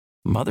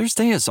Mother's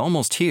Day is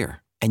almost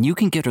here, and you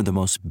can get her the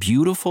most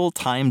beautiful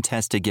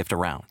time-tested gift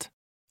around.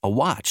 A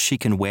watch she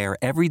can wear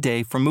every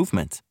day from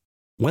Movement.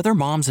 Whether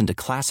mom's into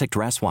classic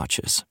dress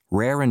watches,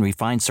 rare and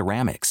refined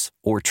ceramics,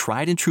 or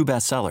tried and true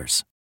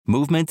bestsellers,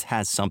 Movement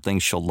has something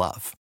she'll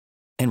love.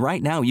 And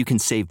right now you can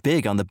save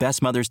big on the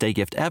best Mother's Day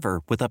gift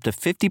ever with up to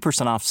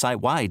 50% off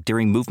site-wide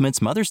during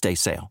Movement's Mother's Day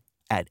sale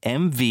at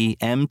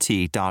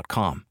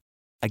MVMT.com.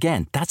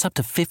 Again, that's up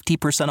to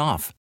 50%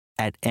 off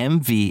at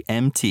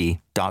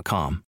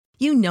MVMT.com.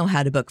 You know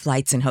how to book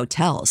flights and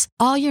hotels.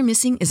 All you're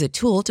missing is a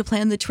tool to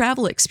plan the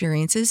travel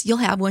experiences you'll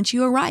have once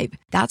you arrive.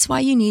 That's why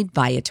you need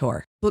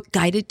Viator. Book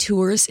guided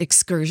tours,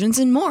 excursions,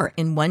 and more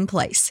in one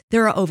place.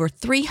 There are over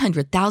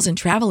 300,000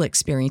 travel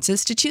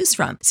experiences to choose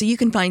from, so you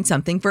can find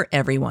something for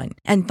everyone.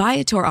 And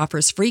Viator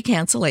offers free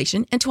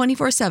cancellation and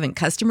 24/7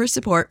 customer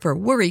support for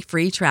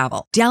worry-free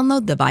travel.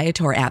 Download the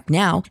Viator app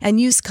now and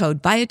use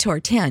code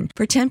Viator10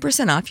 for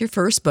 10% off your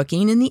first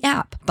booking in the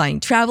app.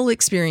 Find travel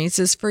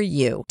experiences for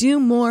you. Do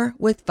more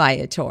with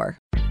Viator.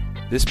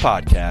 This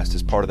podcast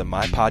is part of the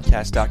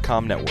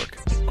MyPodcast.com network.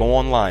 Go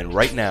online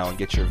right now and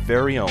get your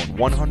very own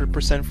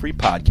 100% free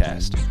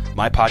podcast,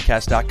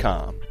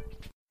 MyPodcast.com.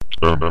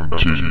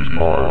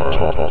 MTI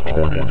Top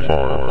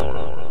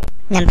 25.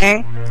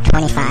 Number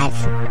 25.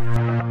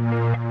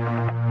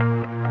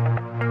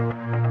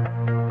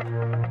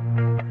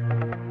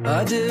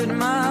 I did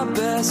my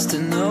best to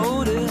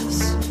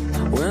notice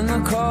when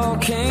the call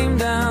came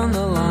down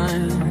the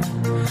line,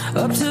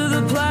 up to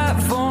the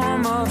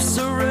platform of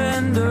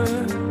surrender.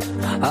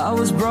 I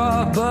was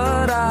brought,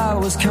 but I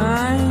was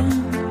kind.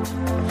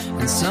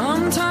 And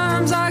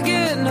sometimes I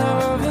get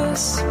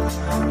nervous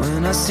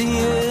when I see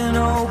an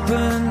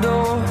open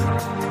door.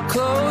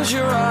 Close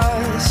your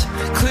eyes,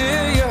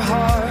 clear your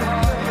heart.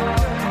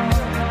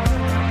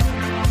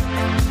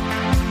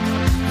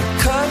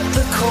 Cut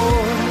the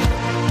cord.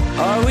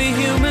 Are we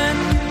human?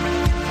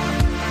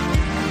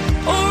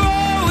 Or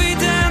are we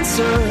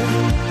dancer?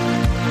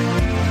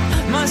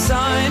 My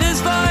sign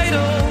is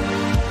vital.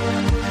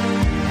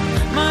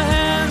 My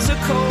hands are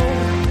cold,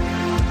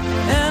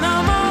 and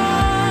I'm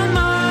on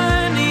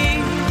my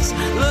knees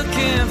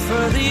looking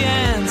for the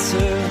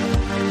answer.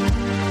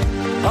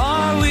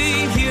 Are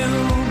we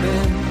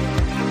human,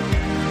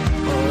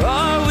 or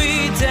are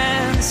we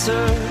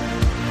dancer?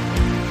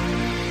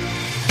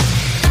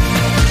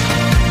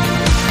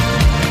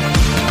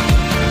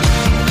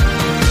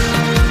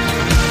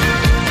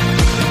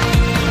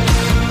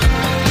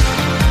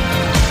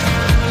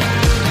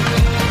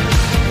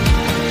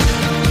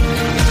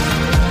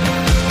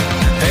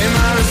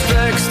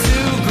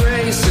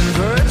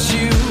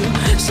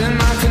 Send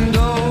my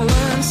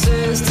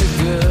condolences to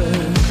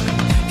good.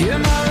 Give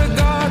my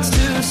regards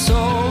to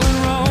soul and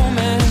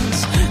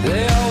romance.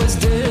 They always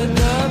did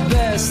the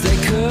best they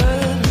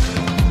could.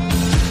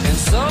 And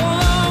so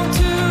long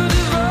to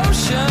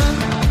devotion.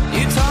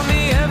 You taught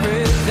me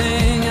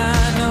everything I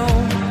know.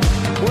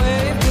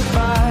 Wave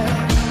goodbye,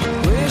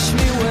 wish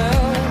me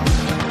well.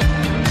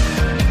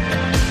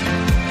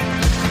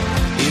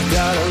 You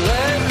gotta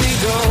let me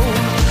go.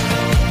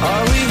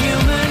 Are we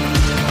human?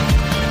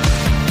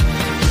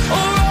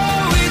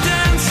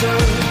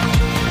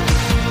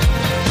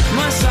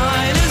 My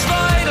sign is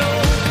vital.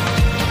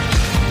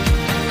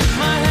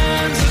 My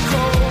hands are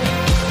cold,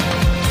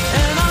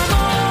 and I'm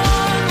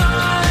on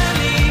my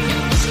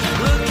knees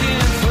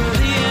looking for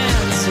the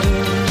answer.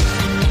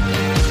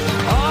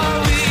 Are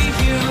we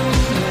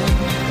human,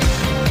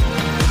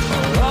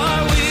 or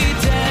are we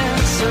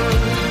dancer?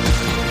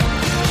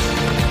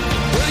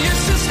 Will your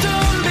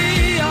system be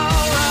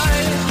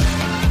alright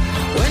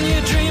when you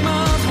dream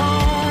of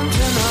home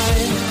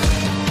tonight?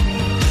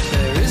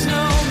 There is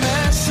no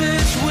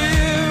message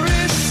we're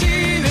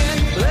receiving.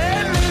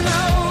 Let me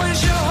know, is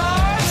your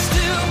heart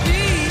still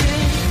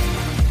beating?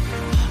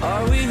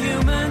 Are we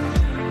human,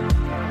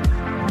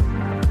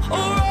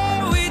 or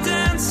are we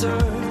dancer?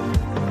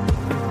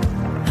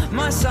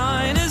 My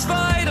sign is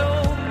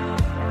vital.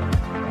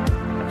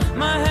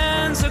 My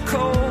hands are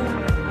cold,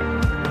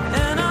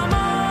 and I'm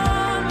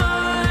on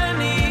my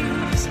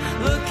knees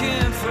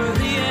looking for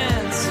the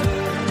answer.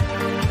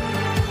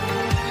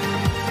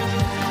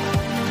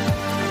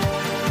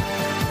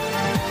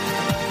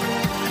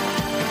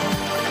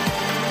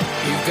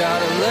 You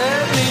gotta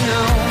let me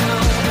know.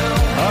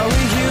 Are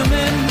we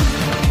human,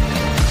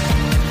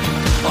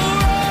 or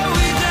are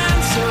we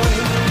dancer?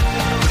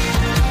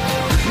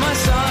 My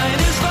sign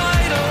is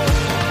vital.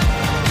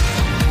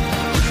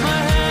 My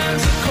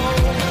hands are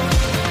cold,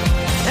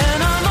 and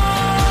I'm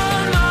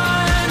on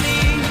my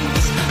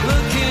knees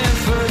looking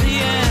for the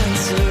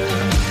answer.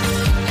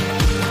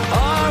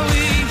 Are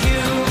we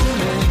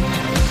human,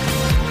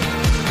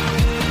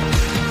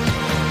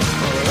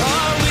 or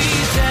are we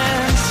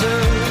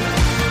dancer?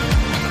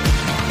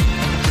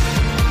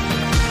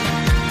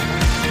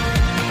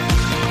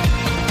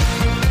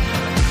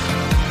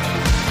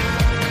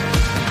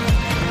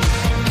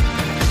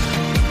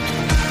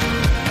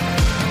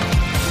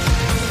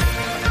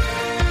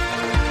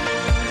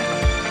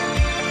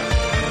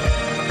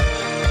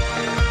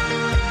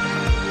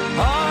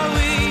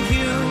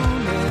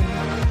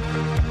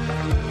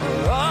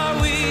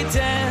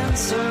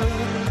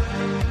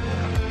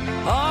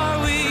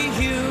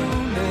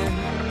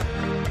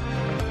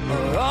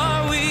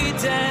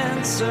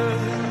 closer.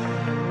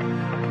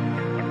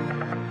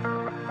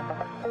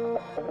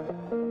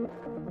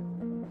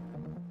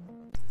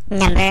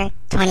 Number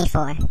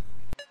 24.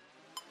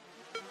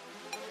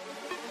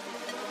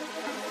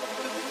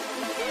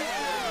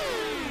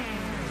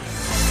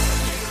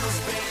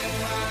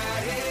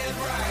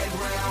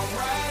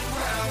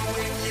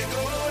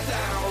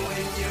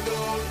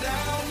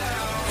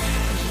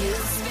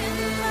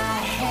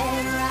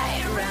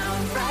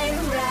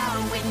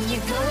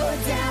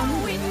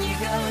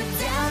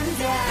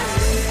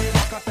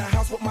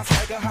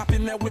 Hop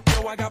in that whip,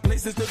 yo, I got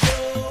places to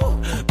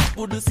go.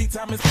 People to see,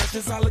 time is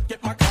precious. I look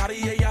at my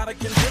Cartier out of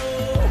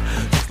control.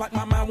 Just like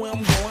my mind where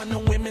I'm going. The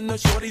women, the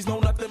shorties know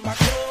nothing but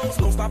clothes.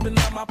 No stopping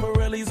at my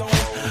Pirelli's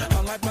on.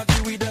 Unlike my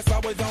jewelry, that's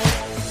always on.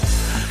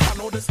 I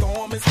know the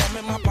storm is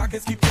coming. My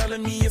pockets keep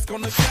telling me it's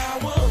gonna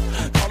shower.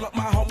 Call up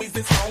my homies,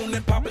 it's on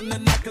and popping the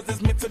night, cause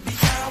it's meant to be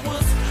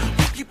ours.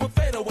 We keep a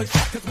fadeaway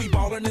shot, cause we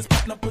ballin' this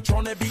platinum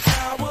Patron every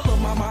hour. Lil'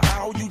 mama,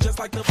 ow, you just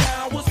like the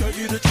flowers. Girl,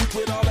 you the truth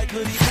with all that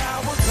goody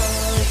power,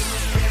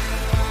 cause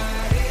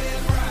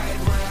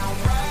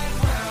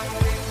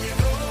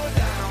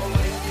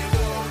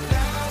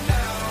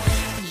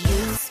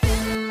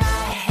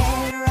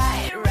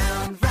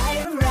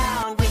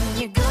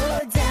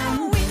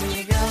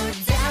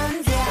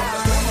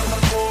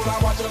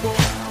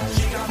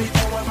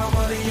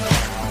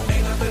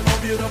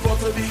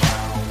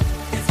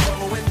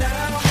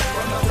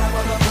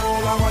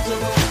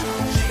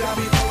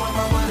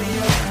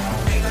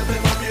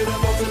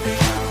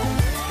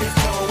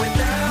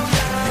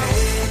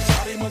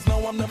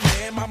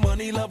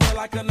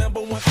like a number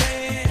one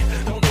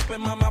fan. Don't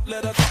open my mouth,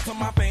 let her talk to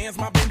my fans.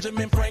 My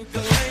Benjamin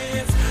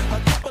Franklin's. A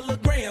couple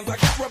of grands, I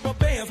got rubber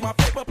bands. My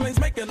paper planes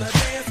making a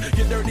dance.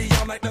 Get dirty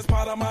all night, that's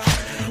part of my.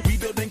 We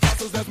building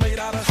castles that's made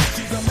out of.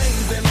 She's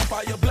amazing, on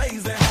fire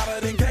blazing, hotter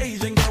than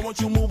Cajun. Girl,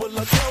 won't you move a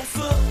little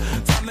closer?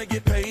 Time to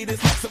get paid,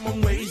 it's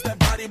maximum wage. That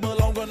body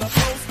belong on a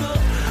poster.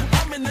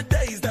 I'm in the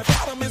days, that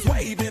bottom is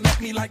waving at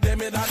me like,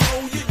 damn it, I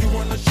know you. You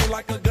run the show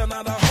like a gun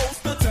out of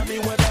holster. Tell me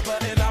whatever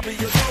and I'll be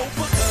your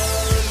gopher.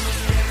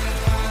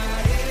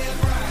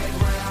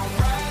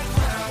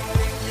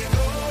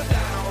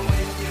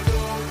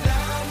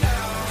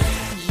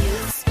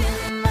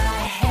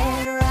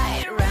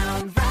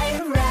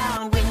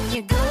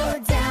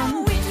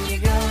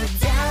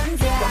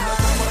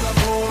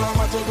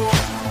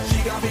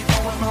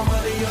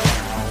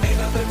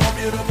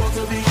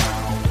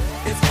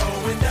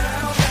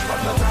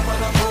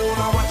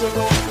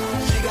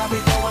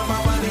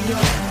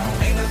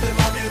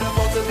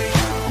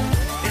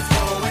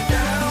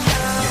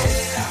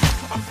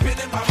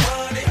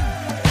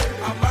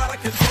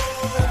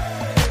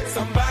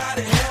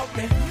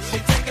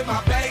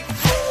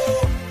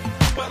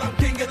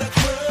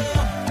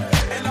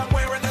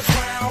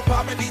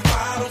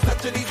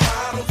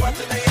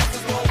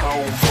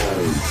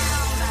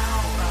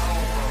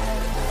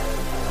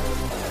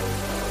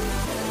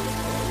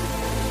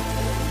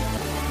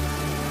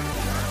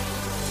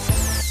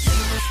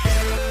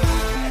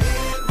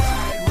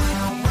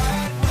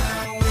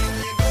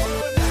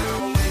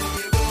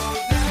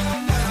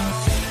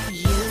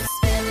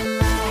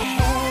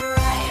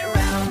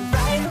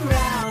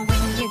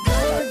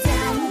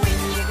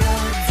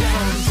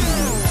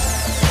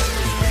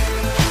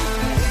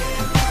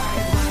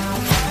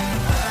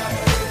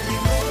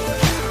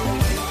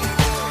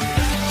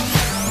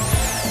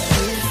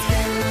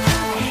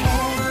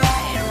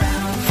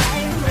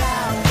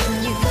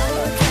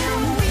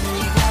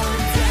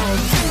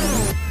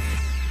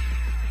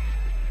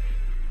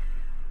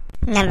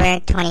 Number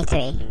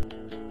 23.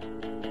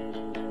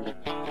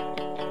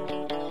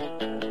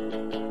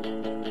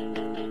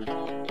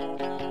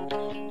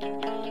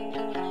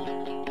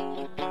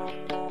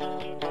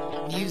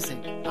 Music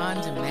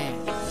on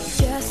demand.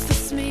 Guess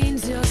this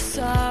means you're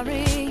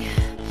sorry.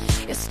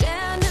 You're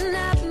standing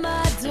at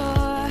my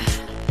door.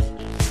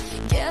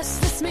 Guess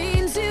this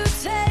means you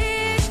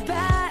take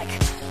back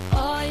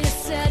all you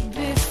said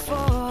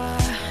before.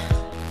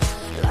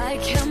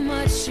 Like how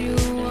much you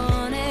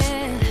wanted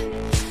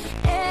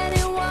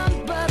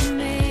anyone but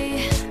me.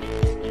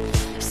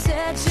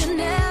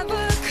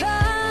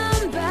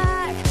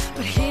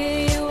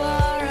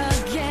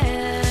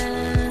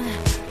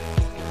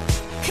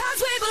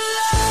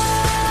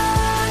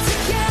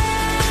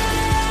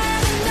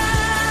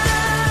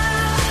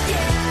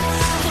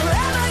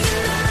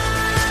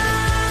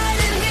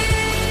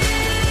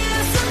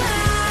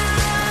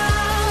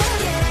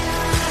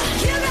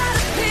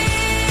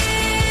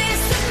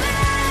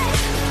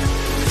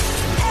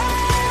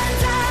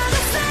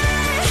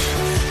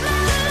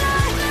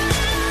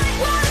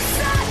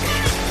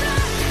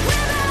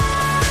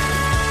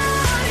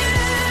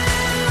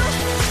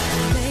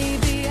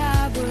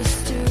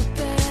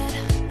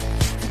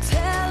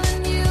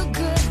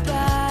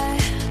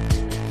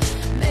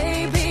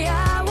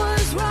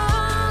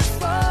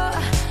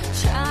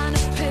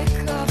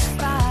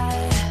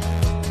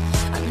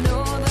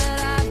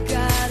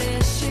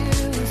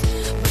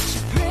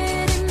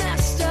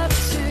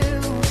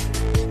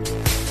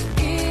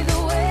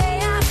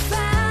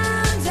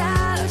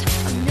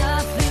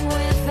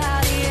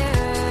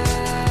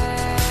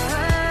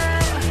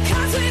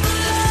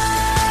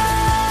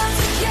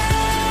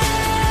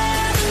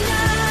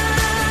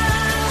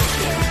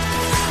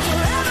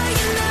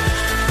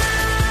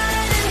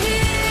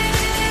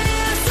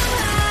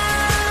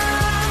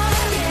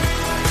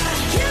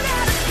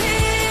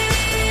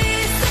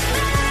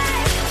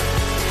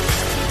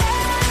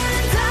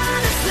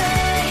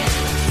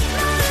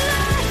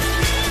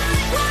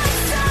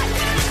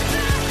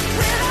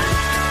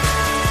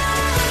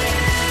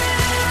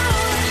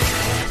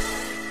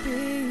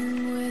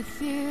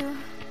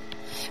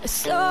 It's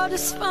so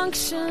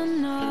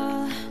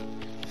dysfunctional.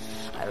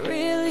 I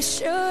really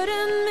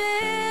shouldn't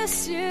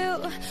miss you,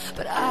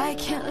 but I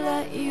can't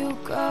let you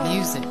go.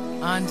 Music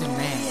on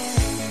demand.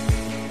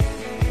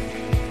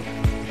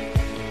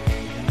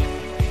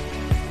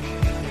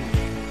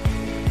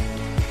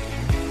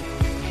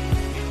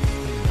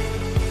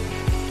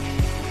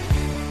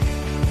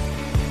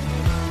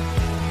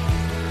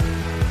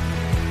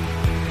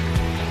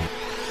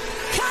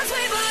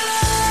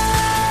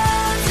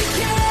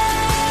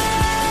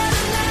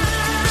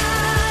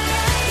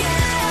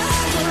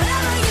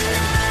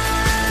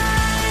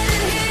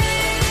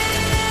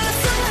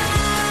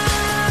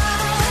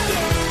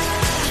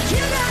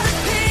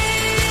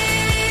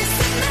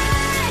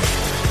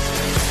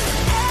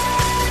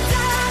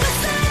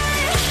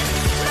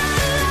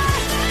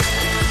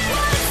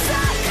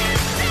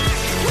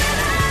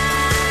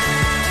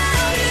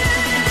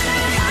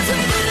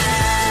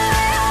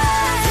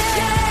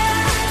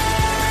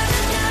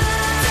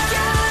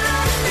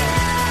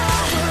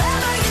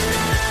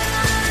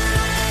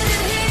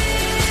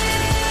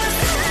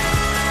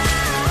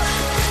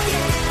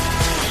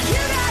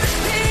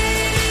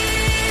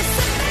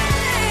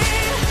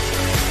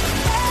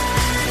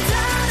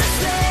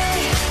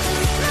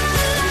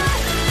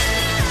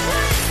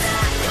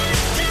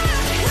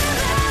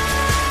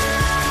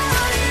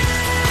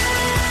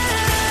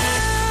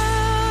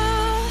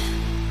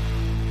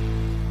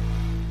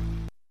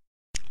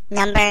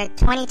 Number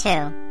 22.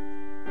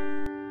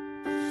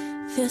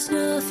 There's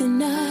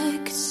nothing I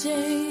could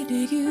say to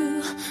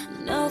you,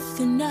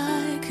 nothing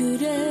I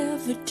could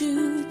ever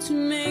do to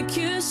make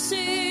you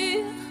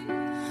see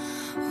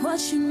what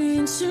you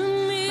mean to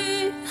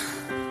me.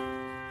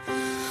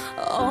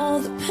 All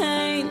the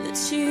pain, the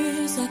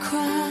tears I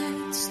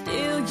cried,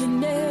 still you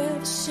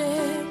never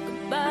said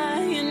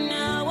goodbye. And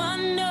now I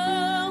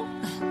know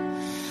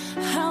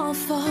how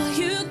far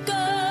you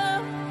go.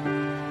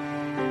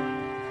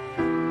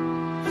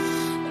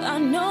 I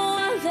know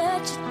I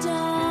let you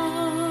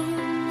down,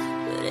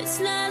 but it's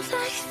not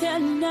like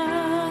that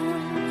now.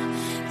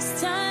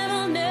 This time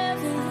I'll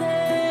never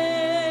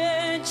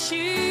let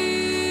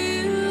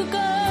you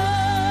go.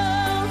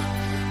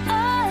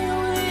 I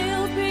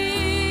will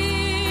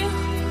be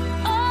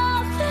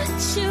all that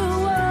you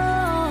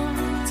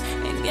want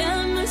and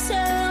get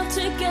myself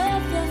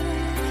together,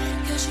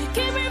 'cause you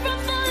keep me from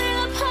falling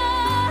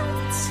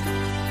apart.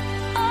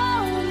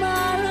 All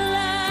my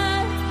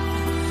life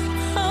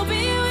I'll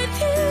be with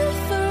you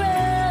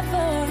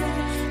forever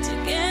to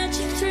get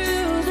you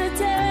through the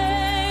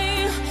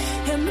day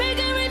and make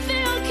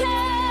everything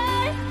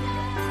okay.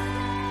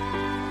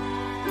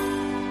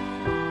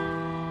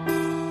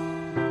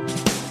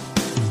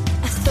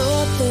 I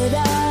thought that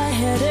I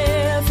had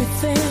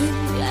everything.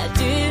 I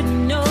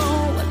didn't know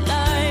what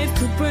life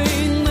could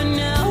bring, but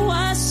now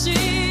I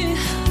see.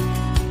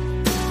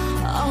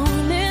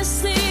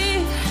 Honestly,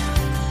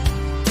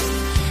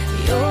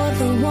 you're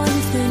the one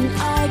thing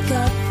I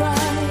got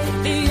right,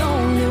 the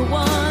only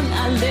one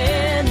I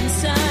let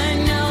inside.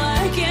 Now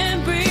I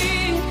can't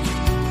breathe,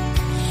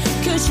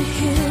 'cause you're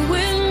here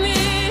with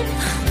me.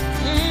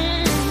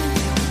 And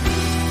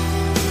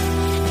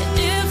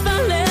if I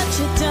let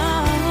you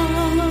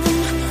down,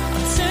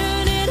 I'll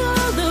turn it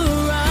all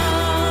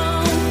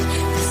around,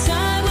 'cause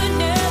I would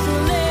never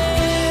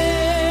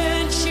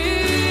let you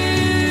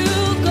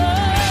go.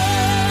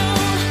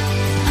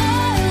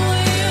 I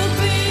will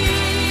be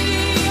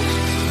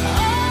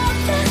all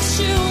that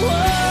you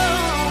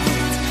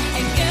want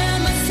and get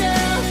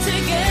myself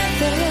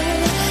together,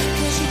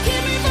 'cause you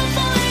keep me from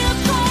falling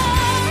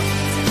apart.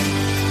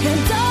 And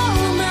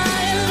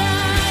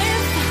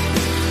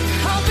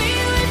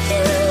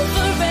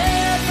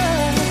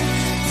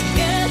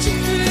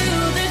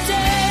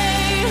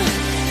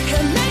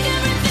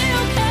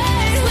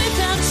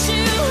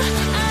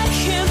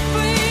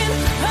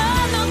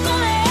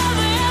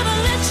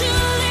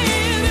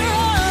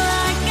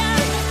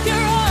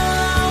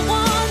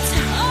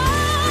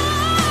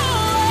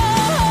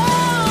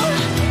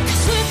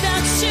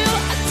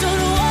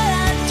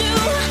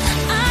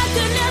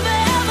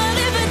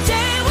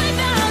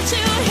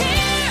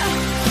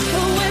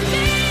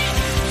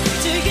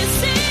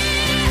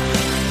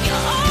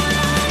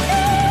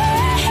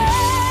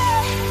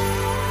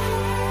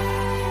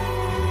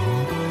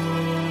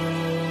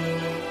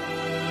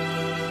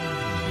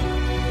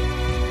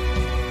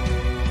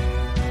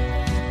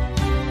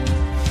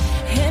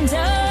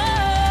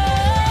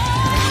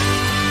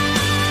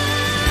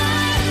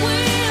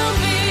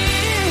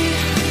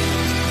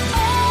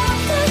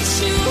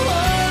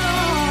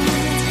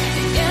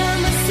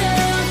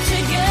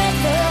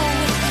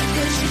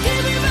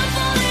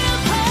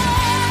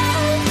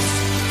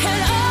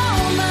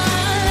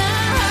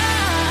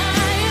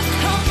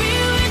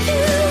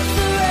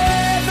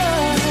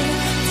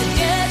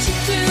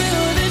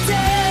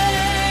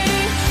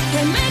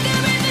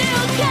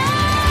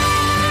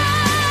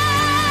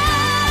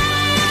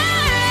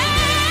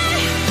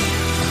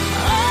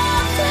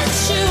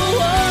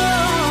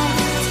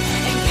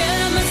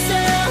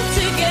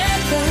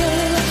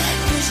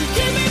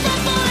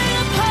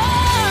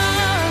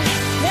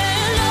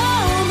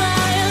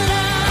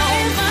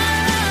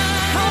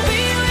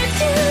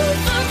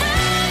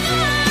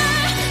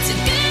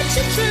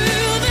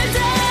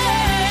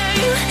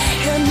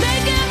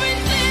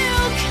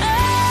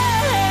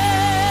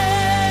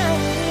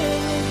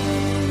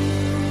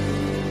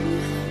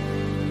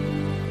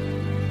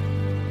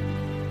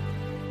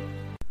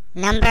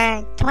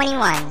Number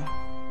 21.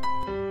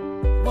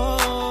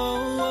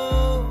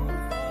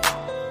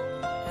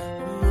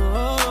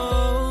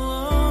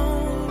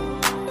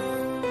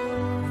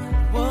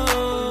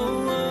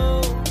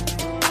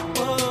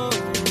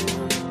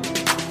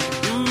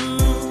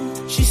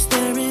 She's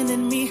staring at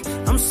me.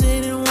 I'm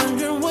sitting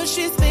wondering what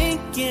she's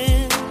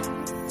thinking.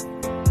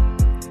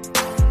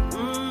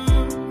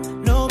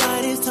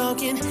 Nobody's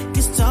talking,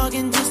 'cause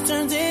talking just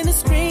turns into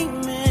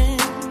screaming.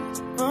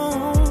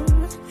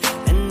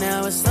 And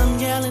now it's I'm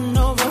yelling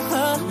over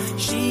her,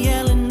 she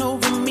yelling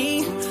over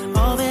me.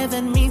 All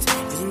that means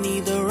is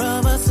neither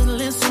of us is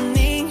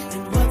listening.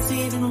 And what's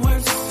even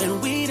worse, that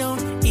we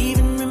don't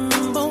even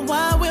remember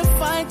why we're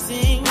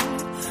fighting.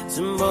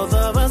 So both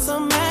of us are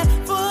mad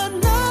for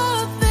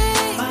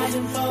nothing,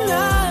 fighting for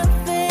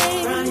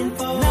nothing, crying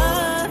for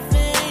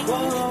nothing.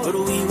 But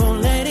we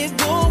won't let it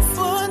go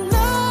for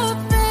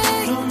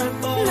nothing,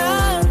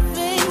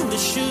 nothing. There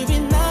should be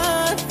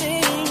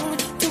nothing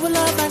to a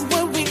love like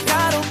what we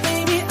got. Oh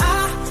baby, I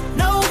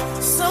know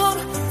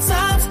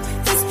sometimes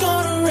it's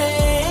gonna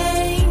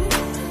rain,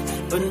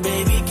 but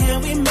baby, can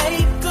we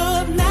make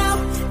up now?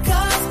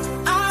 'Cause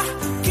I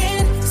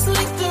can't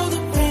sleep through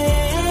the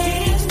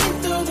pain,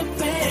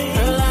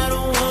 Girl, I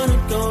don't wanna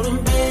go to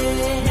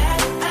bed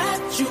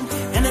at you,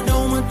 and I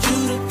don't want you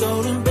to go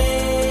to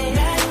bed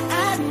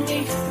at me.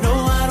 No,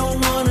 I don't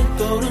wanna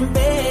go to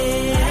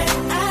bed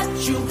at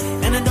you,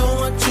 and I don't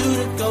want you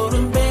to go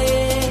to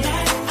bed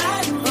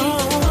at me.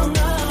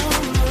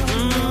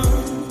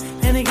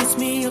 And it gets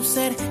me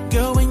upset,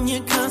 girl, when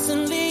you're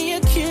constantly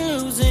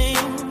accusing,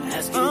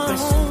 asking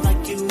questions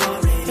like you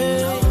already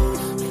know.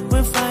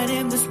 We're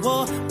fighting this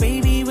war,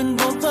 baby, when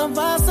both of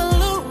us are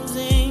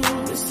losing.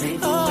 This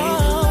ain't the way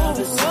that love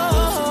is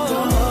supposed to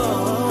go.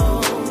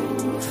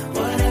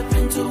 What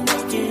happened to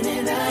working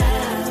it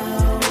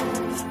out?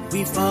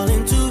 We fall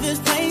into this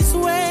place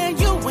where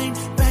you ain't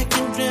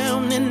backing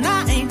down and I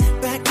ain't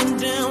backing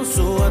down.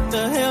 So what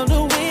the hell do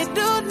we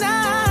do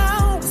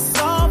now? It's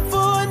all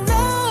for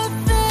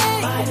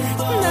nothing,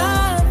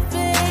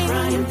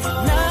 nothing,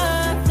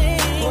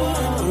 nothing.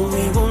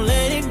 We won't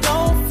let it go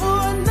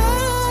for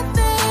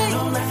nothing,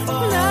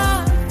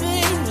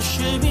 nothing. There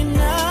should be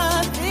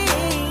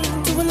nothing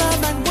to a love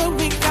like what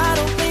we got.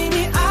 Oh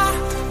baby, I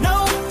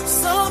know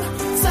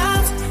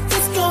sometimes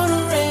it's gonna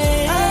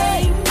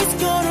rain, it's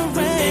gonna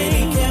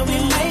rain. Can we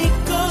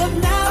make up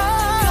now?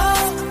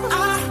 'Cause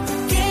I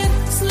can't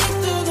sleep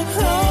through the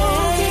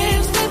pain,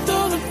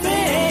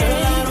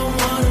 Girl, I don't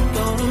wanna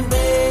go to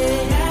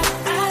bed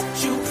at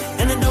you,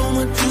 and I don't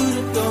want you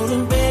to go to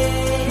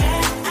bed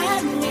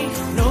at me.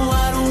 No,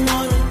 I don't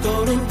wanna go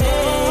to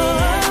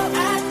bed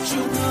at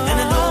you, and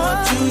I don't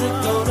want you to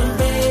go to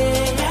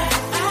bed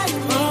at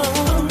me.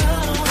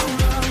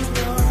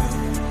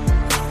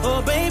 Oh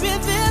baby,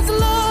 this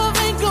love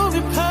ain't gonna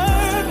be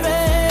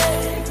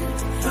perfect.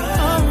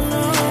 Oh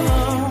no.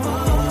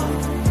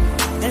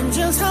 And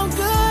just how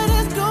good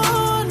it's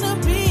gonna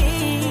be,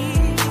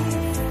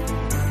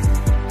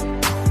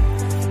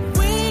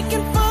 we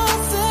can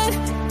force it,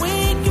 we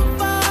can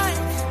fight,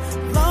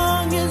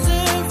 long as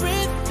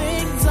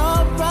everything's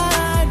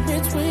alright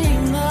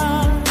between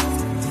us.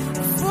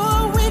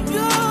 Before we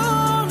go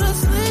to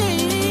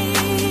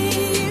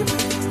sleep,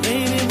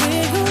 baby,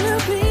 we're gonna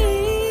be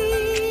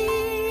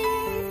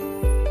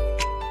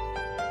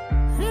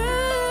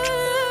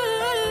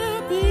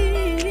happy.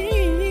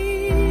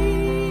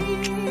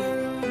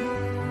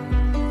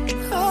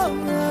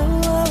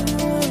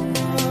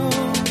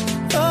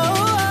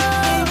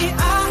 Baby, I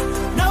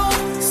know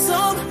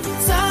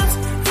sometimes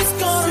it's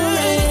gonna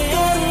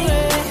rain,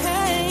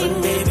 but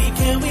baby,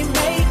 can we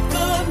make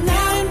up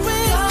now? I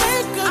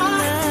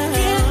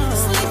can't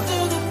sleep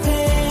through the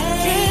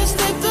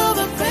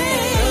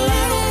pain, Girl, I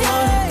don't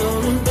wanna go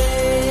to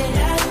bed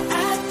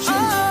at you,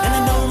 and I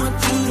don't want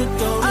you to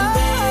go to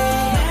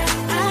bed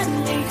at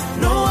me.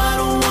 No, I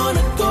don't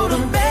wanna go to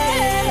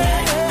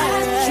bed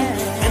at you,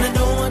 and I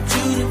don't want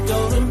you to go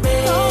to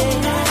bed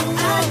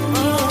at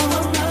me.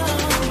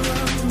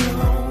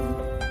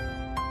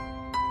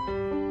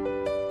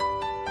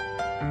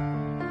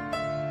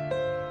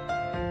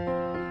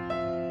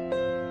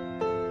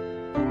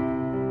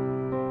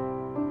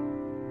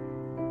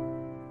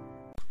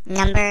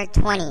 Number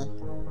 20.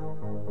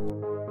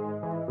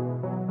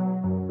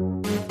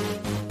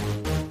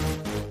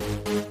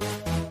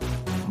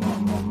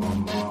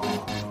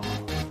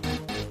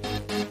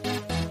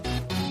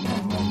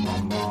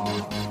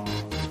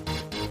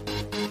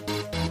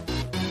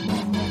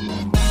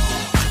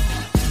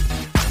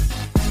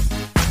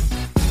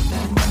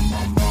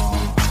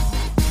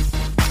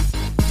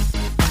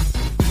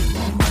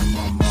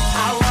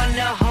 I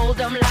wanna hold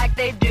them like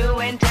they do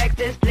in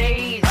Texas,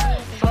 please.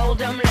 Fold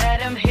them, let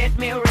them hit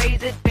me,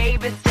 raise it,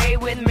 baby, stay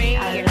with me.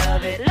 I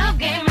love it. Love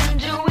game,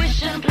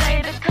 intuition,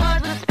 play the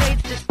cards with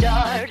spades to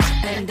start.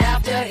 And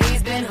after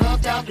he's been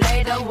hooked, I'll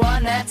play the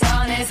one that's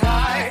on his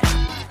heart.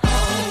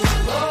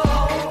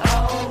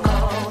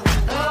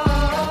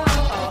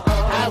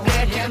 I'll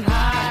get him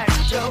high,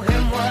 show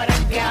him what I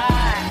got.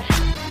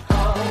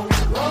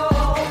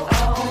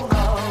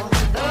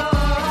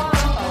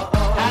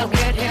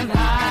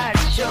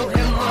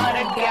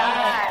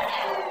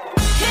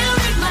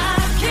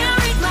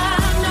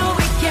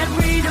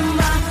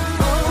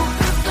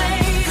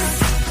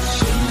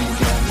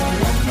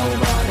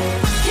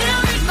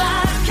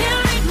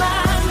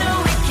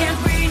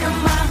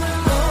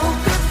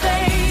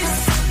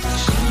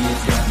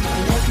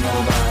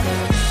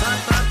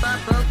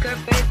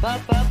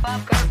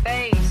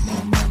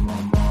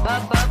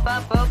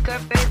 poker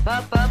face,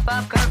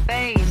 poker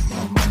face.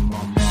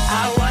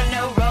 I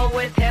wanna roll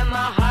with him,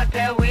 a hot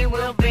pair we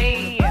will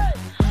be.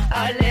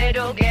 A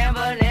little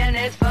gambling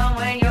is fun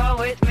when you're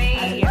with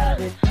me.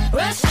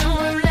 Russian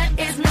roulette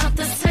is not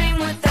the same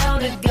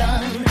without a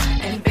gun.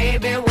 And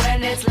baby,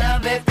 when it's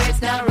love, if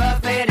it's not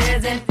rough, it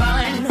isn't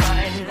fun.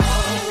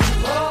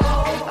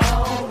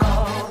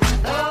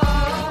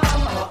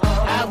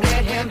 I'll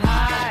get him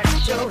high,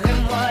 show him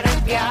what I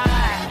got.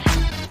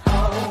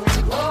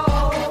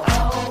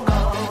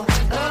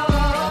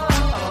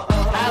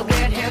 I'll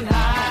get him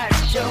high,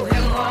 show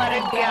him what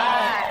I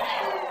got.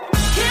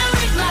 Can't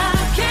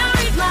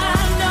read my,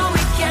 no,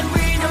 we can't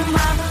read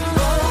my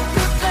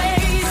poker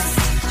face.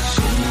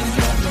 She's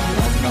got no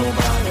love,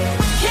 nobody.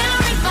 Can't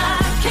read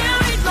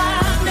my,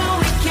 no,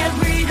 we can't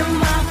read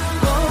my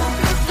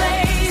poker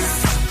face.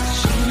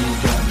 She's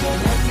got no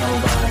love,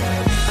 nobody.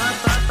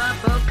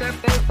 Poker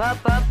face,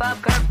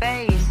 poker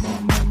face.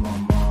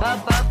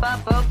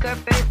 Poker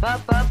face,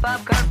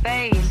 poker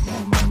face.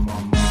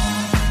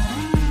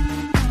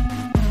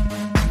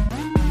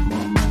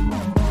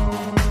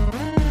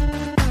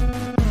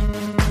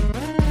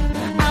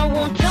 I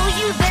won't tell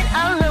you that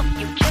I love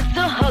you, just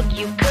to hug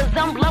you, 'cause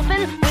I'm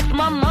bluffing with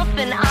my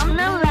muffin. I'm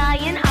not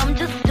lying, I'm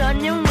just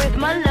stunning with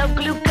my love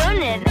glue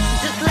gunning.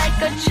 Just like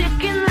a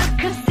chick in the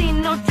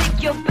casino,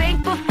 take your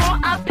bank before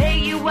I pay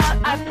you out.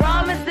 I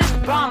promise this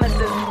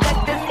promises. Check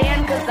this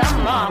hand 'cause I'm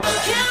mom.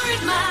 Can't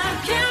read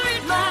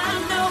my,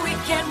 no, we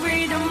can't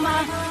read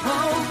my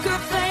poker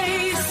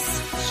face.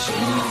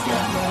 She's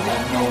got no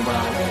love,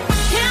 nobody.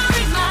 Can't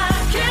read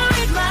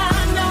my,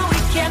 no, we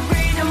can't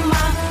read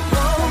my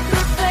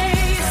poker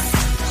face.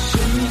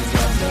 She's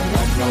got no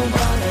love,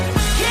 nobody.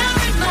 Can't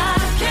read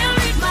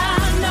my,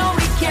 no,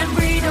 we can't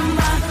read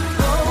my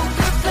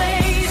poker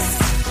face.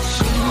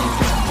 She's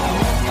got no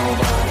love,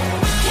 nobody.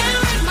 Can't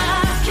read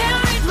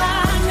my,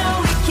 no,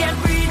 we can't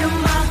read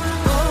my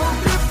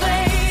poker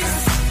face.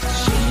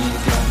 She's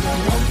got no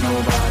love,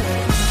 nobody.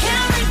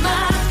 Can't read my,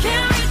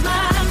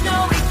 no,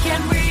 we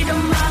can't read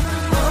my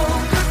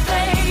poker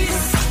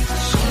face.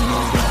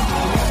 She's got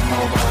no love,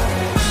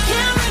 nobody.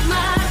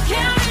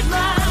 Can't read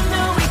my,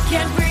 no, we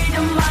can't read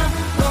my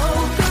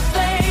poker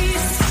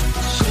face.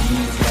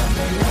 She's got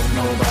no love,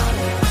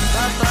 nobody.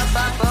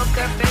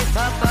 Poker face,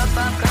 poker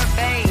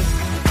face.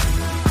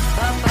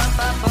 Poker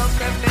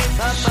face,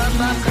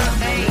 poker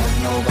face.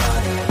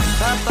 Nobody.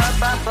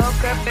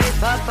 Poker face,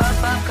 poker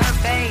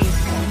face.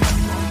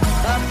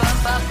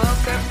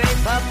 Poker face,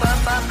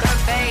 poker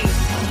face.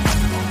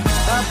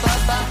 Poker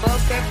face,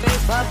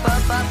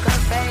 poker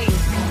face.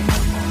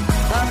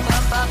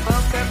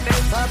 Poker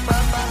face,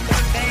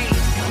 poker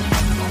face.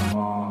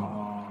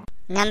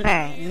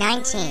 Number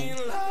 19.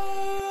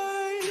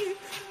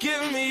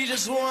 Give me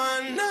just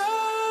one night.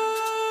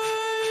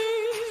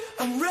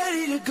 I'm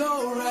ready to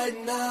go right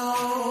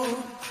now.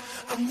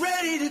 I'm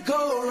ready to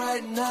go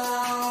right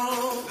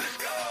now.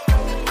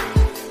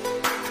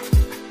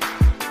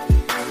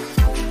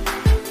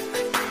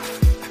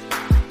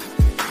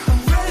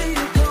 I'm ready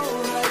to go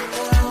right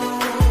now.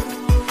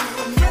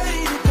 I'm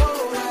ready to go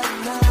right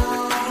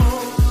now.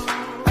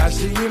 I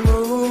see you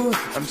move,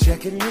 I'm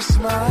checking your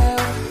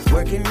smile,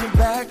 working your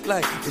back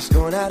like it's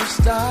going out of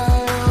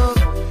style.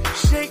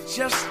 Shake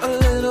just a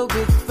little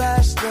bit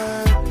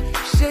faster.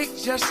 Shake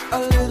just a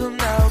little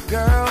now,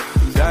 girl.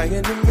 I'm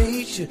dying to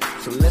meet you,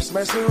 so let's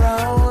mess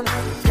around.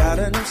 Got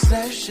an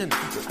obsession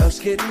with us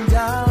getting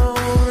down.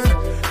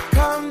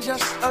 Come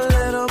just a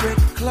little bit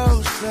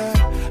closer.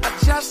 I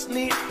just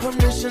need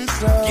permission,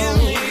 so give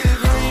me the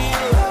green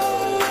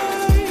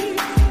light.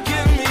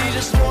 Give me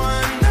just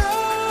one night.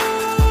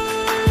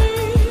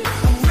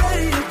 I'm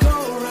ready to go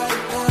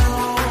right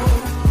now.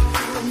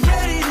 I'm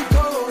ready to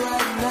go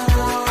right now.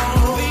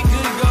 We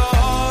could go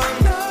all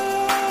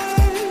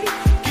night.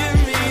 Give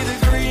me the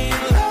green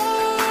light.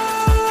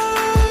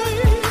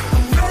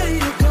 I'm ready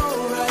to go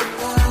right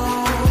now.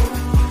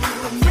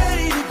 I'm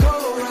ready to go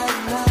right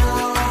now.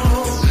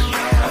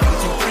 1,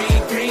 2, 3,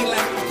 green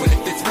light. Well,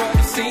 if it's what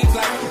it seems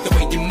like, the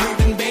way you're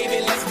moving, baby,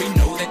 lets me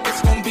know that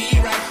it's gonna be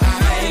right. I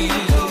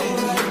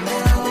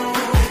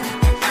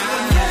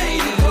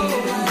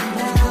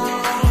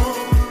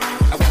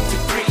 1,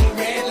 2, 3,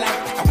 red light.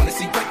 I wanna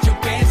see what your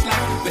band's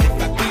like. But if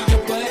I be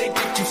your buddy,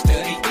 did you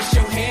study? Is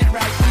your head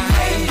right?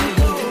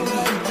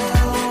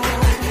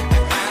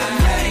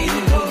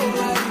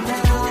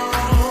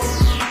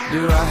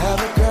 Do I have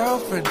a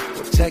girlfriend?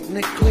 Well,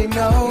 technically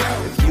no.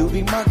 If you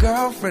be my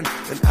girlfriend,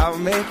 then I'll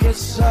make it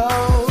so.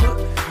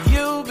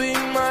 You be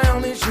my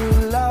only true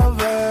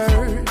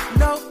lover.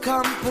 No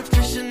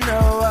competition,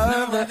 no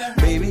other.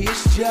 Maybe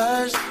it's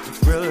just the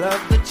thrill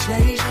of the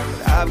chase,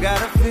 but I've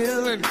got a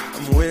feeling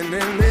I'm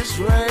winning this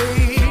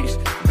race.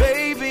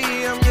 Baby,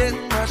 I'm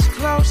getting much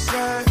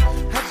closer.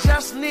 I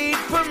just need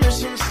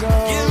permission, so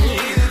give me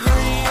the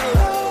green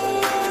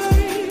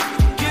light.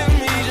 Give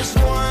me just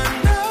one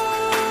night.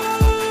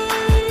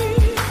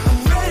 I'm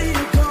ready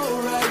to go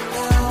right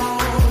now.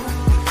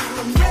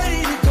 I'm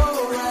ready to go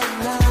right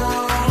now.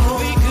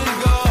 We could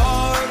go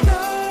all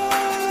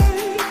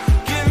night.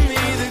 Give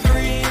me the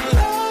green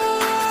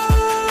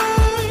light.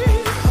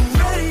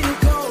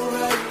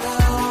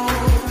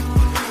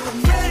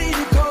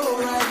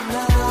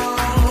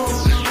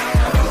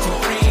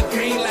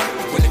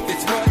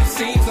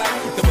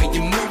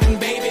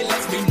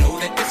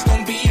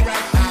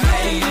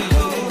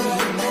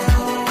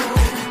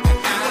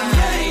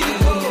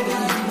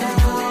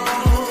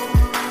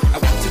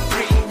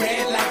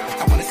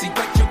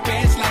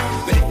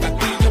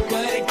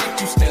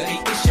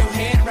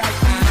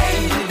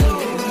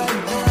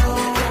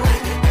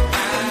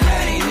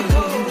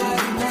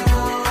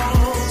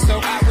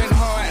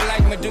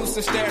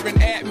 was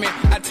staring at me.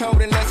 I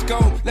told her, let's go,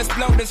 let's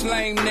blow this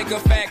lame nigga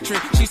factory.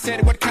 She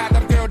said, what kind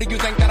of girl do you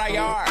think that I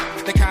are?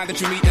 The kind that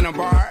you meet in a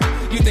bar?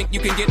 You think you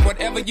can get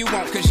whatever you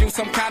want, cause you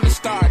some kind of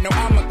star. No,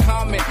 I'm a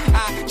coming,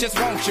 I just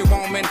want you,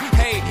 woman.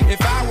 Hey,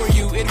 if I were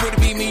you, it would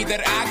be me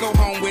that I go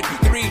home with.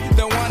 3,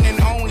 the one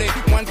and only,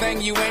 one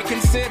thing you ain't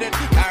considered.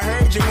 I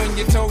heard you when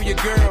you told your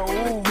girl,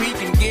 ooh, we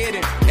can get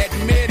it,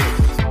 admit it.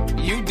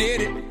 You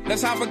did it,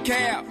 let's hop a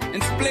cab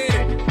and split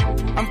it.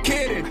 I'm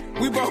kidding,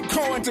 we both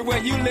going to where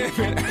you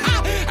living.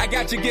 I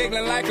got you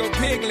giggling like a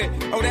piglet.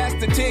 Oh, that's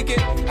the ticket.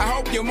 I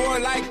hope you're more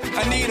like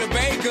Anita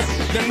Baker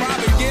than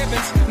Robin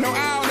Gibbons. No,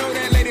 I don't know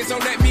that lady, so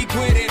let me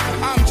quit it.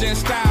 I'm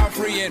just style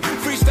free and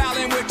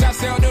freestyling, which I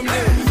seldom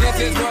do. This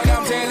is what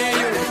I'm telling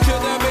you. To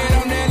the bed,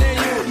 I'm telling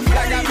you.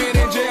 Like I've been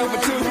in jail for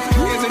 2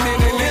 years and then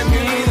they let me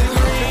in.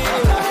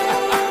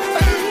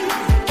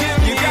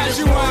 You got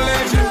you one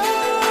legend.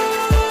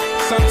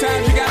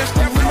 Sometimes you gotta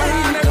step from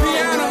behind that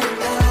piano.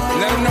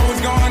 Let them know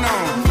what's going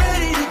on.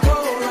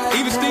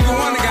 Even Stevie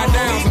Wonder got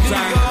down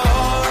sometimes.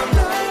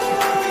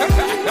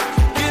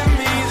 Give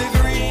me the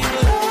green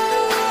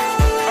light.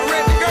 I'm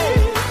ready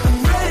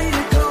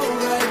to go.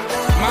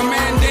 My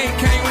mandate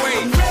can't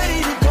wait.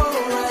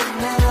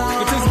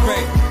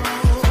 Participate.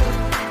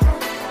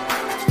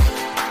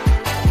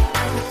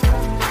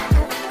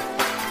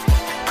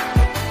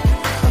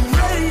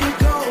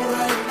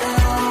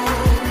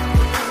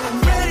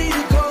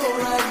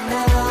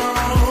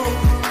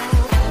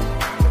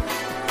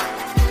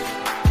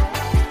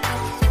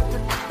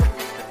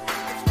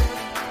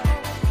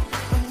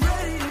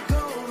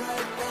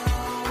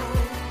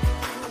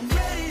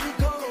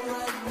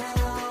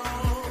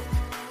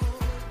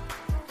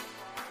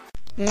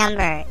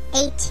 Number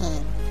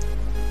 18.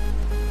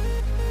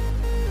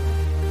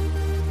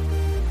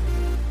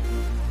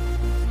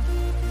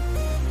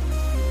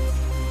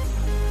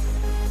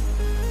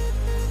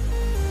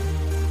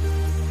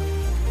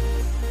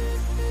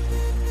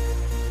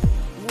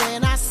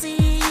 When I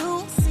see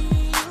you,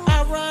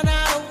 I run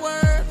out of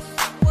words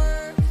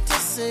to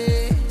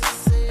say.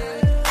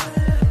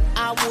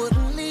 I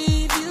wouldn't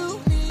leave you,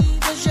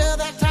 'cause you're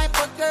that type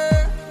of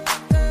girl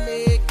to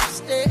make you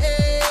stay.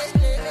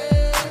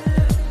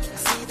 I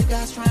see the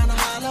guys trying to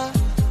holler,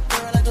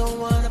 girl, I don't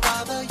wanna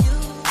bother you,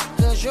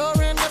 'cause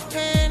you're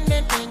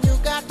independent and you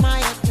got my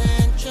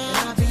attention.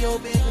 I'll be your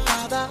big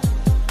father,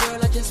 girl,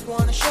 I just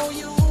wanna show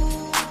you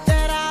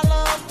that I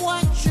love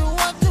what you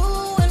are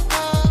doing.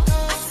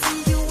 I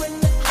see you in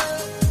the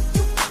club,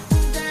 you up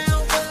and down,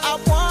 but I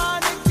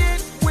wanna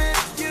get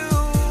with you.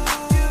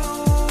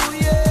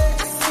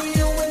 Yeah, I see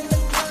you in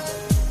the club,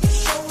 you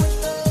showing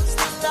love,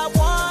 still I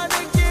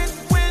wanna get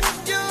with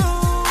you.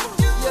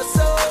 You're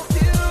so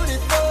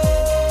beautiful.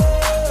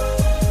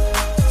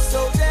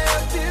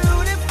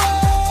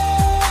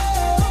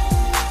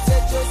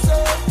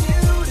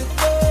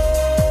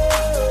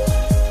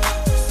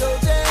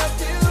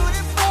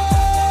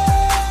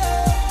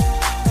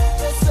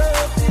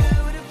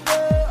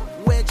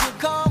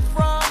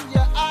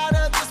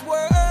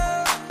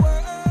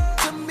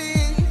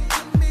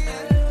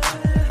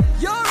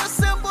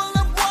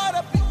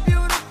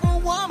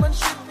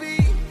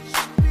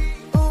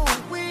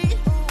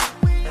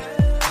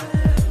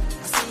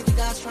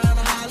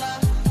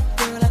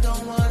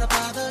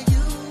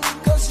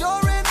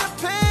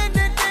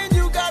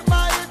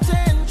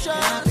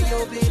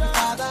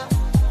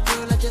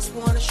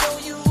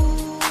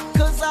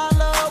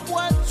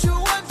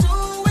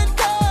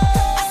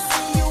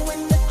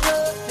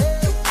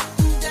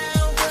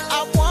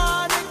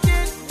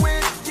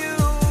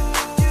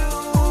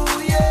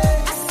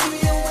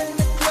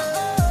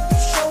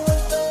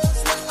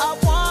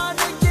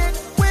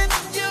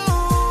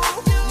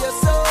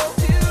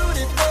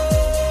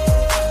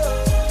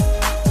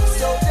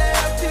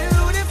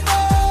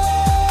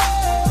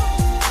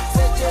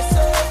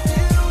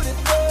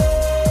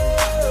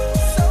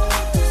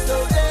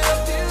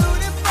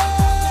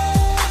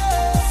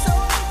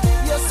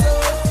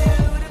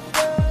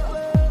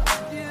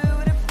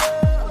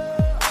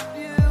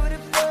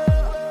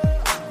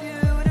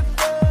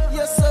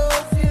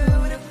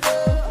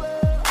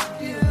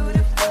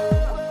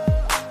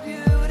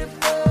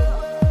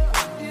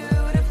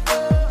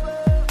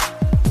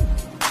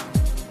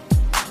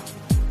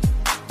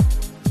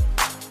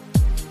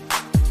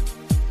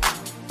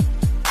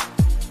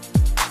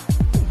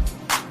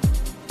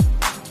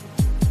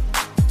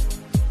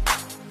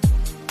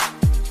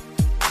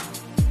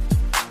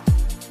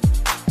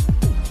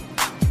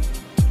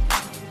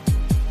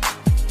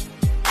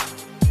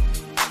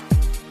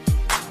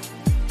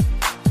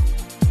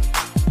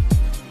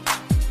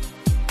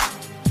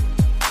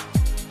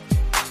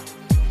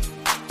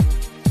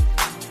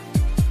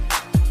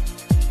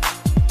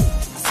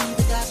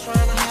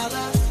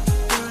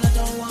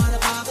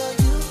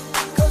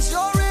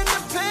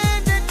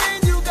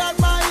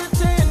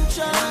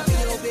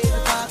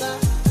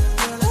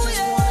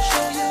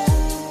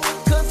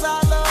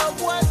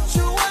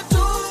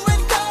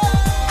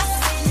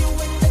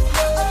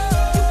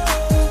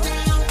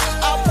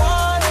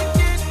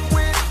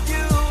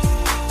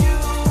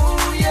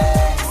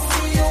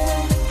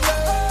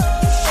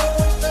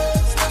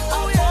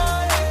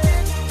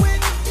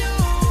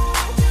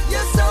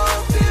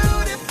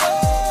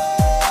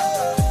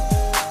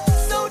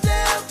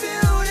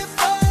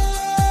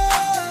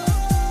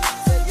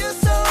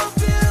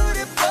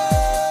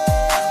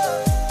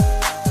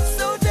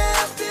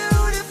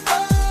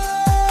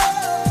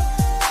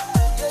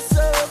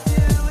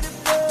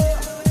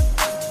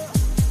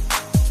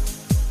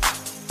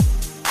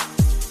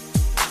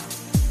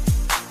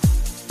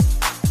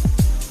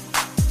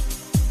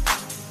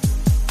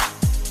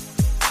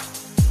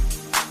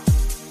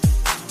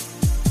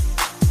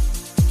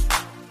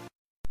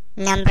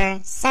 Number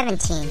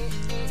 17.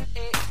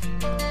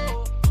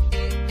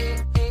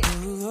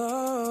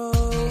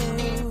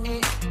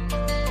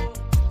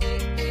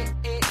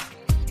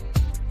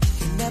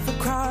 Never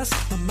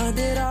crossed my mind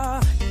at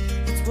all.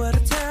 It's what I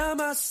tell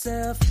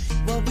myself.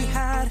 What we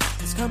had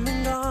is come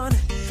and gone.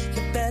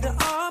 You're better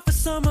off with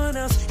someone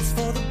else. It's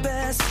for the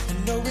best, I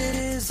know it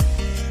is.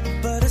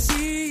 But I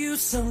see you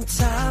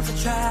sometimes. I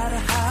try to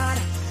hide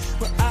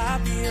what I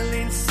feel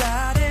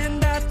inside,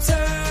 and I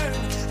turn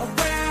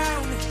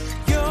around.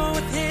 You're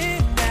with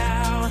him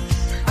now.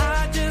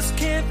 I just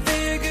can't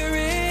figure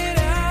it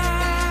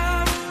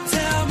out.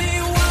 Tell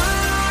me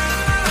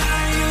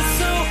why you're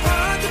so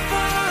hard to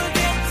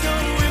forget.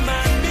 Don't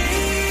remind me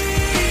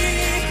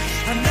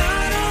I'm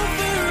not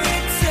over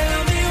it.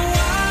 Tell me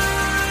why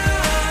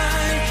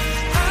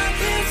I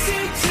can't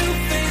seem to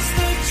face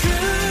the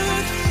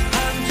truth.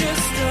 I'm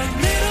just a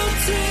little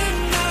too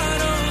not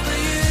over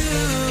you.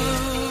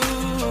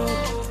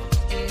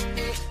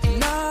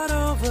 Not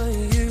over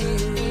you.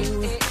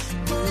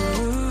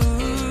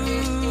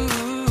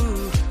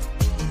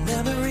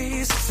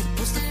 Memories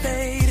supposed to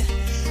fade.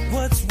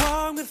 What's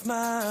wrong with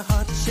my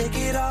heart? Shake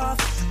it off,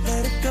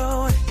 let it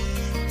go.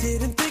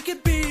 Didn't think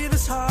it'd be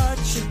this hard.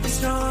 Should be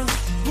strong,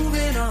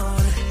 moving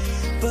on.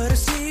 But I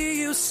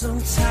see you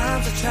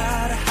sometimes. I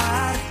try to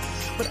hide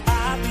what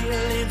I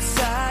feel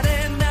inside,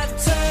 and I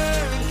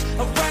turn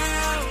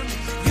around.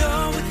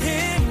 You're with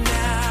him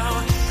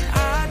now.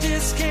 I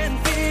just can't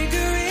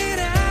figure it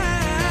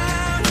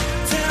out.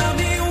 Tell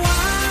me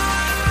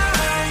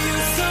why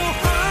you're so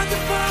hard to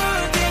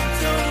forget.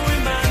 Don't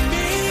remind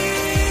me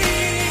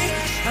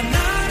I'm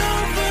not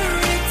over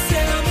it.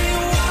 Tell me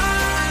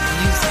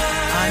Music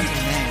why on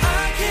demand.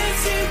 I can't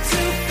seem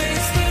to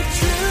face the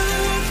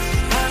truth.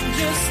 I'm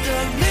just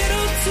a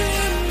little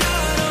too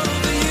not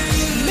over you.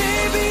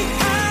 Maybe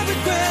I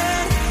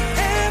regret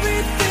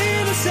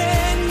everything I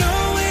said. No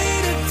way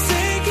to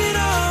take it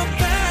all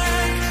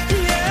back.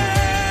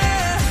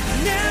 Yeah,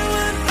 now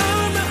I'm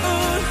on my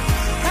own.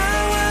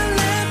 How I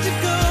let you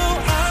go,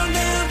 I'll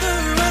never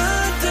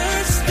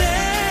understand.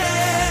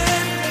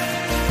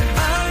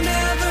 I'll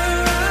never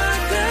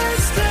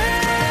understand.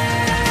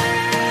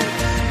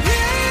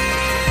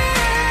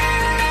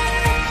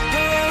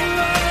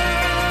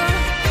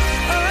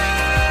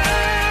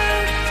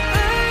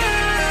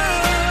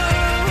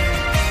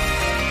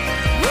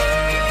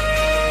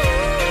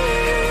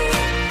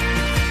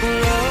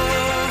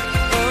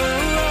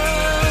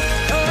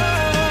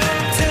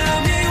 Tell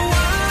me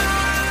why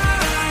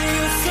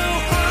you're so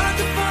hard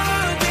to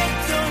forget.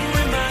 Don't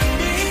remind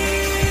me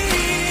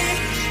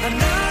I'm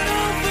not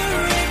over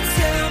it.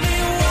 Tell me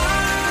why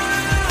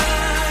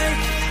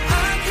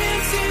I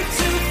can't seem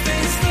to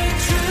face the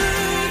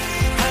truth.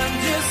 I'm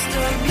just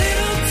a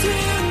little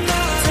too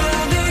not.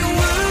 Tell me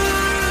why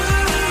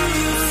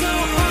you're so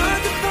hard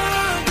to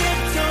forget.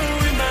 Don't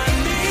remind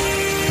me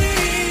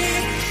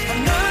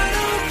I'm not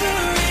over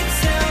it.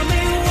 Tell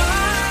me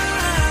why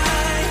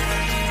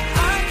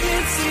I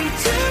can't seem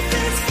to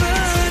face the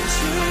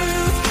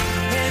truth,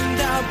 and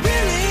I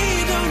really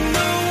don't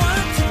know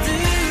what to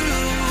do.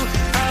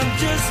 I'm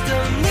just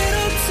a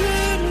little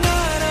too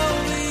not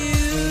over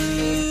you.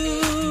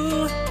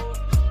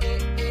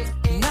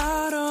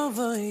 Not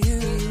over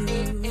you.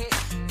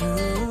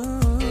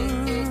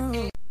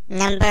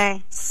 Number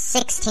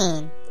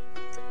 16.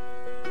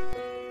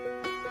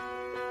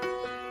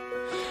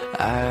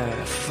 I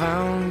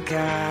found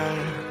God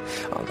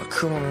on the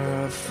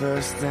corner of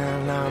First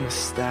and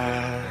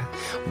Amistad,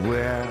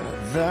 where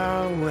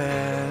the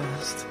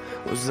West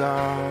was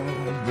all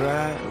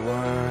but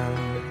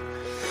one,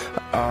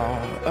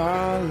 all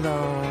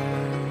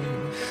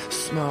alone,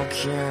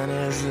 smoking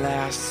his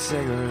last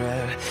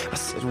cigarette. I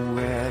said,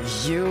 where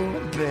you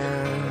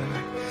been?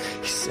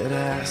 He said,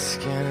 ask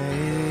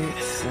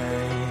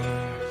anything.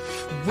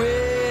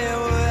 Where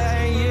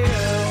were you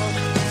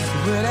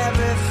when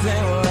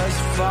everything was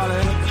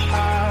falling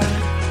apart?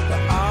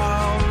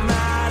 All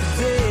my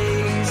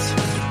days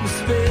were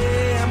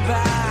spent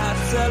by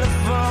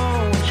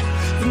telephone,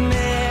 but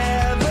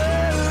never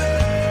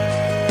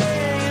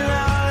rain.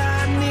 All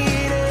I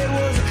needed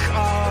was a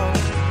call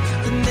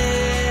that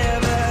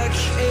never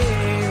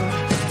came.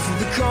 To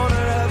the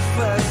corner of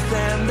First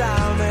and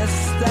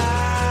Amistad,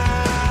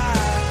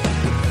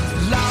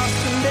 lost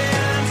and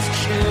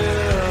insecure.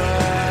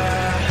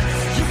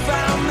 You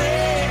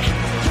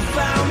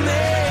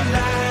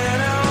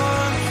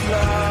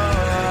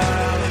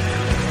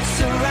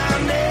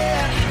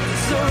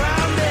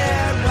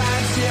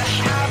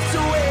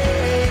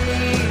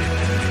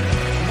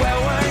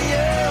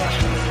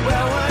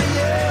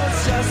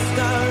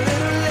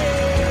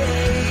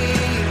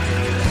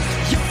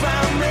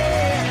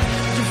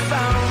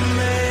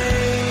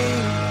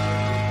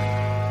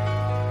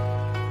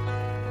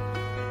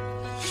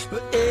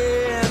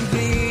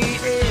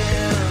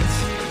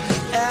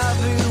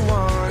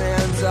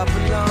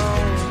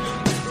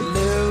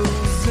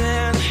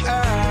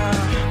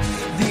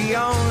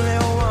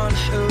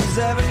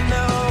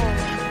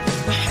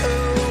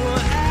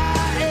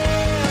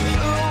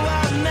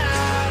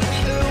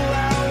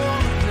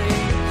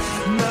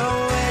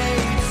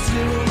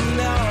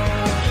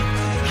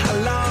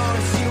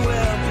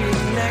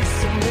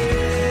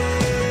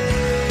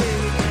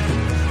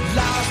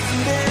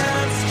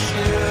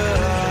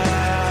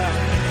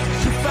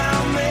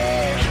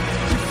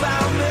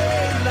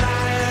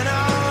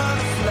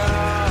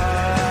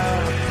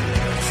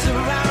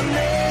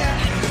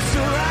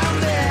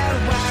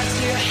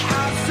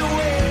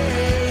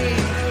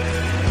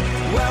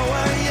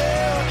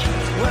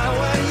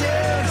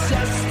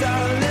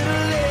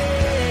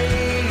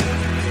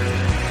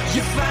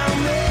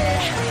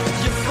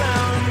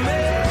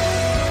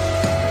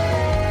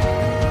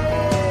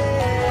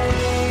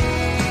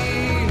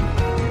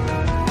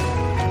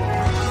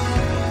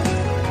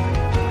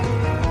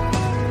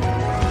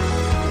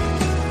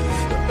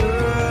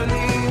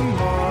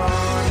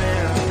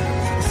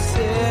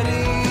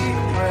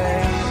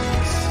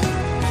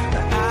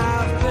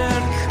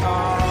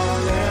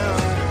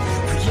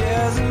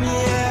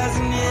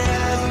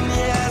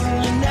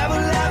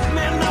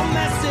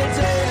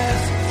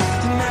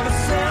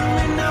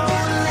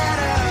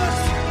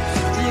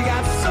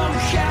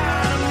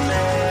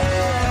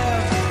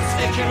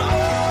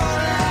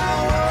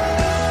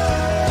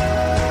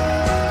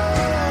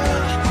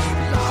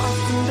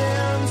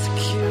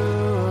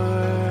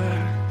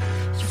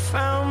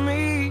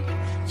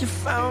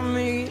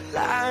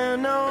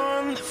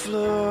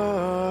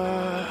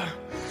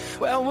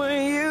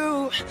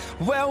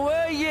Where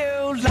were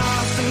you?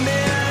 Lost and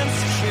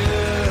insecure.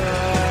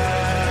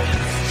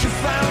 You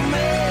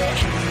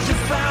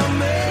found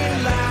me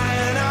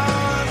lying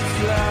on the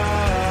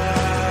floor.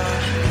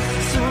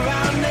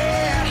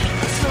 Surrounded,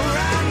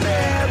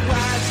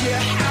 why'd you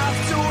have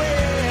to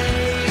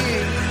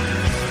wait?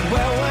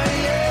 Where were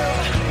you?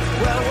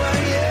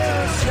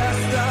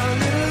 Just a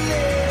little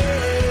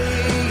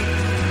late.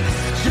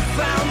 You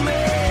found me.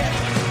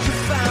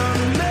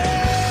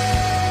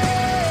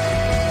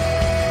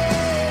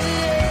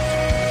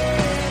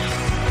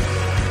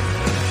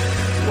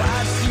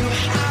 Why'd you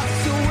have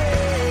to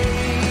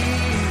wait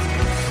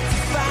to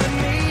find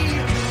me?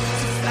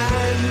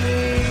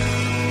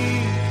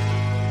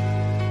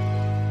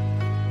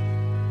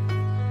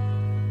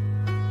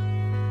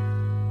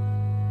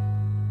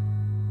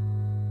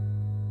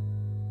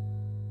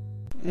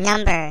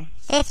 Number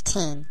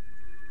 15.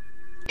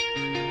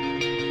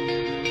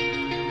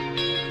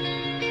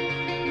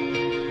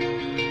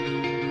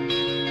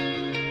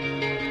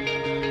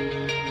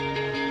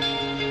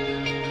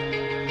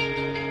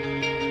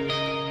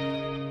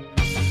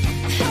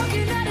 How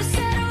could I have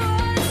said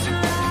what's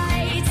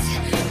right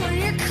when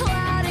you're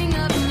clouding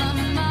up my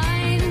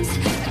mind?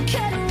 I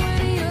can't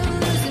win, you're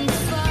losing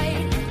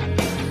fight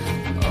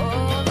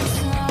all the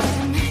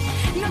time.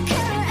 No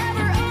care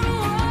ever own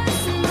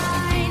what's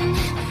mine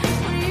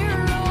when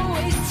you're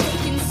always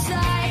taking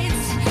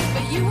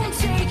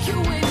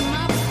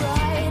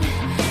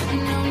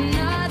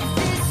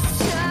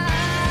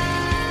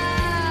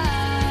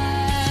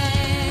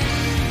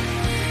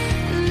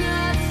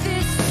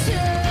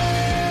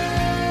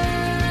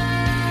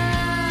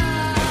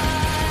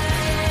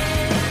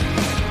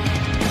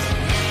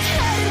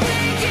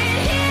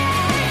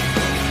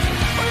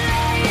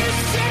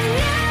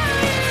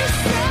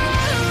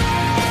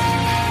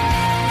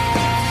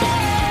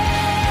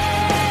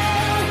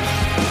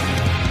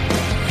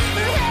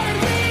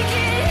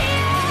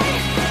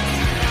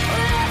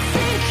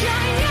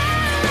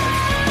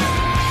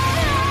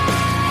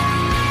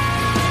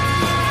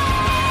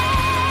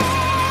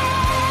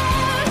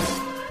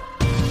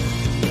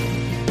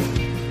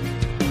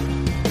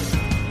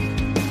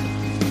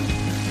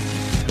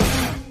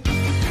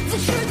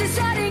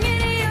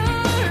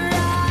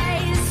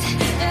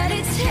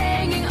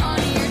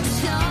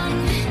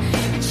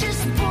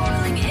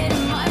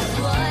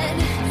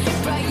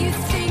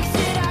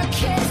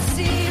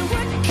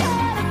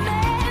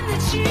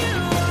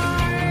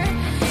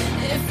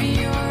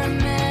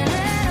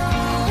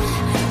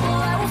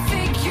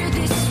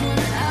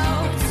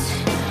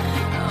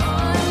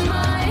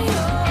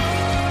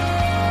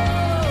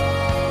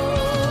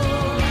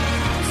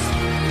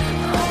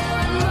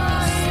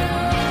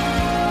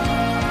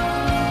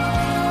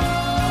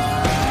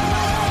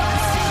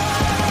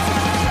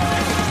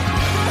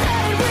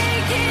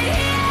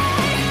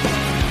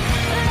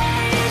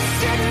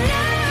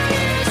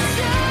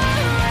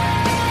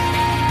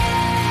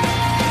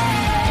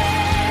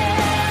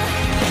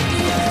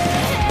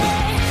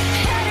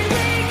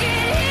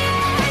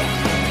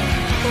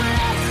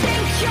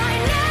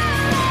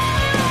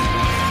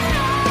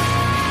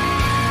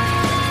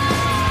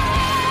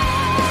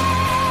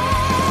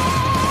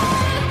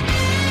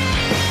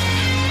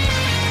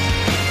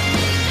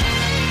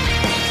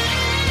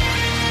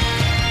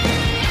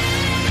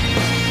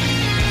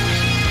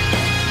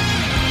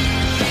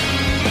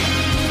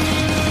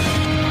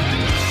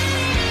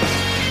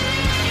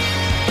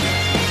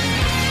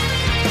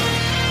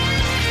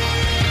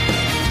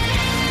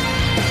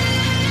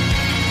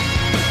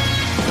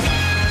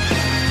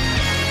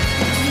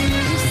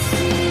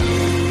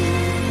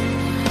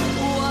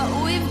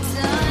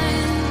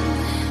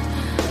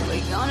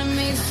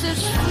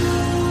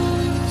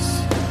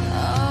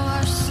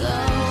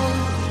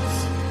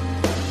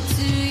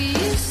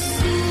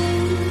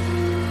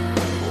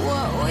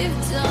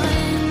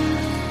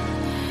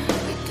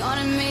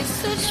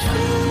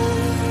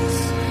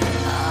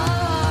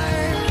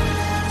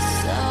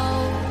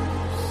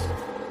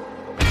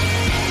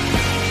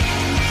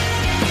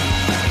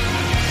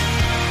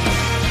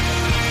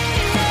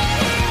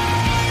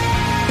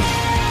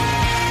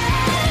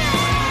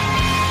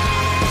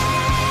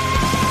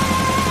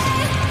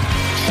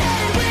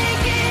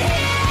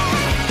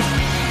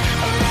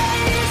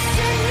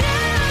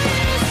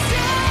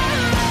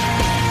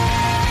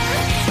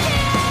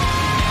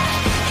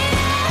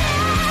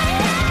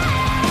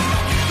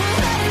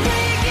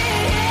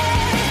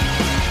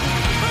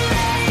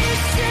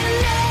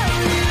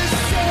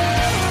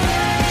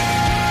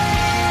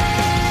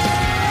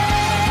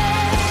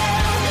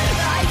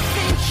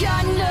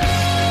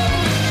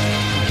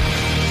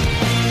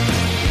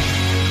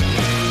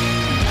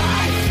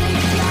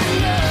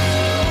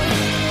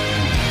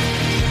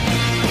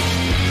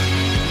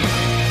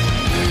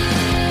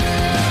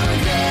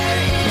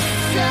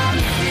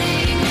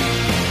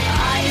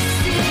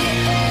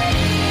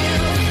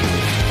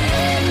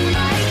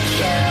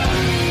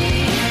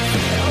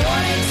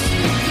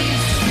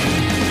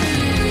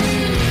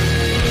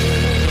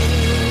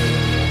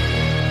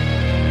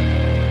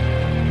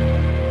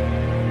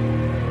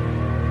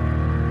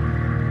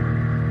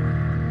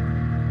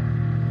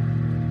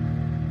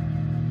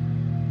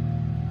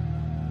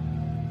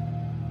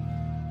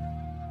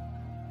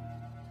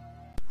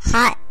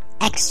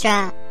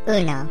Extra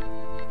Uno.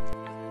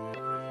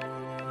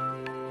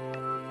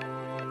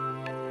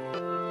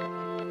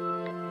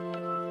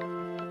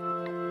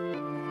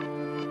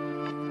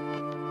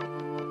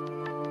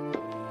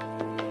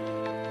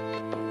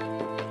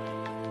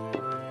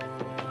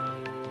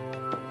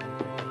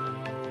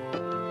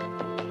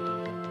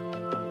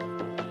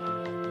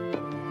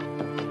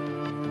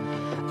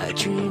 I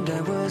dreamed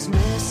I was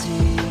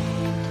missing.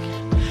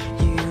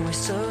 You were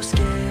so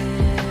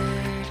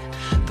scared,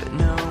 but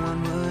no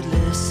one would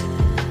listen,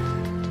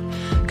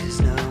 'cause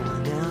no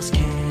one else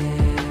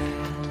cared.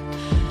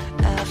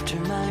 After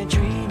my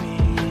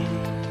dreaming,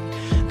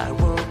 I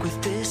woke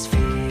with this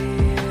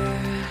fear.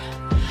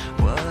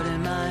 What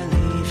am I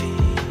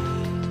leaving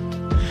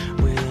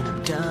when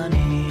I'm done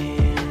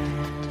here?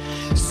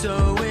 So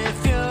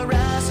if you're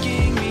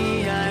asking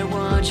me, I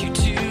want you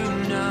to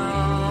know.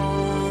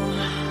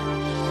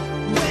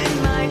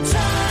 My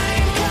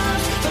time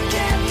comes,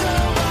 forget the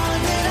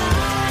one that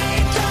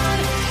I've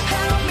done.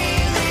 Help me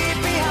leave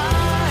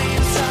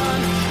behind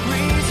some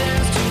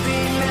reasons to be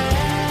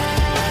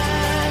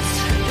missed.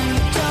 And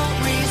don't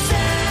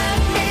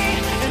resent me.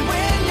 And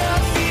when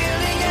you're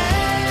feeling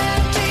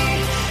empty,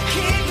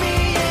 keep me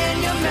in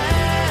your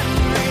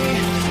memory.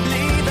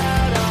 Leave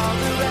out all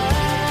the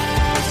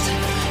rest.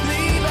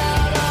 Leave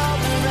out all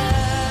the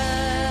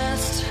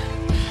rest.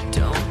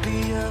 Don't be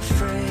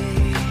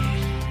afraid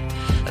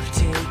of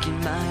taking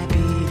my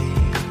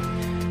beating,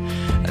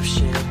 of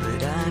shit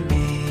that I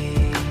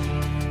made.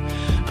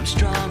 I'm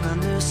strong on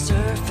the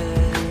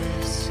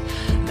surface,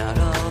 not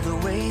all the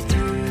way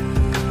through.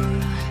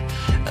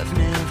 I've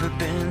never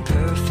been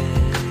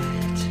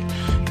perfect,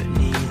 but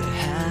neither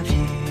have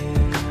you.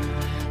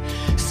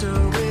 So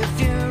if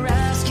you're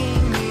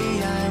asking me,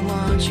 I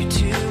want you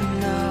to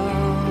know.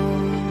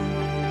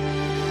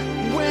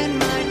 When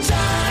my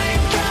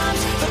time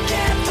comes,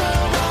 forget the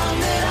wrong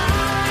that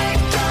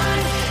I've done.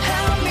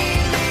 Help me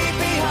leave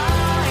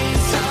behind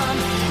some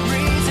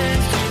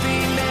reasons to be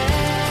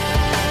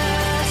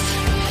missed.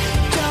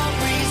 Don't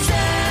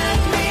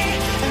resent me.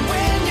 And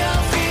when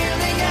you're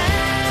feeling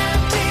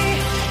empty,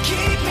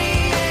 keep me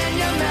in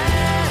your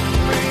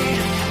memory.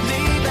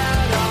 Leave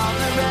out all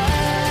the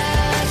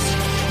rest.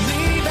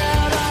 Leave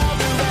out all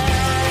the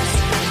rest.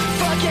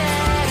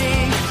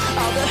 Forgetting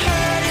all the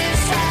hurt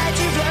inside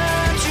you've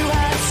learned you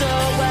had so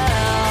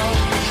well.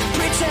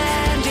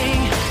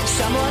 Pretending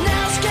someone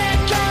else can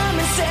come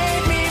and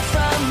save me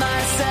from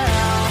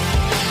myself.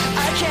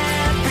 I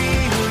can't be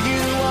who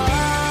you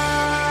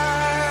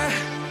are.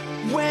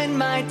 When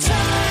my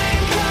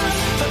time comes,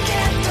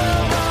 forget the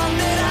wrong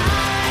that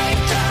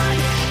I've done.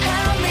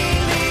 Help me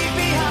leave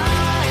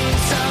behind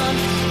some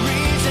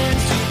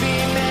reasons to be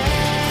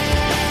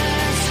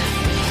missed.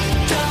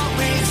 Don't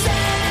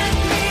resent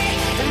me.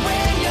 And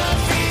when you're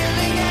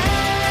feeling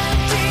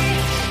empty,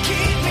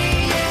 keep me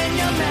in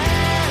your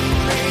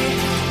memory.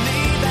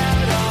 Leave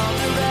out all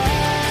the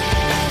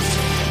rest.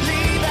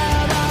 Leave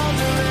out all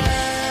the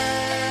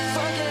rest.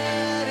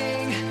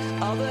 Forgetting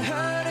all the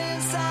hurt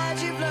inside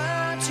you've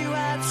learned you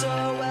had so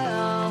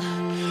well.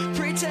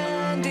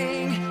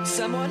 Pretending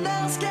someone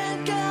else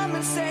can come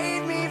and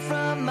save me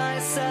from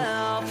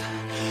myself.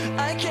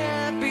 I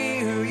can't be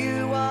who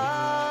you are.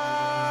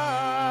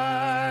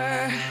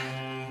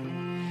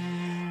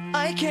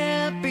 I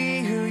can't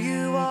be who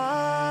you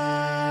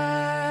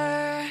are.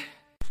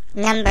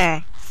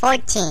 Number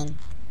 14.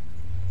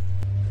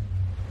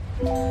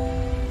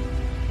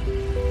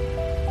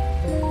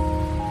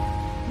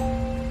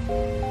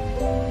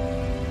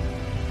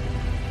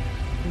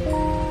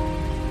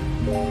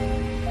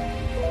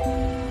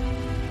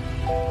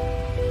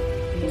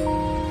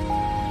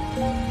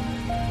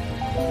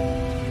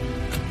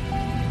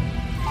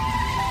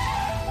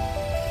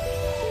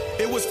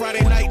 It was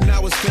Friday night and I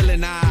was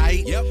feeling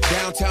aight.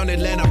 Downtown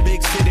Atlanta,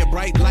 big city,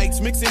 bright lights.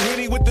 Mixing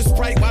Henny with the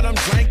Sprite while I'm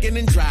drinking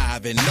and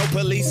driving. No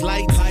police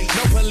lights,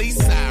 no police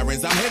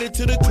sirens. I'm headed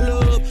to the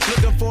club,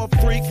 looking for a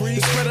freak.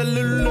 To spread a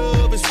little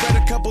love and spread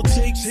a couple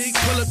cheeks.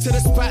 Pull up to the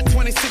spot,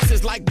 26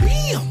 is like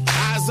bam.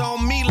 Eyes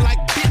on me like,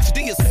 bitch,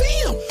 do you see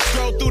him?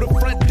 Stroll through the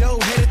front door,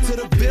 headed to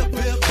the VIP.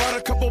 Bought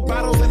a couple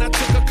bottles and I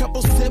took a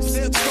couple sips.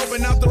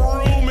 Scoping out the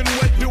room and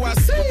what do I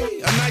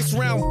see? A nice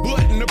round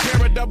butt and a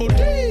pair of double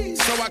D's.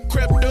 So I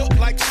crept up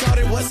like,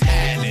 shawty, what's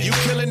happening? You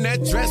killing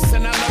that dress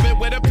and I love it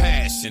with a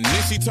passion.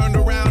 Then she turned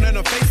around and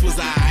her face was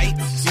aight.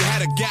 She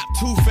had a gap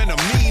tooth and a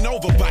mean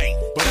overbite.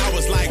 But I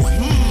was like,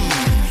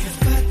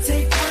 If I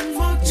take one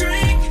more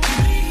drink,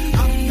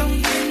 I'm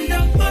gonna end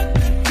up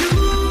with you.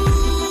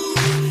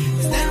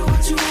 Is that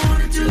what you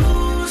wanna do,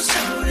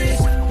 shorty?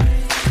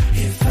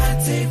 If I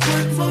take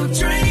one more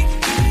drink,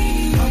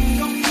 I'm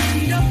gonna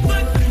end up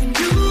with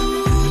you.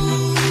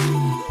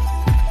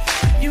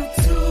 You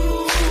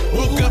too.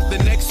 woke up the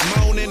next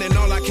morning and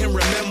all I can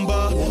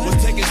remember was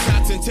taking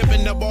shots and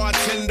tipping the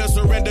bartender.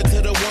 Surrender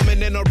to the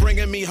woman and her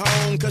bringing me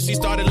home. Cause she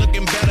started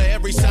looking better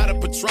every shot of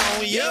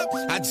Patron. Yep,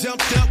 I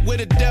jumped up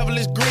with a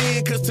devilish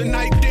grin. Cause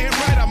tonight, damn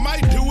right, I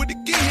might do it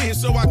again.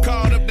 So I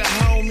called up the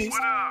homies.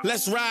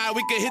 Let's ride,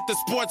 we can hit the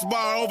sports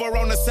bar over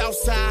on the south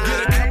side.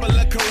 Get a couple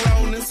of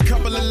Coronas,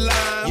 couple of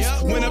limes.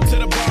 Went up to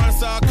the bar and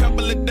saw a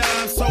couple of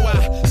dimes, so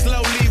I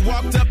slowly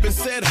walked up and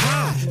said,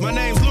 hi, my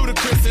name's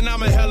Ludacris and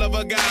I'm a hell of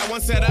a guy.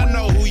 One said, I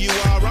know who you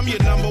are, I'm your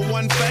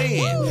 #1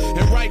 fan.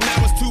 And right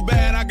now it's too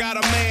bad I got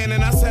a man,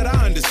 and I said,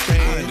 I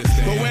understand.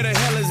 But where the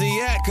hell is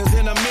he at? Cause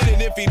in a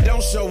minute if he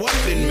don't show up,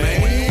 then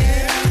man.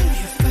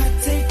 If I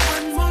take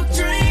one more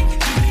drink,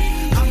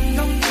 I'm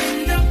gonna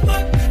end up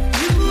fucking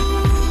you.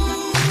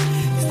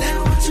 Is that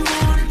what you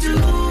wanna do,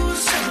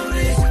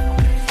 shorty?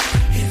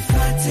 If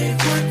I take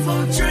one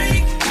more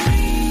drink,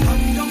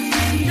 I'm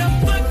gonna end up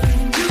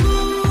fucking you.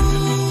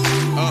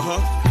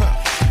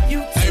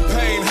 Hey,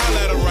 Payne,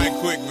 holla at her right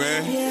quick,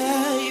 man.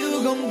 Yeah, you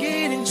gon'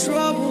 get in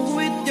trouble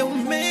with your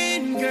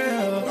man,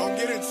 girl. Don't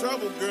get in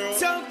trouble, girl.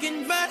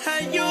 Talking about how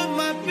you're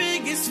my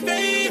biggest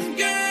fan,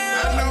 girl.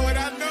 I know it,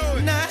 I know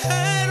it. Now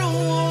I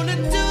don't wanna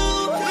do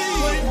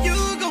what you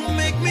gon'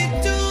 make me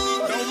do.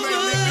 Don't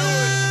make me do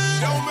it.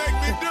 Don't make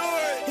me do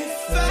it. If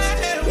I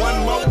had One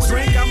more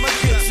drink, I'ma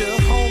get you.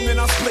 Home and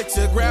I'll split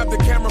you. Grab the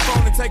camera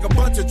phone and take a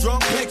bunch of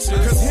drunk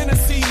pictures. Cause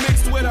Hennessy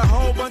mixed with a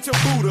whole bunch of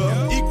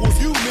Buddha equals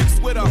you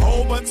mixed with a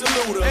whole bunch of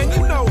Luda. And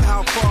you know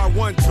how far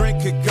one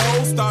drink could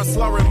go. Start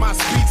slurring my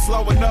speed,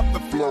 slowing up the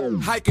flow.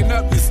 Hiking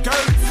up your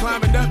skirt,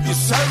 climbing up your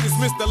shirt. It's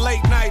Mr.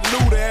 Late Night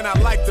Luda and I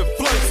like to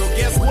flirt. So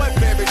guess what,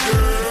 baby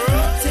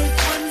girl? take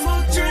one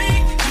more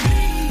drink,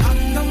 I'm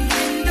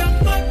gonna end up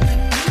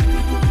fucking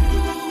you.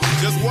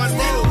 Just one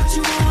more. What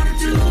you wanna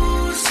do,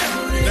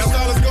 shorty? That's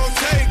all it's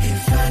gonna take.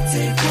 If I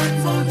take one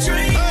more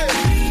drink,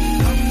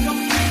 I'm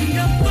gonna end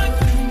up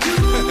fucking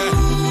you.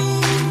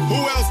 Who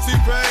else,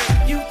 T-Pain?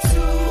 You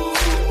too.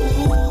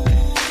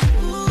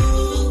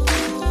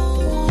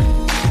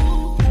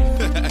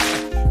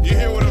 You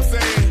hear what I'm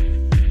saying?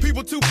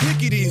 People too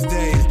picky these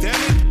days,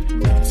 damn it.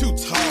 Too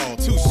tall,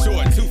 too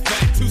short, too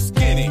fat, too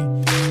skinny.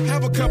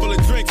 Have a couple of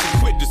drinks and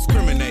quit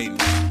discriminating.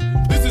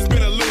 This has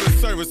been a Luda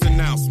service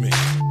announcement.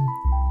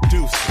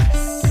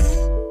 Deuces.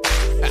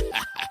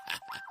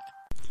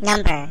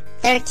 Number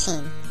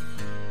 13.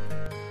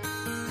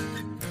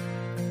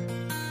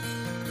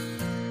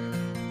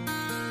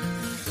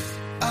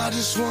 I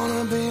just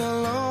wanna be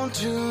alone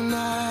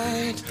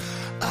tonight.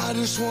 I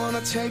just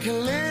wanna take a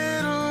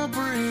little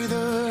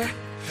breather.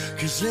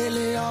 Cause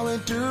lately all we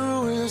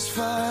do is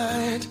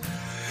fight.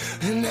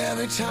 And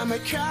every time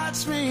it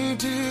cuts me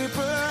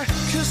deeper.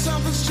 Cause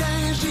something's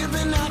changed, you've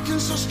been acting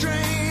so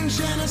strange.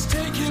 And it's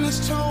taking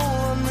its toll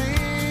on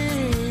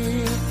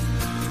me.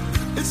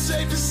 It's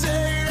safe to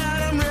say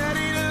that I'm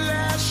ready to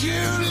let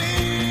you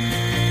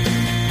leave.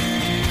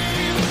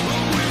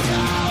 But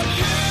without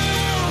you,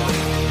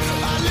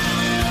 I live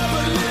it up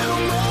a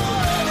little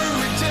more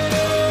every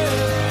day.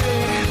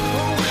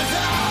 But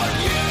without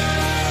you,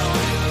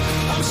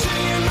 I'm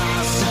seeing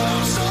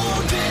myself so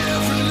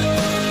differently.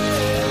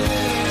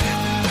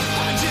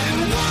 I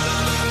didn't wanna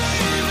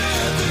believe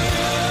it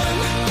then,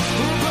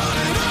 but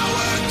it all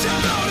worked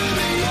out in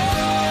the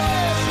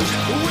end.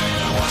 When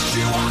I watched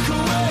you walk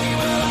away,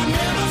 but I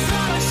never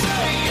thought I'd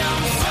say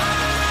I'm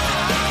fine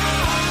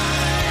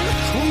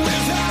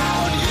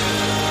without you.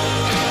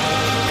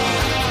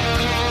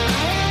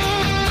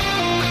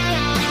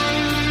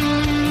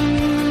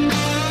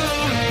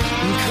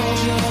 Called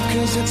you up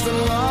 'cause it's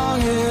been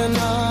long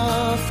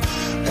enough,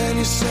 and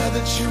you said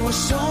that you were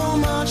so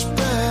much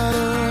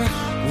better.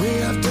 We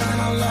have done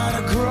a lot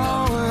of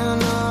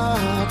growing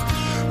up.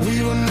 We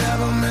were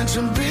never meant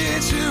to be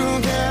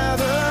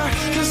together.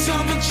 'Cause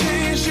something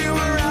changed, you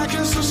were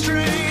acting so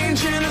strange,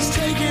 and it's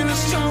taking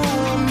its toll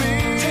on me.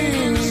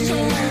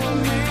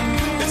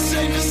 It's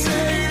safe to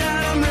say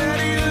that I'm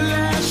ready to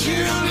let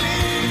you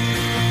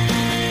leave.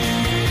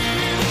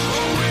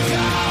 But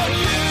without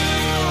you,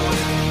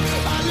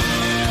 I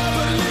live it up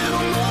a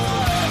little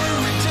more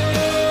every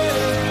day.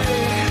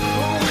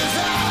 But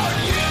without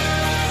you,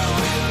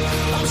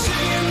 I'm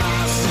seeing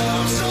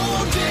myself so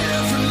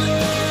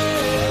differently.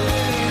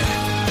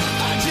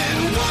 I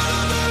didn't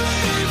wanna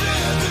believe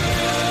it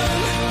then,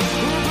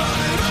 but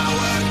it all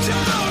worked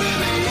out in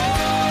the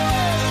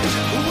end.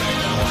 When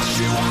I watched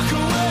you walk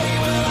away,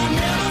 but I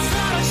never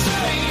thought I'd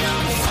say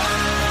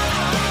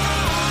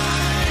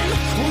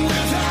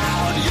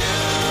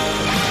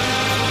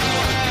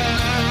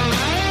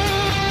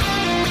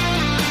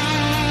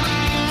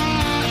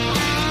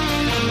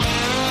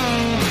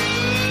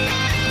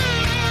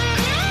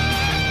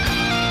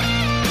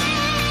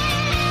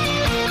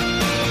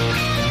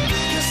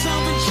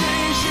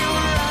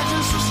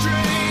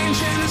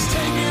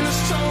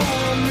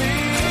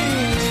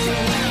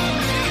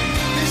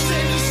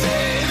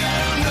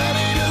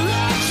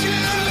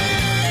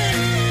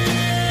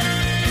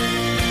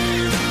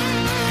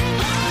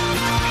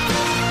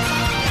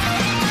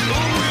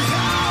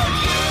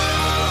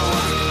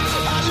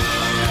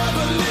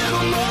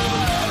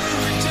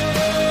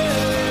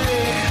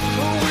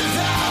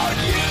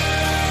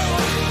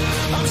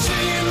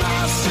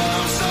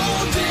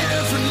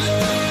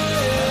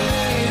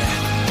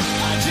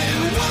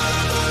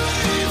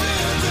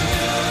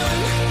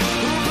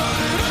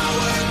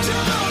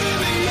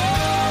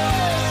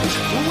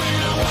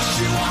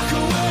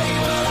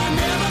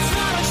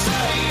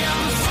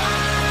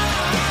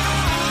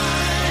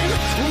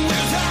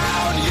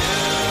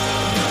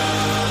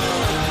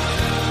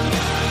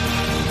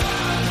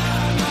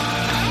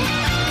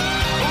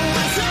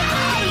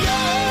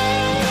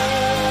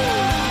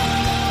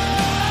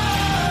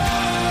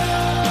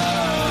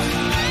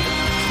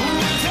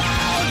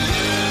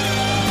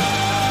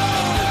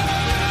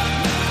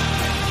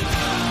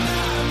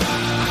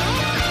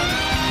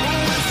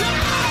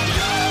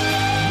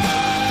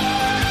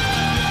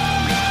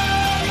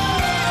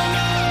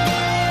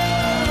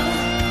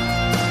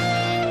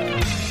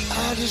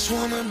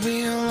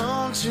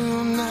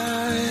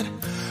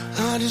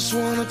I just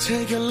wanna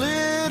take a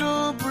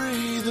little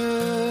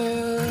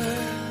breather.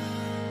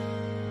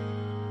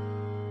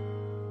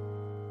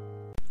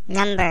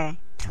 Number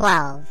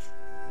 12.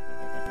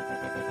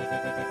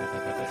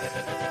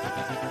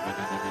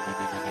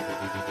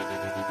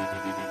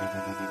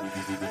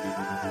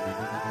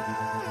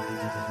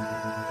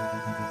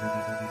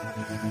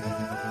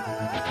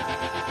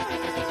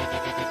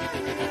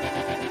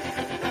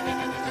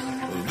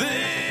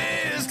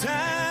 This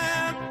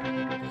time,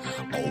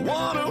 I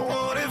wonder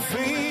what it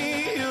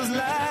feels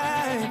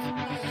like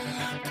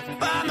to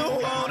find the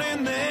one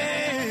in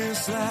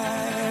this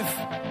life,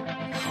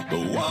 the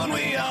one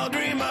we all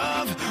dream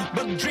of,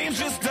 but dreams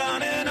just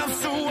aren't enough,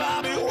 so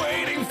I'll be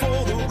waiting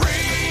for the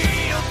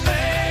real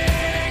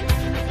thing.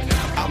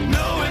 I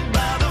know it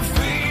by the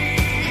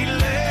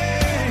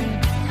feeling,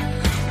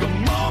 the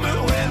moment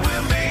when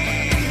we're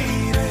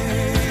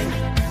meeting.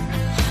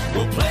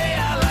 We'll play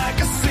out like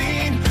a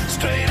scene,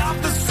 straight off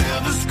the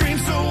silver screen,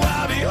 so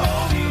I'll be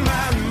holding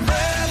my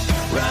breath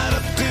right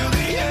up till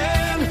the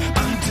end,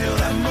 until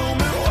that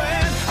moment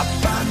when I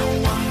find the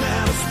one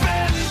that'll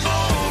spend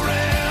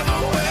forever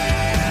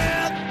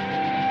with.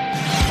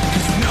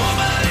 'Cause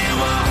nobody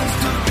wants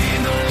to be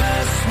the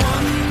last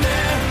one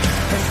there,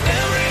 and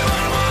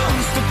everyone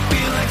wants to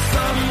be like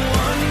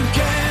someone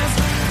cares,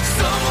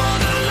 someone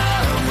to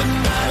love with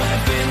my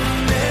life in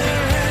their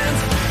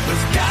hands.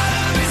 There's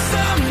gotta be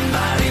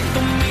somebody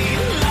for me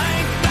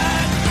like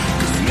that,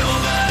 'cause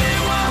nobody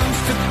wants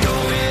to go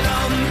it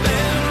on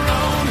their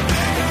own,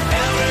 and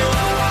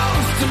everyone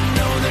wants to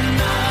know they're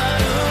not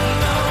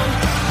alone.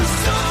 There's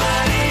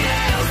somebody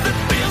else that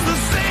feels the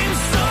same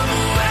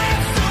somewhere.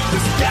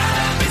 There's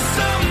gotta be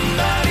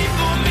somebody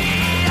for me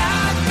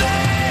out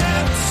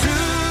there.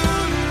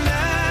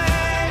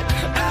 Tonight,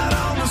 out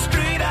on the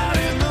street, out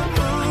in the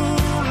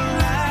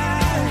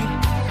moonlight,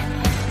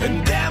 and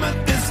damn it,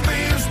 this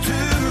feels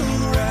too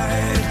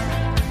right.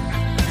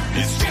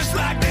 It's just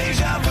like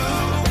deja vu,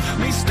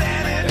 me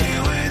standing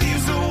here with you,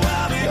 so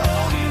I'll be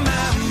holding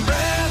my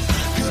breath.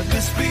 Could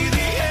this be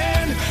the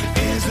end?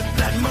 Is it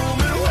that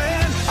moment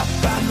when I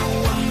find the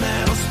one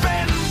that'll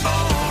spend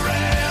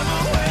forever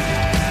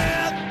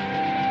with?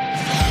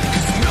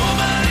 'Cause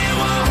nobody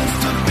wants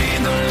to be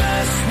the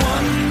last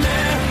one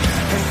there,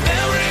 and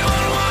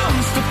everyone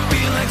wants to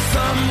be like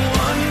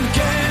someone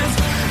cares,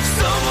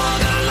 someone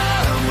to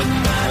love with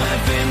my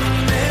life in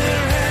their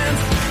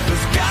hands.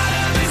 There's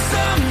gotta be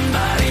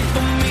somebody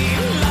for me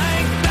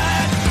like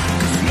that,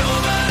 'cause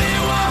nobody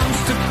wants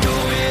to do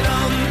it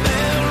on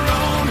their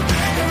own,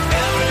 and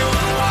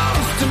everyone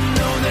wants to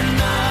know they're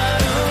not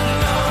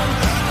alone.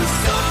 There's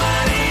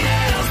somebody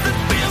else that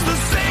feels the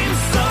same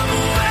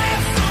somewhere.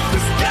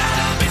 There's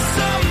gotta be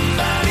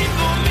somebody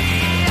for me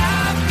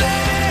out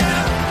there.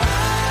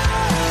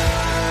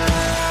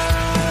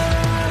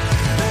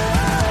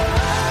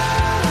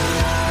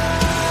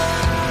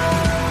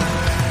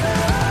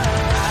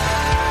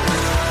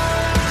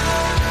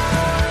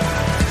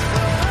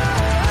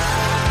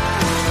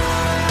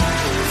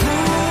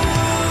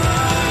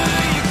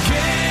 You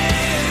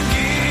can't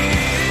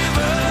give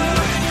up.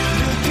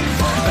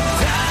 A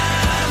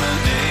time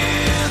of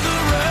in the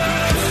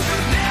rush.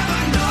 Never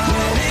know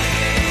when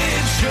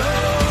it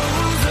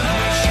shows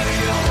up.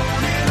 You're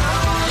holding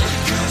on,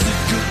 'cause it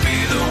could be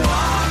the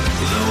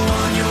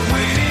one you're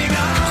waiting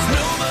on. 'Cause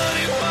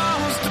nobody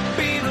wants to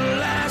be the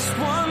last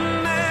one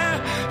there,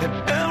 and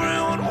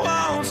everyone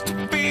wants to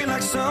be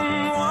like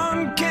someone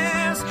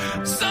cares,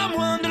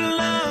 someone to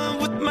love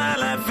with my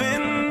life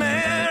in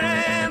their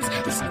hands.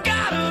 There's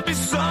gotta be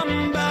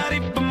somebody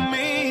for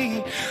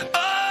me.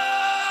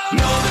 Oh,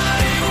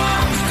 nobody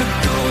wants to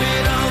do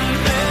it on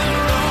their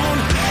own,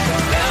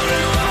 and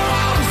everyone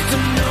wants to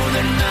know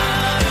they're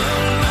not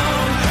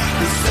alone.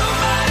 There's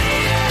somebody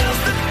else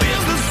that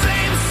feels the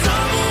same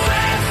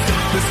somewhere.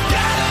 There's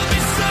gotta be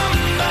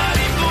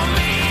somebody for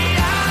me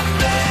out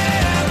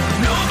there.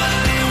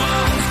 Nobody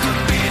wants to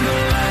be the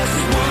last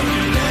one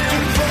there,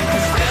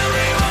 'cause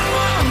everyone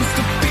wants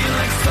to be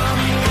like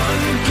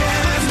someone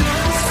cares.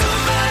 There's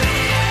somebody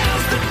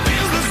else that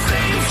feels the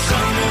same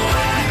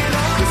somewhere.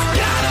 There's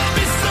gotta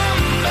be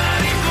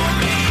somebody for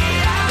me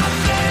out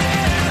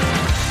there.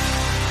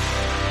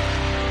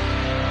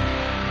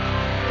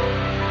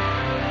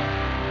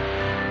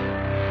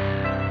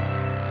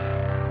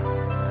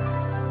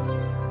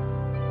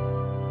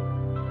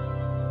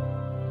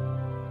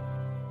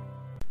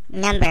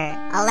 Number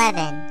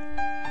 11.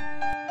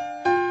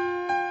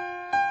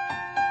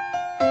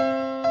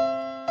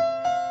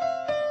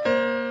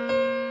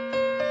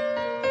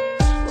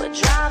 We're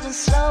driving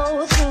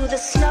slow through the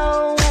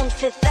snow on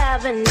Fifth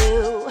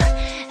Avenue,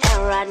 and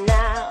right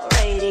now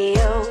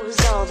radio's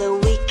all that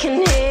we can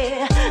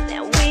hear.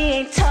 That we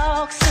ain't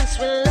talked since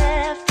we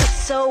left,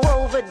 it's so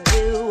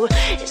overdue.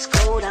 It's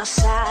cold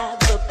outside,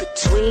 but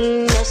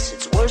between us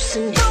it's worse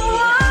than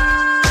here.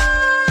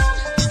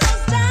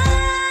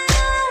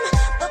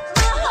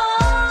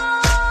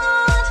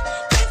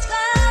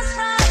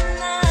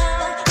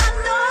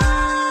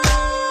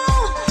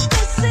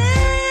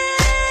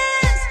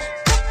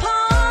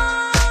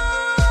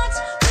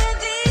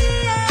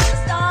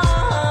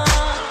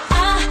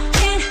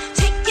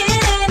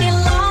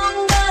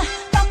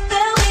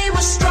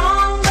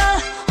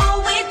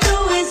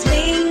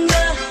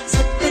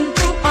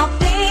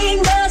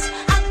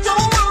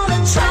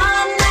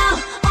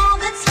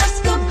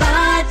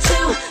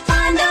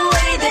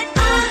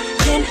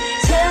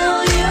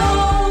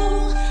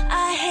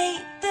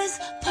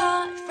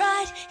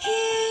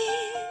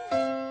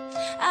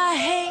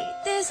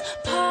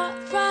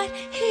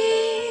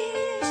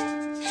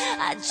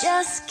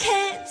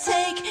 can't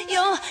take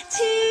your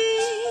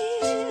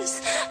tears.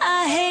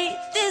 I hate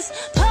this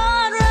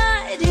part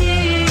right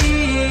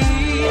here.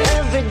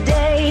 Every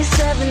day,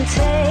 7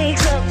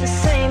 takes of the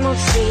same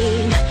old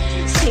scene.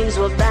 Seems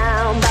we're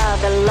bound by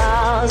the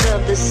laws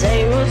of the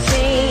same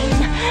routine.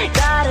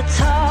 Gotta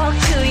talk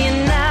to you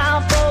now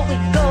before we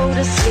go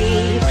to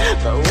sleep.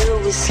 But will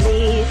we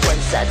sleep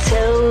once I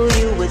tell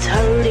you what's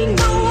hurting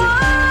me?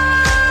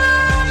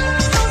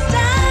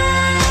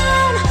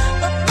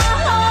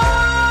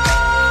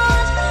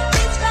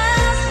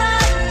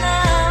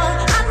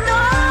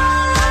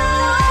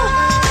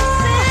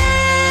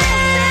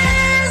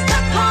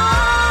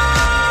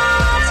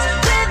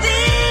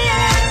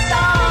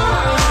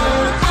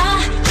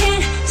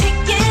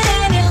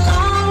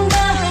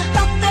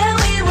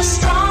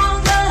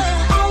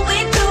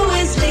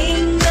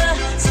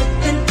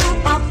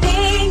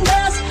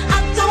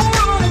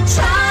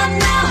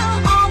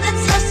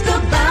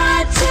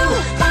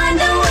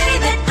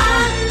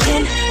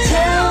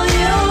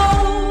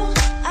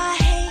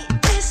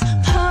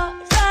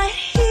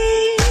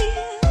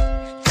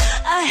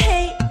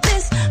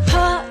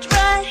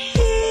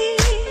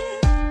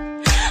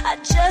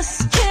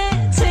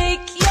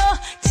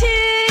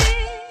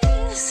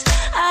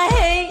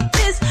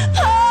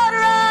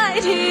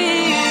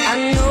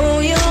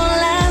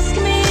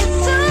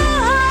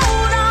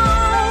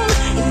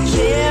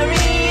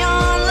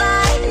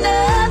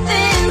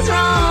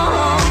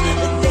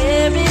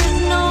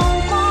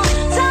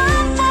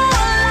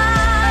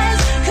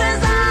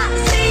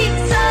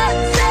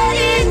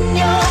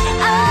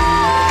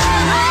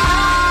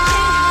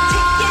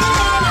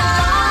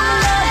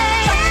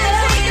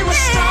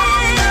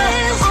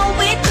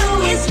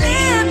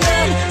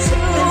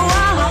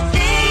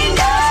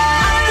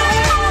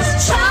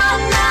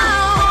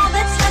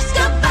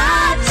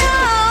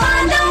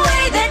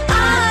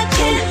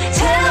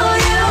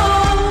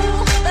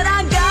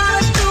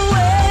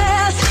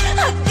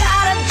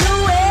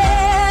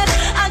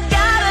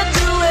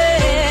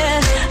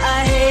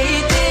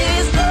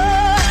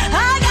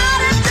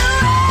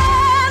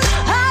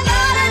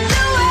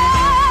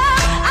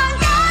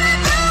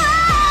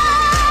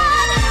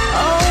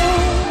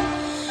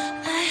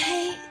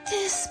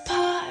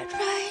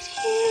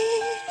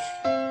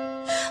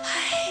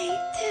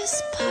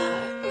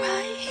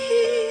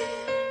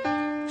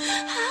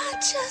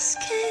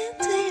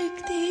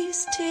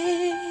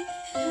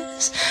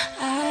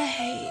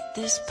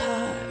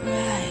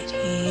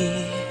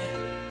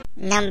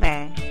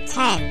 Number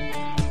 10.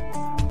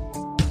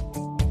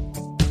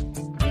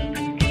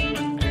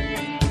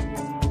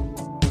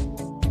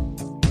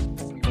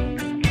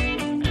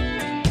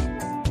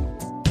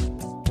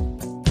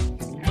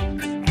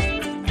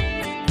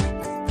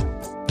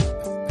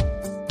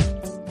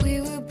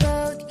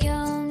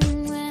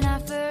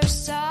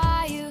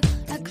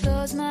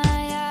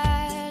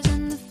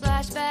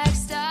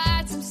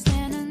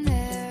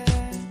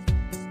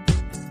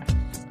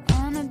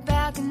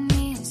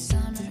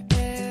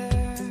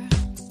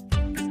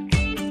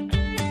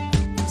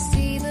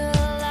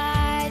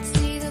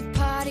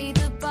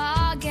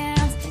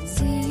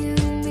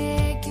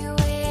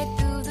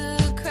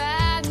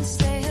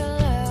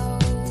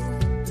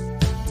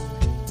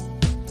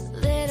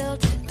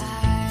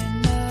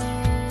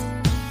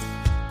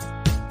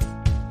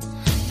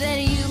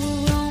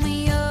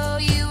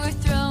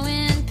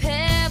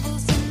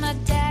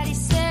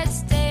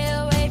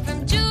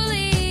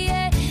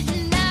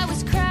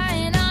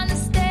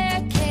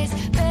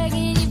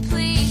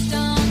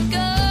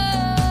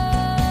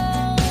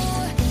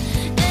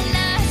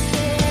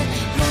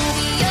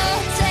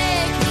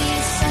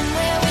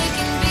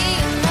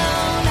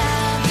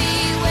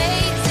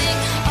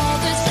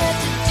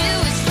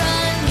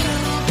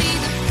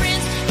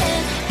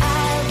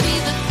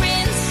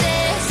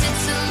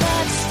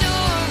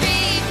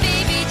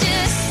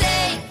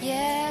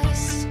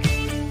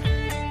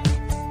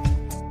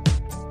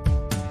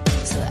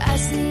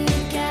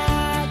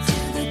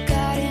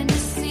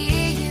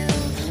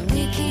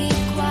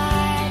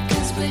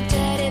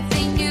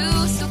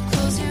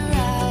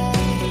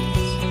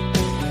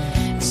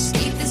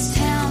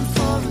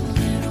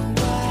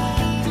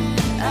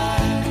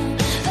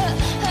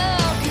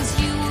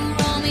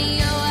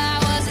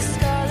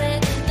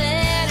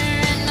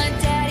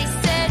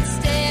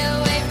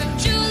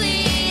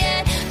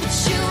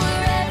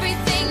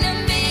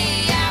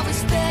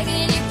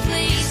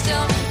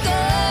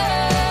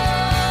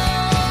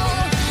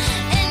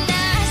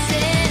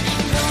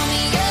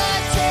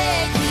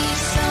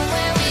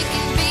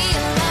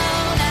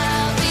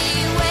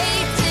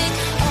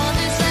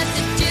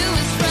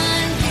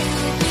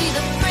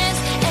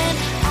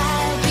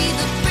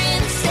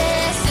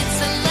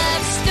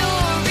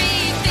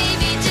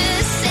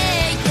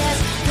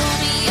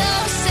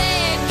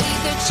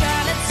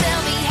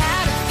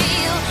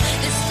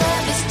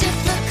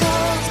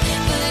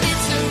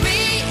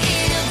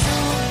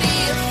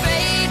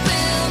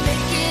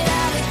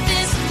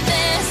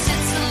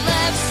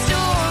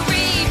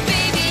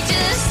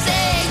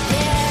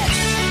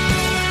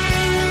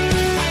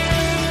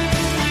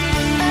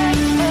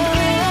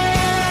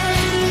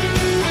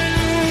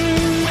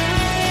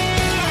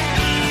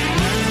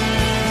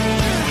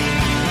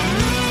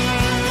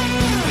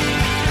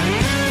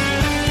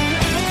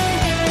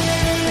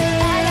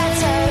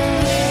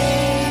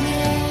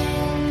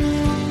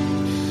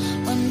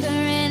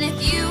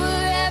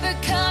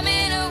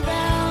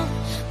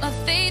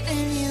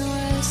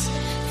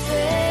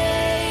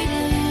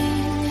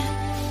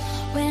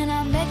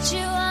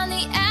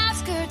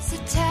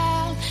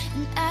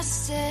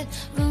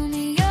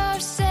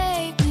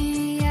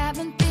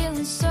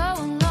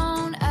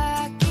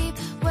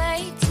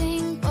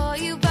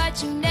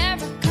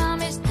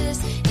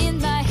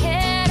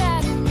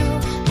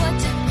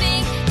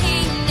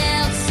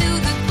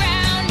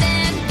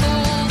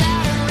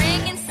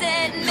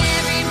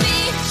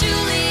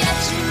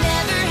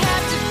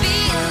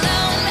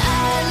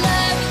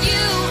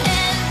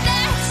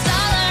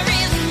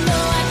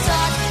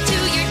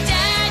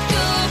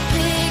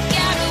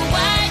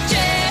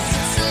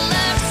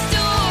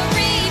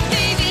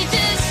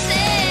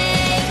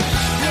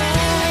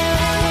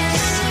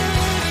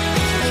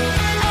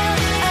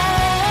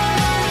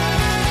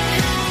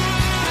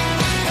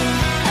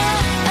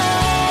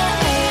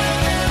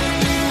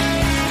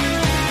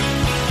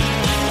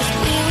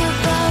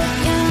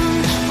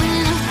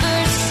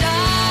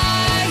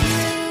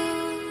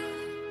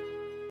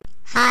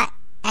 Hot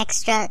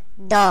Extra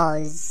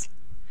Dolls.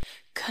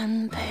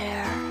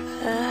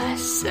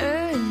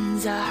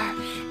 Comparisons are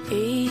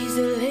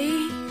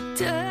easily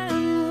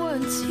done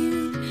once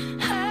you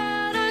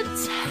had a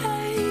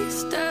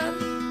taste of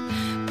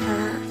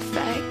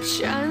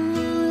perfection,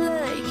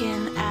 like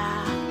an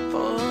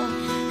apple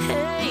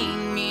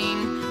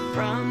hanging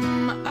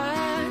from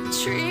a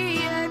tree.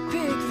 I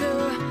pick the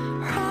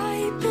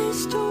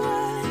ripest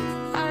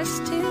one, I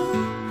still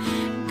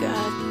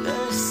got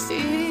the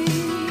seed.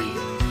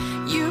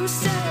 You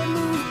said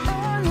move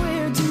on,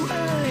 where do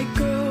I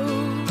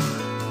go?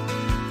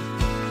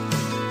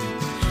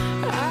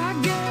 I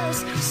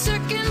guess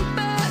second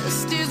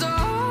best is all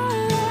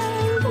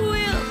I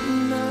will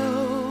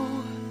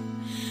know.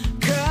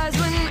 'Cause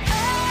when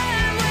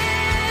I'm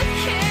with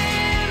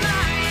him, I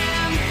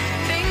am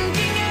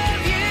thinking of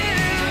you,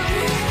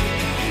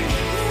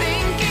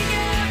 thinking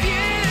of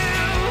you.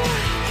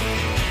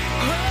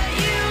 What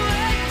you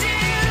would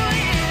do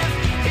if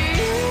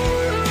you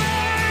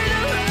were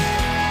the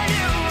one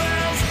who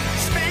was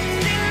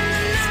spending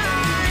the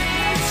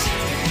night.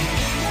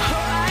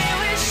 Oh, I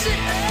wish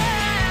that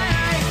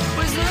I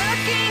was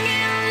looking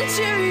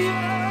into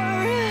your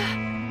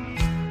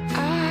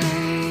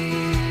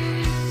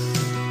eyes.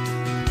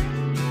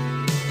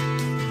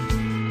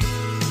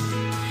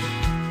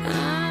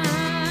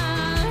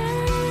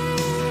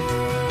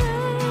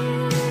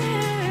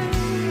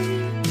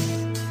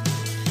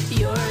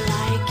 You're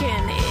like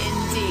an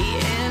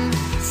Indian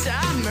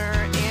summer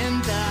in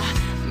the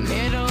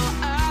middle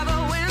of a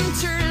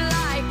winter,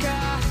 like a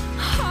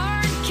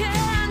hard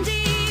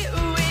candy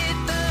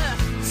with a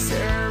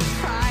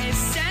surprise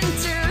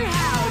center.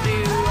 How do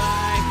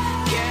I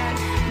get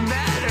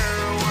better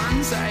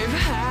once I've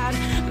had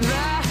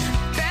the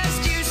best?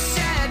 You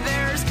said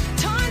there's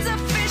tons of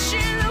fish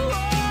in the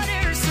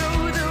water, so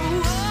the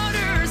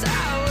waters I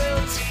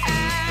will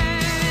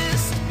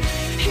test.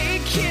 He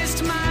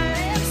kissed my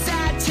lips, I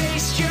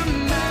taste your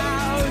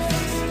mouth.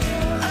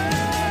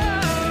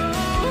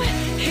 Oh,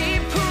 he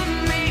put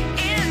me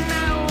in, I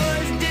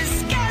was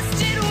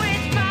disgusted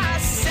with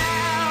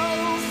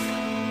myself.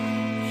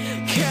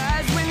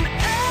 'Cause when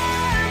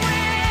I'm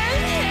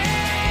with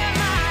him,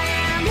 I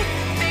am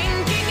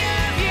thinking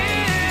of you,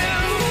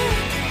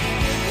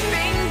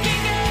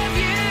 thinking of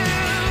you.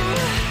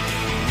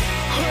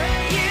 What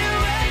you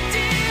would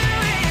do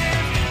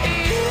if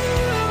you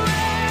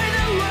were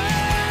the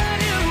one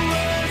who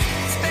was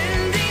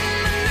spending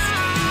the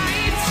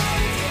night.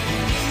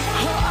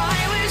 Oh, I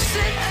wish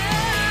that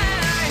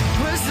I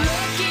was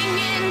looking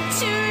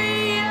into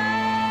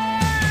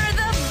you're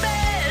the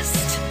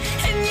best.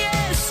 And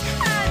yes,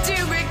 I do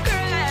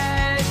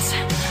regret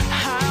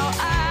how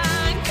I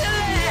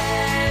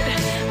let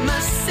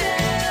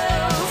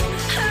myself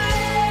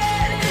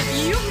let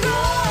you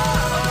go.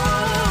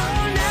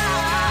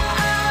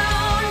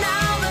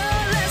 Now the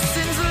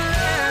lessons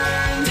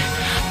learned,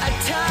 I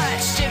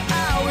touched it, I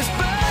was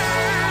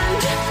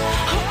burned.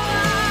 Oh,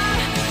 I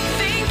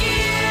think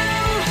you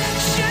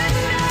should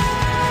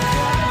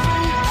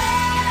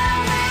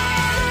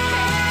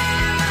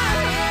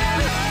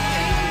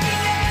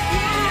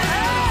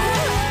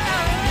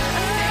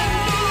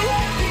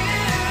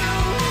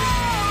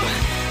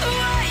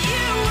what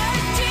you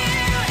would do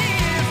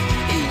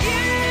if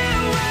you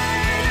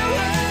were the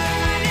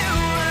one who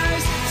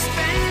was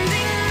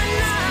spending the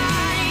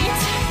night.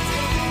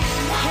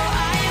 Oh,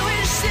 I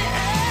wish that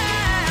I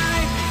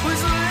was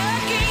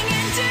looking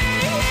into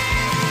your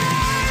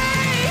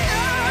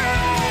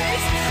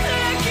eyes,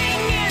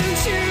 looking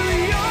into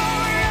your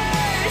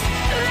eyes,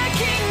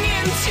 looking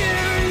into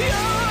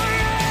your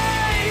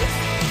eyes.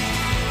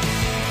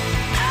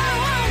 I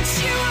want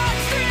you all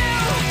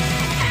through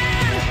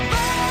and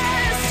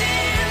burst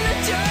in the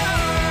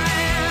door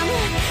and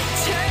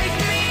take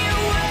me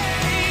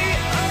away.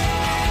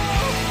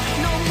 Oh,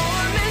 no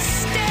more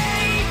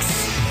mistakes,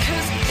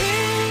 'cause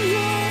in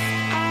your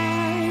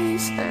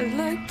eyes I'd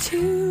like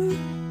to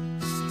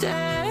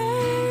stay.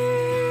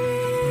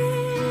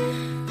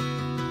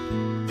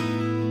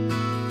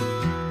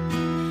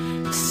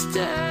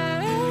 Stay.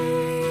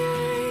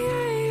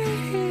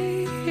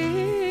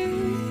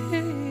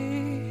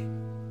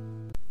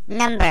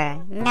 Number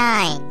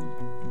 9.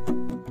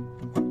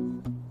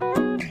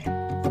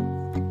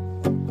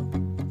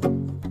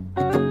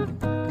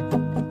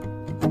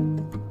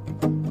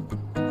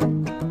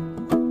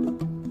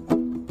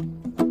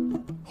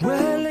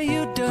 Well,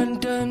 you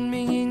done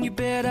me and you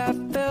bet I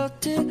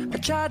felt it. I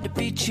tried to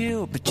beat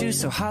you, but you're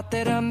so hot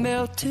that I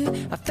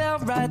melted. I fell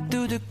right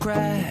through the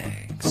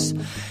cracks.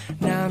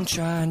 Now I'm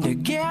trying to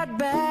get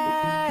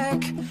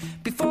back.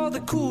 Before the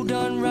cool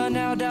done run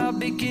out, I'll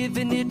be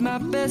giving it my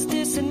best.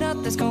 This and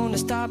nothing's gonna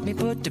stop me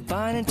but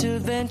divine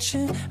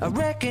intervention. I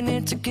reckon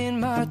it's again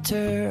my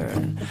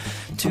turn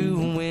to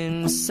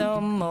win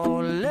some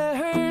or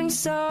learn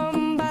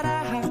some, but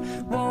I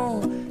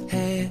won't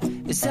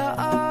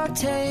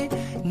hesitate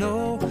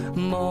no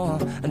more,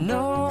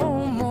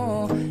 no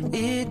more.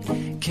 It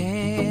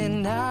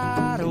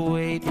cannot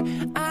wait.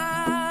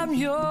 I'm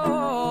yours.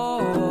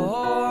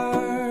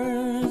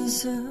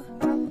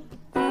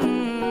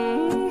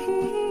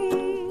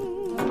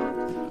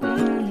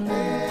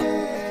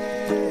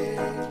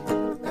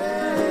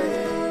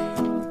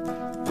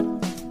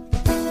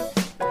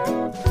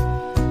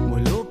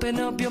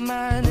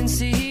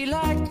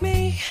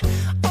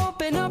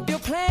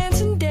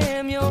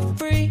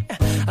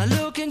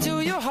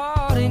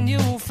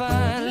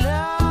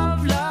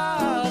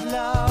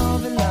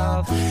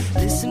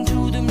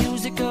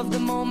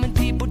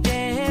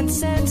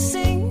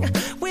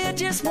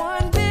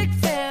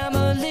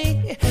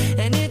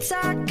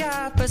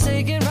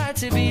 God-forsaken right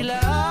to be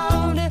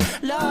loved.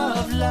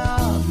 Love,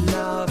 love,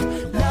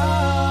 love,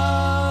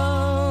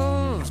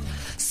 loved.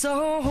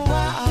 So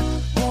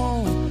I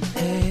won't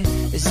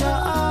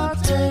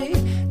hesitate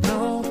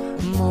no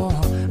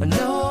more,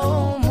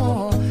 no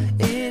more.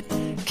 It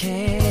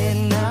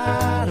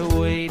cannot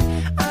wait.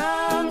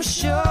 I'm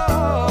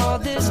sure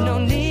there's no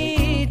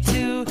need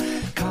to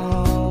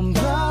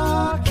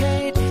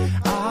complicate.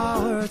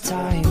 Our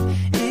time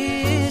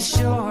is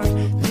short.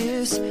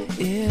 This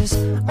is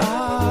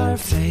our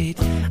fate.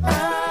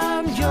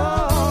 I'm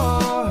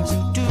yours.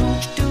 Do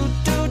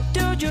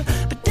you?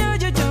 But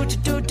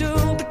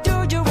do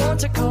you want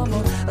to come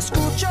on?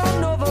 Scooch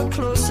on over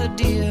closer,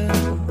 dear,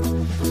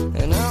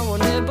 and I will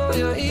nibble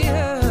your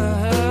ear.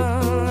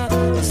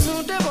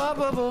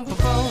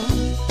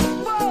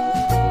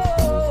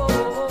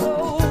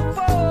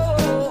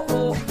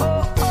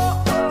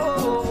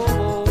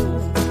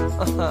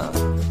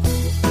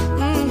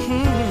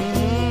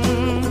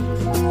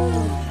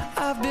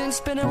 I've been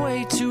spending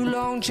way too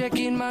long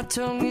checking my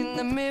tongue in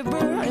the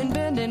mirror and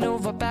bending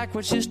over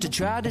backwards just to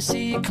try to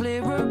see it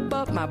clearer,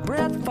 but my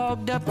breath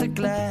fogged up the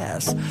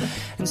glass,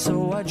 and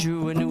so I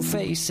drew a new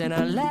face and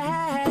I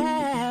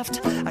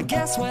laughed. I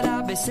guess what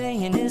I'll be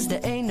saying is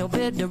there ain't no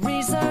better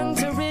reason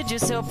to rid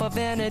yourself of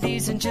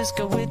vanities and just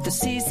go with the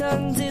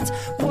seasons. It's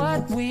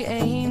what we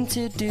aim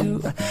to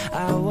do.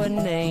 Our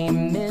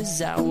name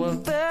is our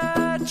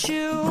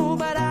virtue,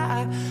 but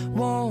I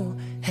won't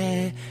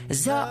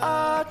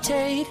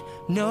hesitate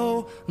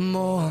no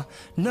more,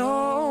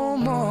 no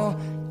more.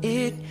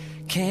 It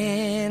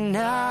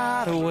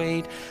cannot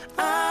wait.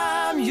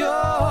 I'm yours.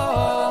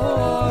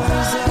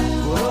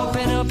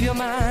 Open up your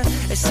mind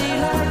and see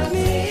like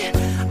me.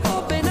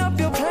 Open up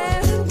your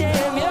plans and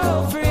damn,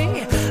 you're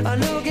free. I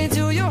look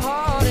into your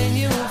heart and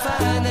you'll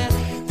find that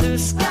the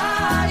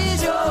sky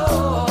is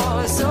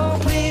yours. So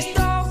please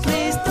don't,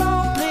 please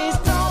don't, please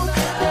don't.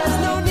 There's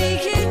no need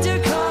here to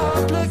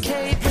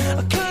complicate,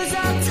 'cause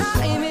our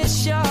time is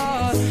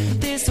short.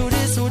 This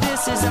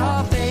is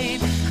our fate.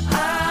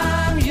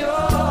 I'm yours.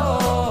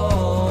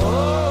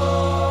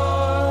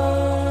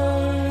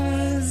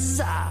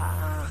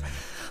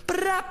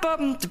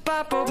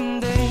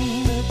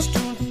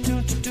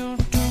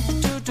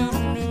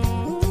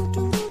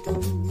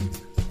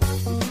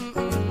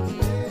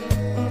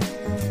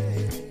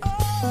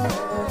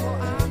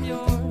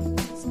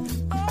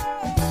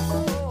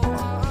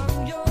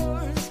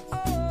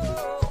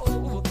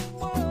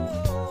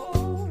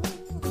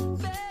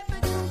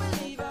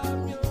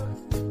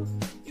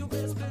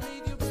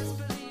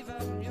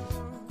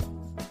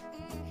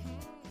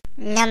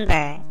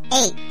 Number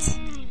 8.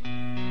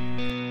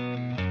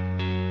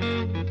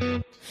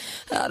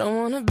 I don't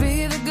wanna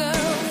be the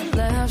girl that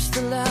laughs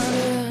the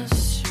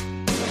loudest,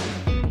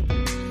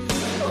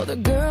 or the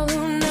girl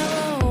who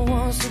never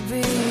wants to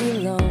be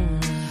alone.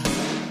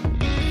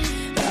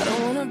 I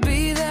don't wanna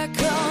be that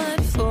call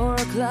at 4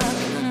 o'clock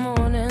in the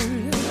morning,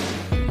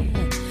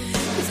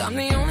 'cause I'm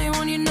the only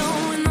one you know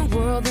in the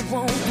world that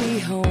won't be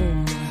home.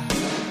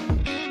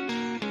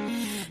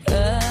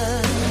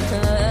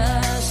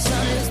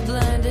 Sun is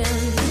blinding.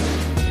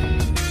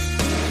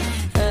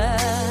 I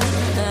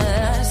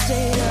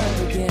stayed up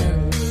again.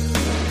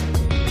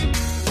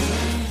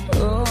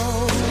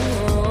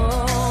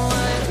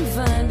 I'm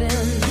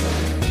finding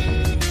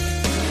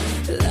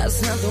that's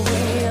not the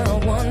way I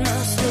want my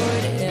story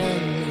to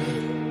end.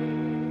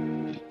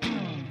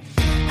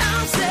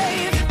 I'm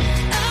safe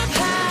up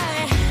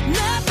high,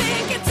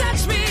 nothing can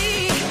touch me.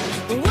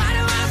 Why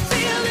do I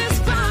feel this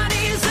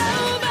party's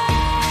over?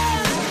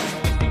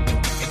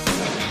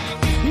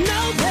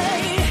 No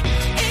pain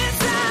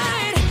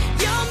inside,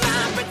 you're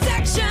my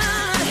protection.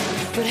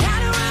 But how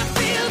do I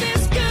feel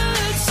this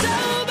good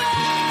sober?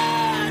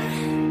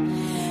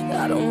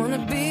 I don't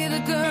wanna be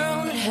the girl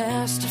that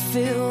has to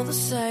fill the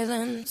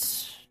silence.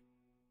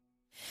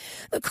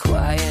 The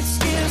quiet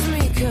scares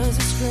me 'cause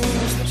it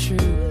screams the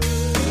truth.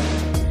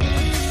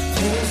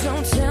 Please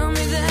don't tell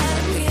me that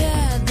we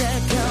had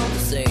that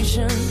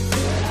conversation,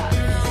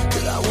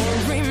 'cause I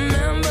won't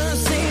remember.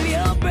 Save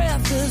your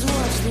breath, 'cause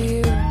what's the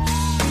use?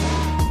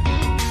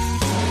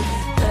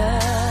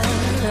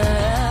 The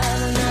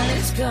night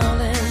is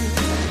calling,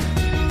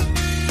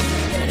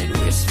 and it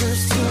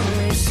whispers to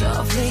me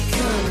softly,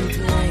 come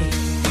play.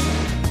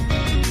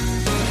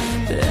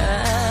 But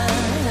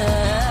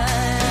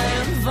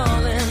I'm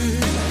falling,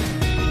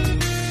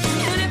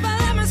 and if I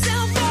let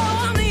myself go,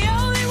 I'm the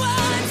only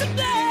one to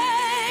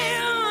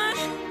blame.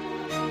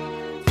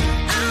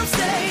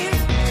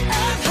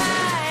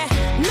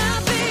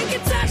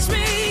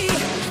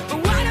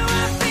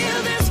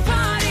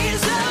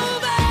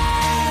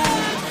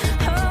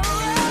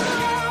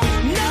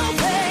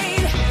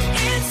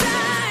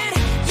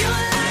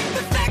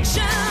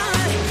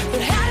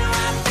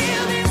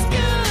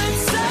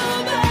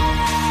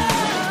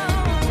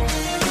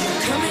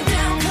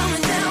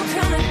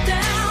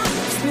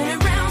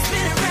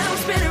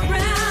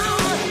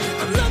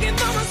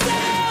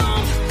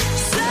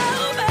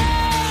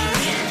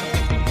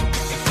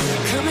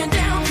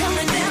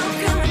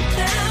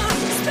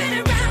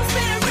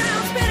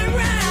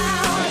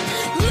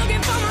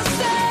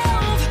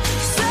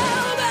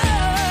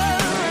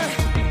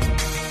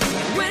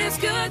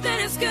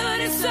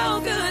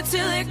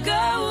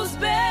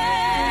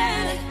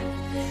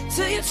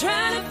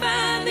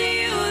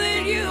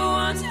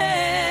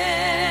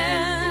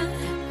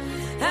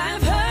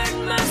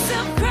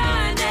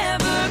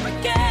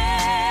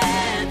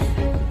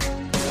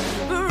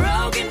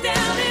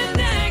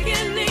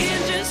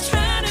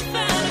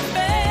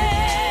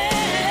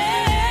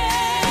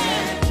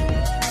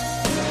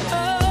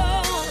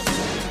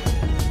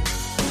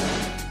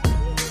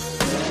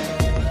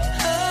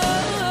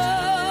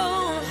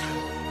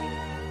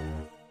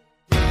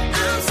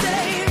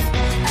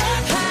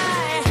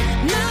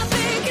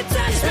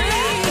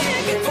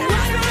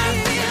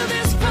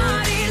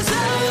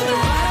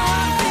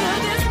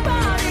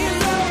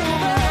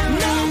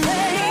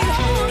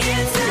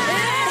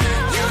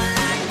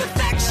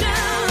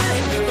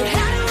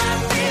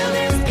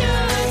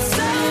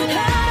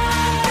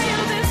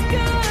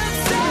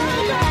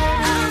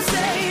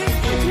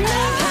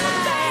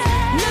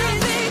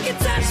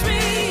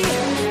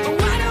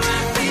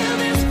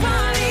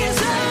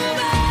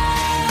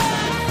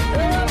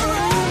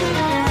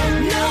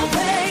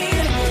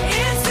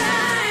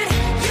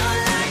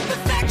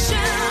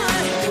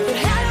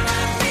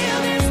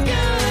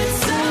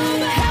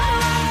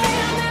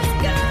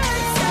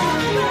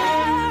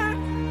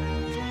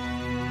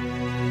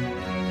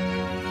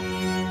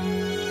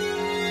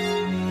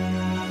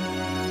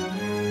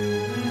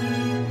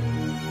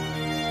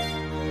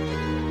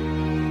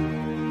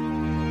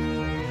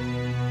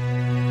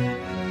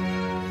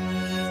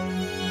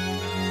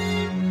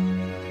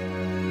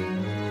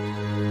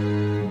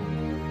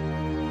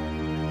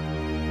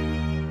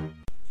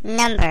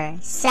 Number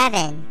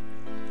 7.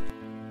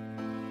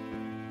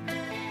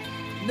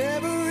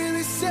 Never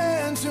really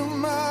said too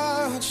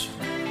much,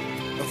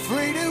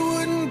 afraid it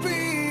wouldn't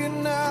be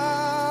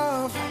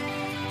enough.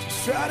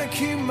 Just try to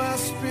keep my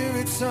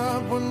spirits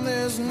up when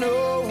there's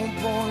no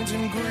point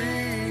in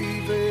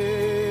grieving.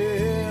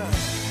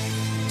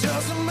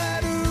 Doesn't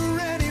matter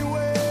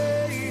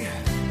anyway,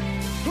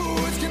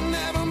 words can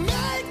never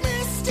make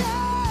me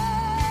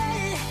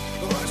stay.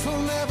 Words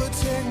will never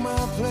take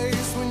my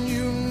place when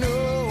you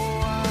know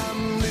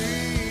I'm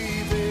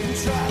leaving.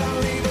 Try to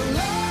leave a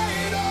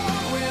light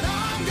on when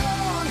I'm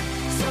gone,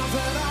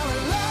 something I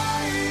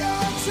rely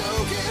on to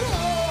get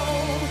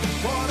home.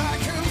 But I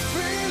can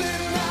feel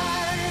it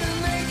night and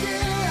make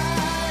it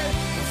right,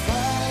 the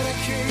fire to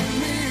keep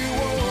me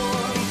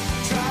warm.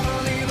 Try to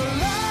leave a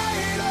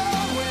light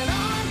on when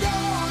I'm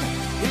gone,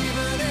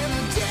 even in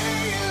the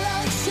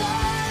daylight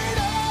shine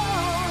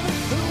on.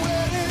 And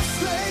when it's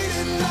late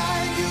at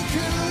night, you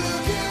can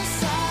look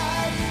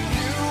inside,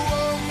 you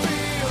won't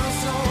feel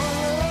so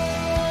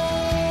alone.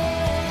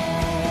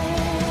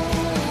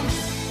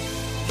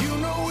 You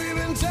know we've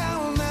been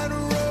down that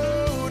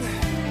road,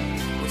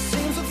 what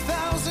seems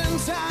 1,000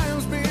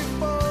 times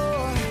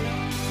before.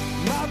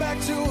 My back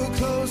to a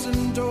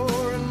closing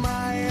door and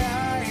my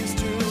eyes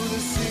to the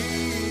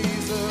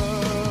seasons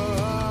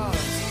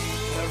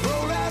that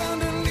roll out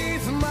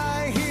underneath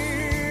my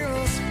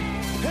heels.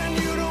 And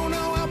you don't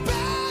know how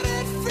bad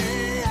it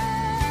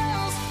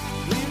feels.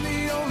 Leave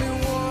the only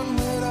one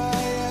that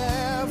I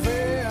have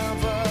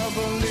ever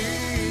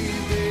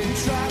believed in.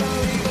 Try to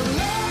leave a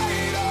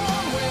light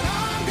on when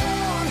I'm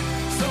gone,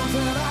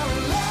 something I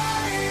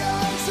rely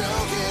on to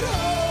get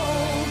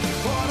home.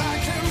 But I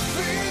can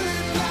feel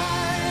it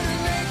night and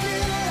make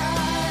it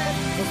light,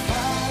 the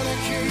fire to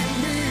keep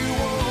me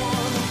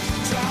warm.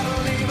 Try to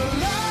leave a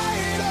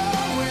light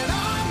on when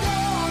I'm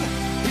gone,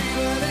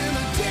 even in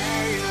the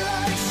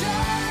daylight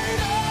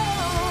shine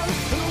on.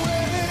 And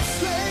when it's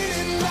late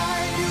at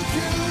night, you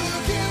can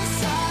look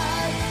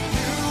inside,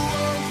 you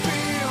won't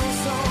feel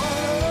so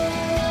alone.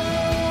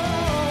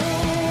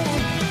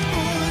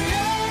 Ooh,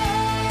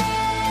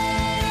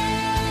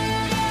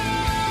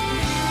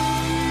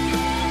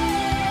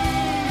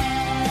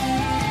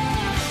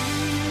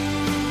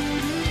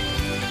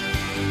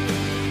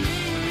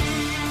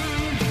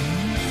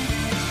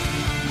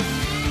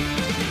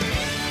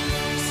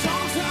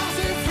 sometimes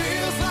it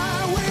feels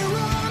like we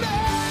run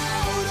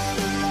out of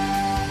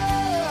luck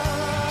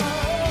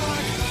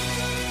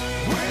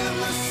when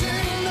the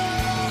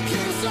signal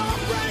keeps on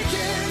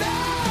breaking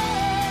up.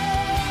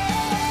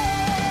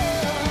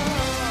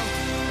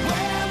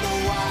 When the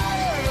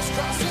wires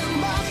crossing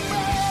my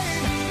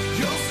brain,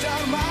 you'll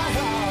start my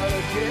heart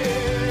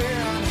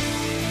again.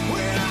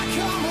 When I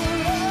come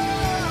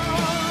alone,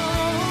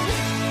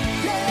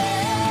 yeah.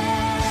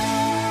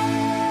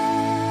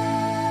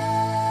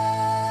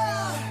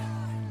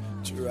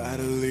 Try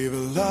to leave a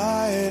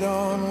light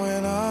on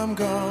when I'm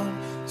gone,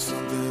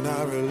 something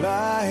I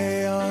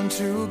rely on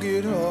to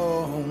get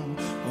home.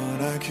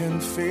 When I can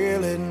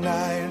feel it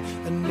night,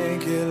 a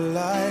naked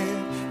light,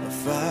 a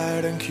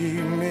fire to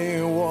keep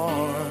me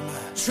warm.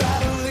 Try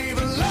to leave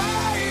a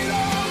light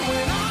on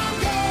when I'm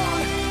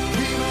gone,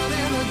 even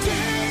in the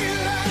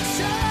daylight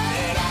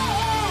shine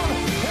on.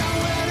 And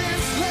when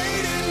it's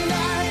late at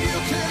night, you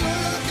can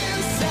look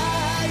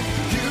inside,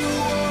 you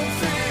won't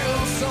feel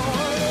so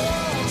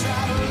alone.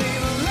 Try to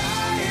leave a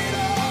light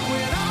on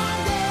when I'm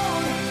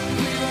gone,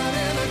 even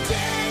in the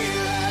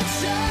daylight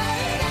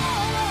shine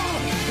on.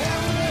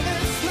 And when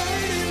it's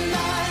late at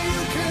night,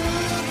 you can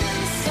look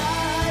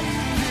inside,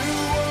 you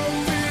won't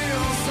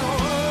feel so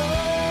alone.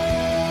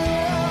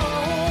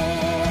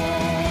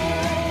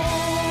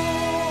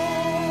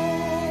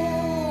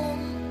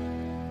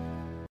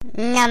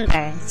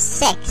 Number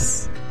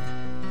 6.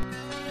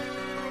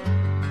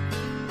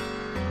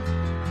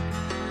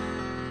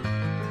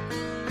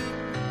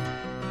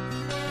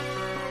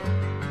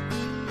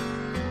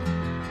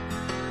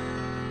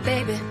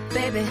 Baby,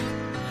 baby,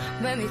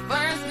 when we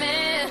first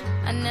met,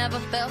 I never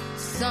felt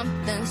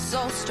something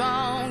so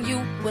strong.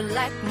 You were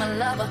like my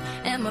lover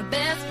and my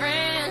best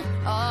friend,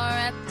 all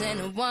wrapped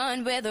in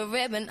one with a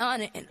ribbon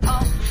on it. And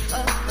all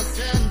of a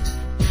sudden,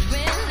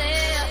 really,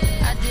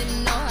 I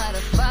didn't know how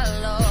to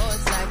follow.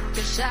 It's like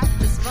a shot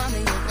that's spun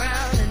me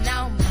around, and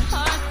now my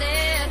heart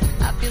dead.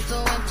 I feel so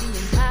empty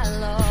and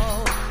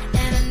hollow,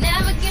 and I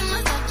never give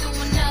myself to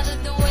another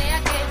the way I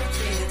gave it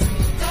to you.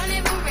 Don't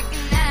even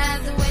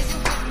recognize the ways you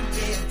hurt me,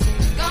 dear.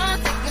 It's gonna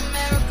take a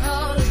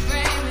miracle to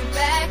bring me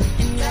back,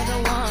 and you're the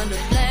one to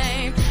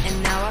blame. And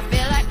now I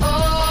feel like,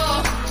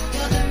 oh,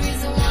 you're the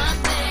reason why I'm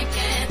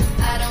thinking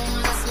I don't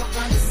wanna smoke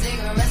on the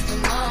cigarettes no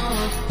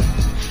more.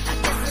 I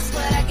guess that's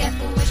what I get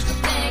for wishful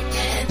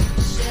thinking.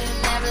 Should've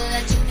never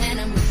let you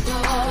enter my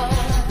door.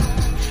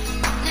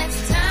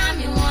 Next time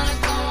you wanna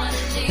go on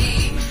a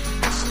leave,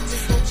 you should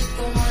just go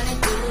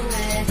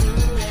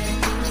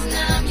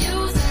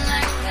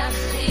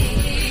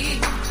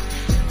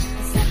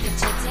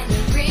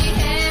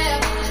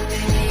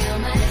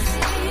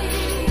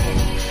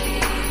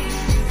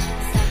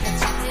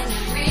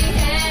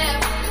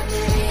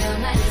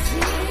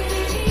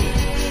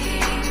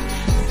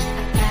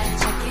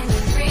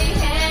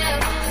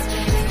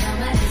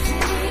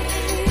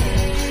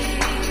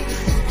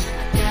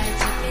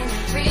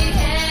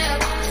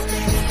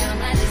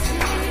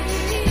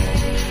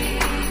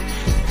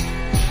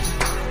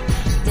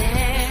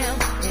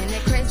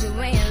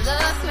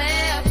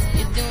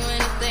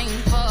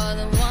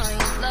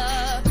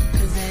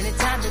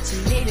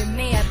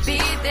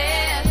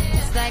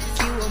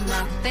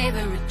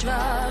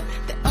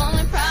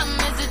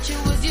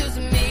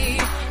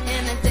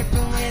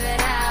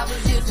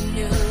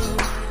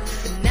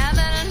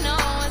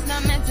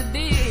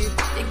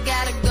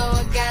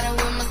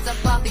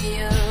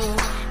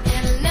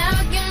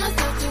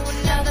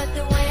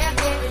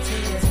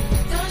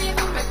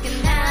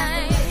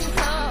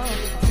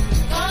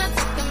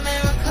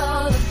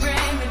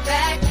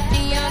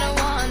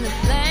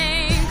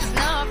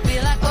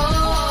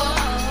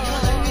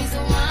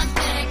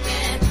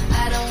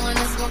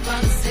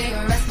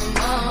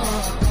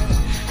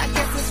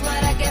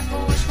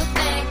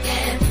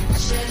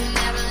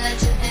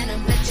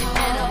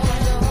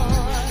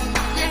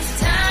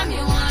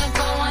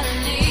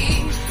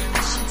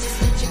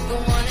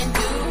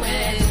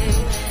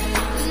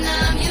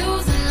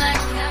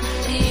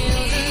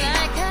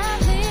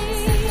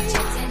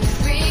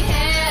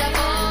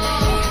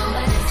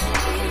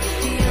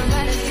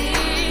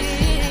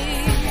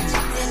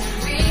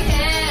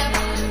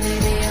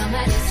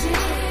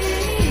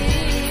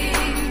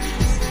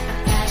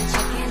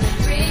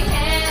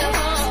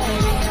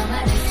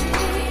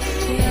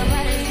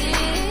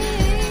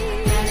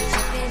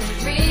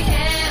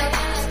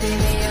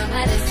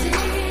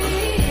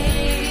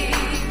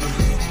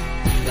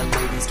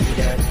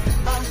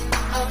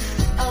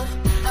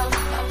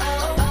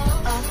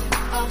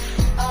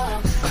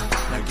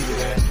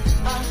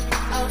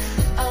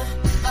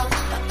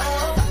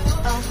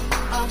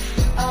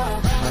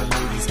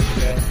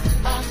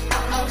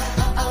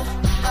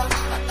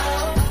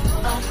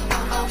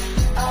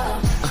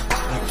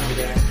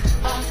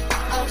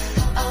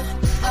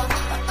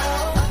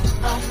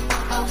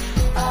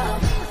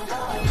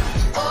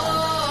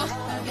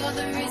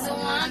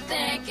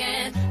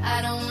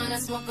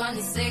smoke on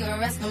these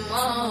cigarettes no more.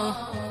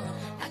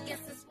 I guess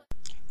that's what...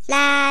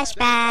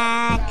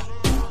 Flashback.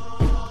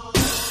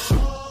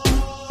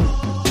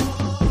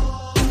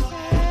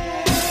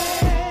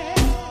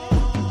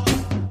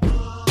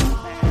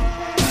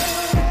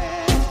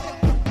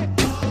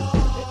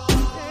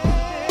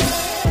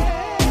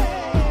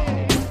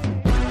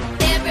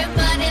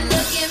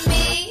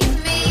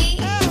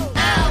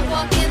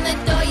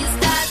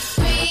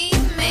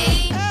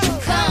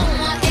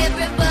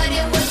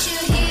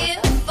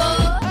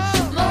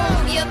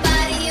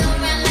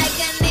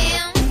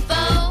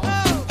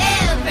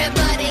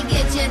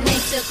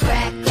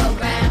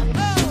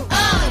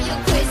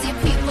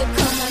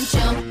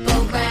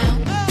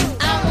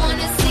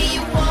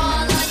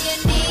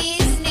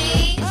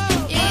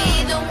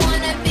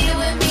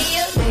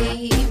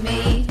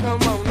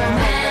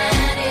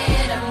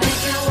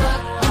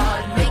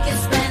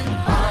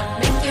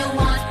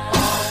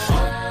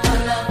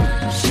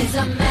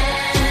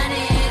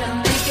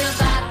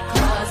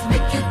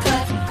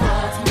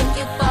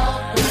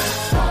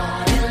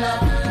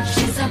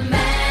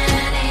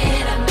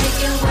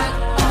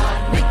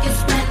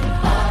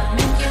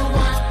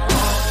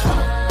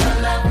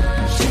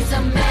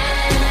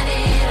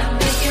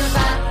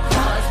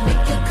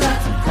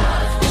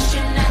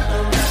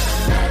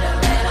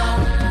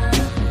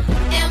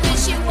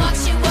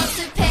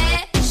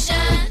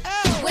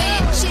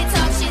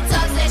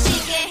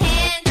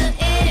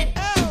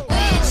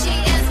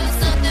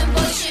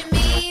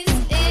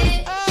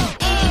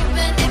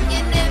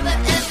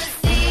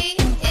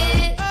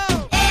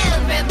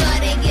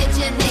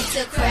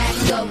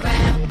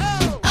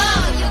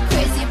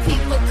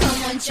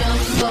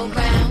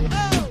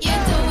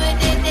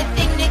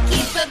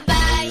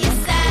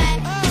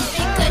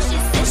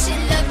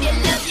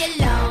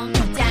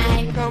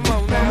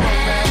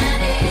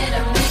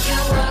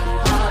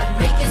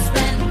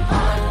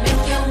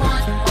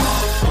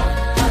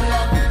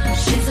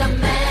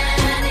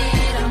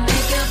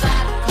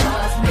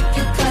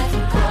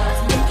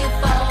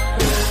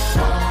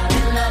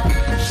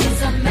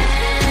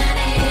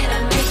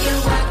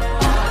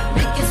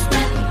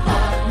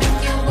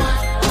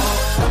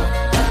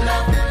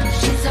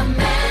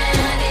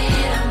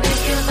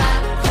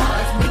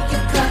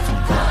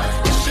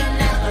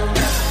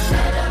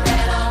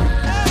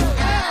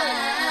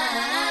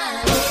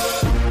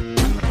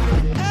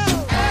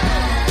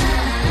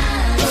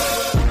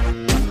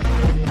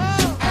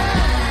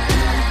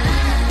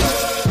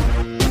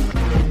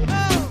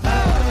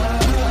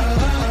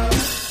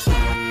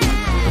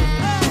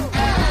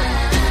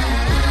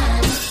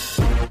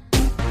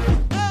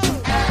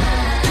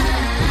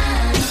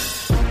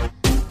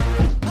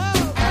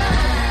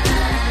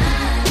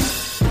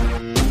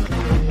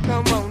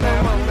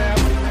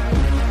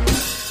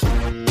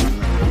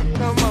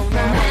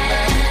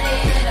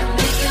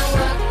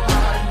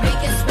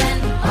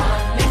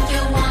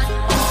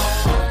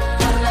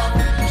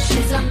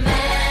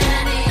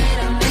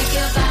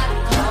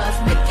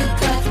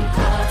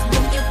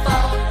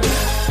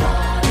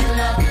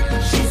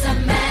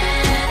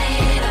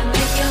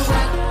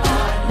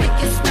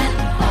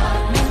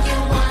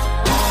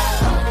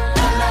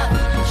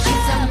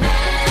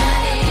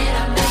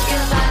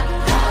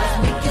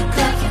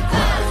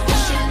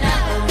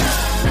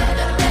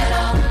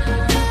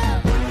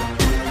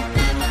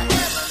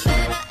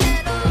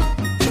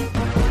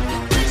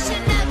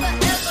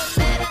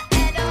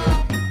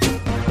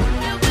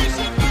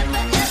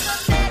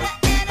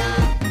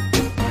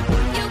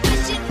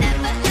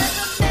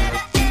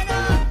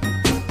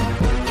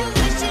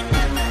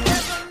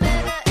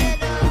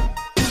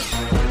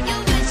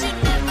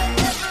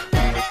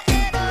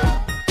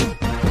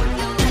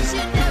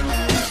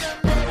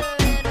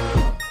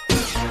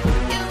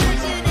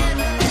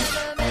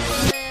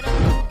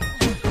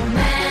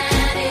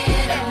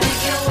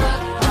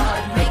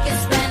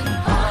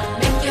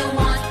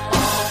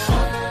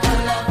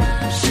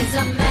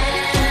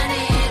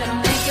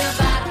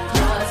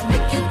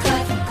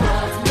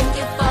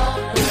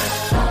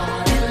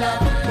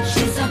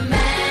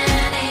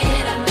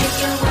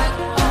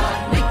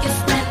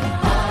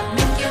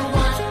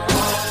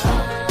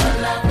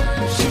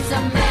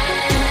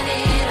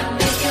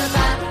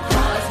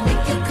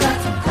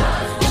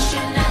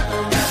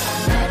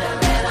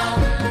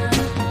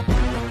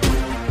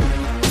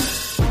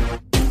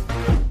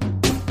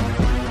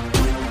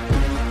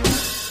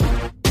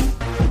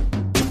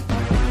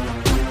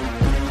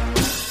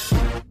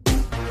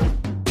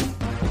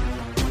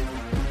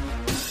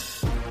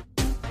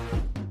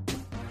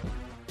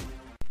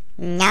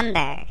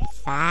 Number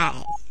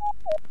 5.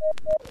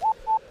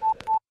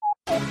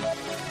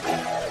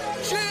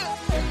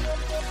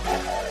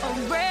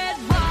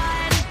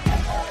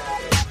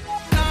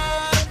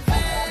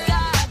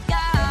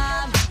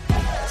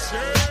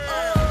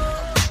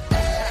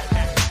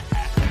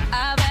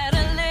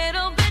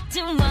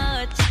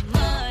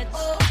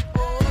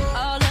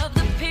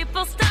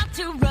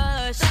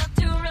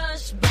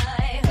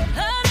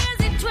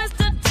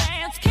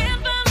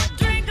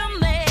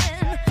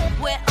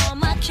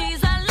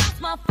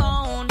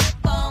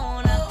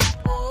 Phone.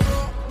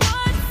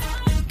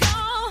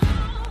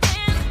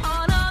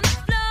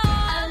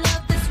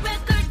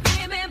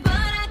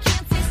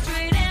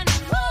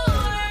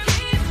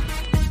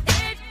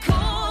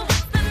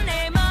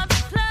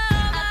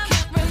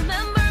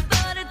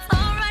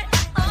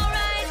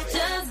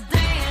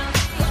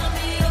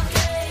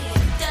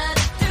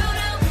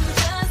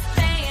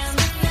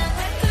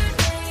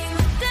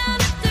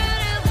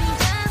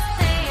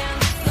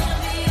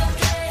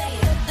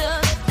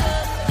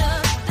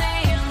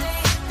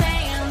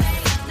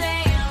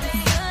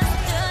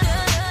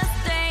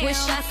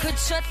 could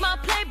shut my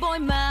Playboy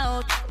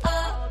mouth.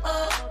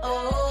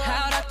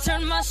 How'd I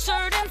turn my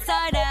shirt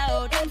inside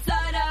out?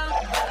 Inside out,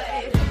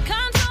 babe.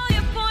 Control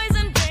your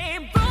poison,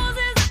 babe.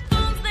 Roses are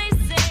thorns, they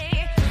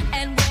say.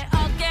 And we're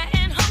all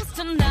getting hoes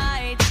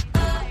tonight.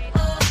 What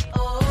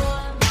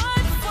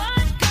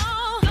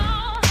going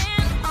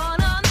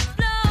on the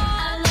floor?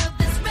 I love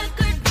this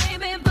record,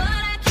 baby, but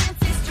I can't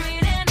see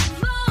straight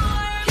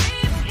anymore.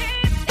 Keep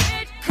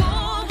it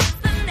cool. What's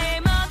the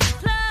name of the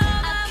club?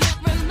 I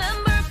can't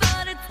remember,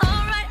 but it's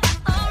alright.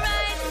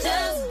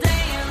 Just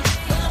dance.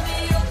 Gonna be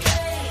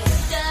okay.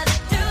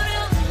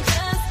 Da-da-doo-doo.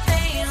 Just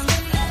dance.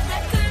 That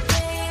record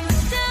name.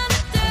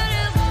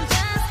 Da-da-doo-doo.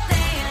 Just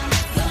dance.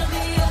 Gonna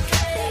be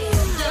okay.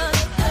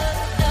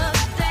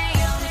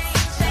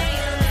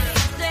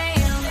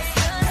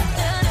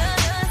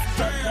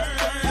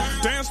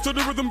 Dance to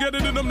the rhythm, get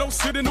it in them, no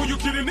sitting, who you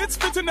kidding? It's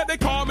fitting that they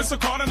call Mr.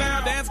 Carter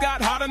now. Dance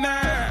got hotter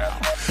now.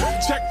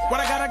 Check what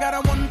I got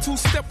a 1-2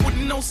 step with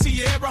no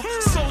Sierra.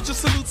 Soldier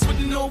salutes with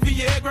no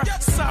Viagra.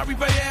 Sorry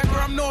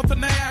Viagra, I'm north of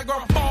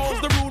Niagara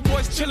Falls. The rude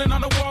boys chilling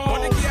on the wall.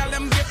 When the gal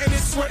them getting it,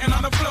 sweating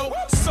on the floor.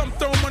 Some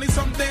throw money,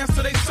 some dance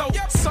till they so.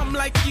 Some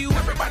like you,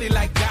 everybody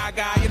like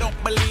Gaga. You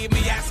don't believe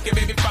me, ask your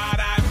baby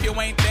father. If you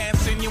ain't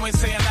dancing, you ain't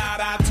saying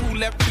nada. 2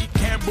 left feet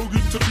can't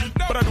boogie to beat,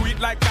 but I do it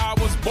like I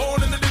was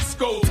born in the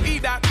disco.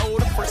 E.O.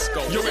 to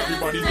Frisco. Yo,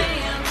 everybody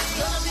dance.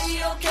 Gonna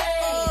be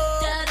okay.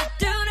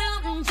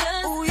 Da-da-doo-doo.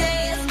 Just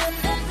dance.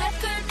 That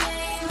record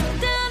name.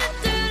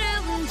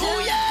 Da-da-doo-doo.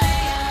 Just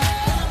dance.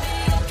 Gonna be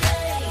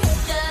okay.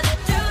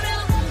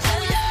 Da-da-doo-doo.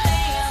 Just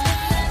dance.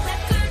 That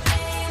record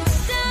name.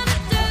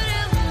 Da-da-doo-doo.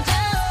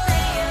 Just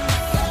dance.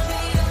 Gonna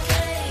be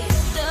okay.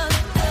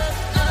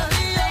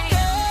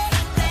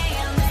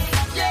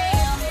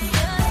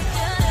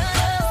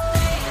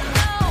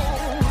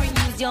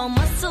 Use your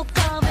muscle,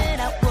 carve it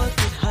out, work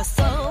it,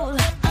 hustle.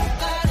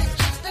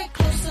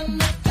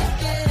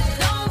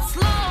 Don't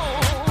slow.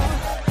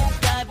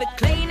 Dive it,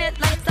 clean it,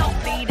 lights out,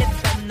 beat it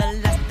from the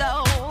left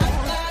though.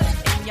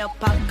 In your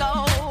pocket.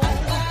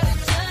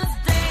 Just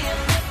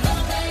dance.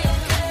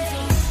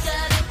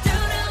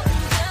 Da-da-doo-doo.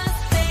 Just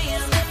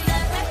dance.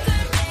 That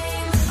record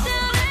name.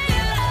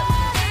 Da-da-doo-doo.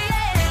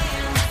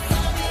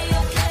 Gonna be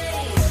okay.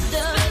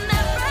 Spin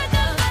that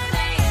record,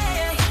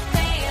 baby.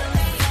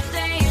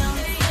 Dance.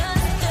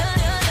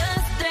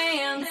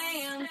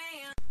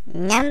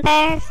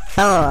 Number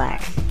 4.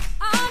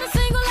 All the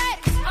single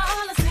ladies,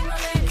 all the single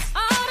ladies,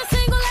 all the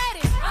single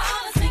ladies,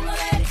 all the single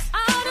ladies,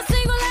 all the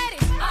single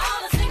ladies, all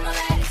the single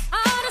ladies,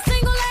 all the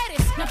single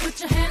ladies. Now put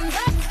your hands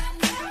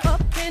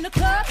up in the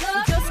club. You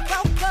just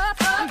broke up.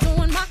 I'm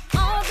doing my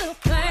own little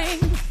thing.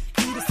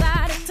 You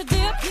decided to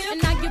dip, and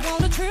now you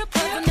want a trip.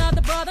 'Cause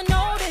another brother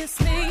noticed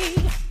me.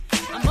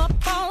 I'm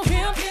up on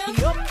him, he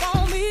up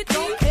on me.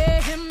 Don't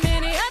pay him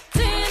any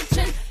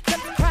attention.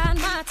 Just crying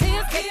my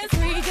tears, getting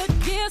 3 good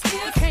years.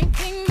 You can't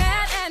be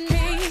mad at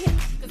me.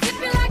 'Cause if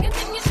you like it,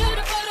 then you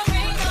should've put a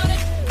ring on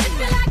it. If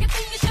you like it,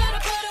 then you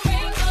should've put a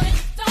ring on it.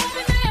 Don't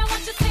be mad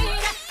once you see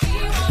that he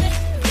want it.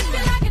 If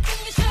you like it, then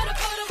you should've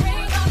put a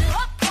ring on it.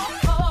 If you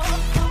like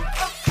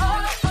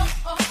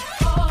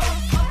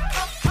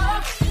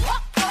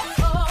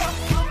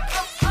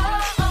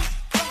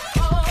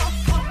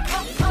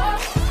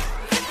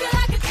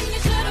it, then you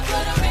should've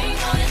put a ring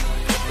on it.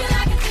 If you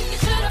like it, then you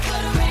should've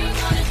put a ring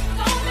on it.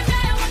 Don't be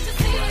mad once you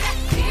see that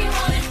he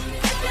want it.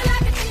 If you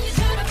like it, then you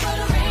should've put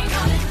a ring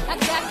on it. I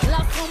got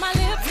gloves on my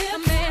lips, a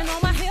man on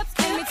my hips,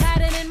 and me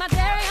tighter than my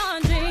dairy on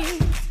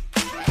jeans.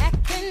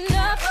 Acting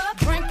up,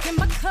 drinking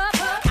my cup.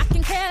 I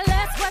can care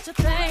less what you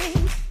think.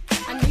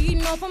 I need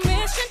no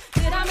permission.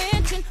 Did I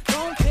mention?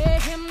 Don't pay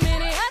him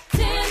any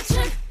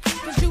attention.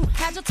 'Cause you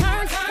had your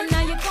turn, and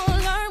now you're gonna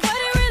learn what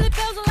it really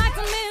feels like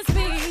to miss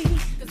me.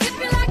 'Cause if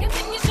you like it,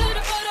 then you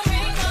should've put a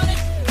ring on it.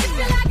 If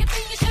you like it,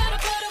 then you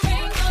should've put a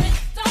ring on it.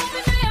 Don't be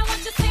mad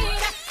once you see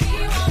that he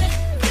want it.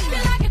 If you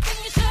like it, then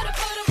you should've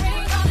put a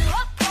ring on it.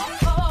 If you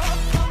like it, then you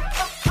should've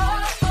put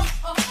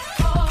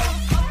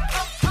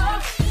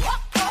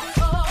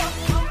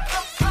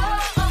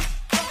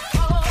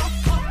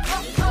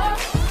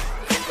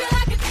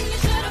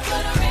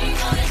a ring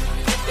on it.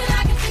 If you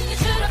like it, then you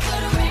should've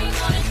put a ring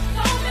on it.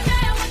 Don't be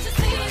mad once you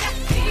see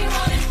that he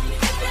want it.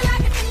 If you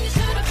like it, then you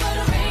should've put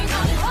a ring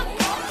on it.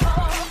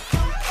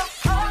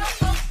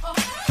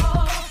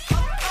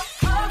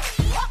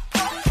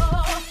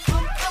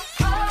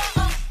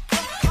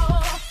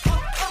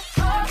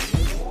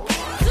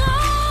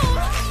 Don't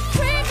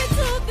treat me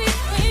to these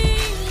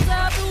things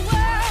of the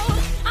world.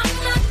 I'm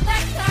not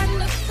that kind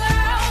of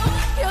girl.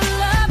 Your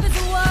love is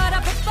what I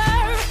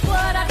prefer,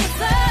 what I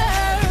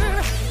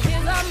deserve.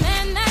 Is a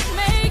man that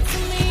makes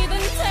me,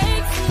 then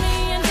takes me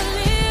and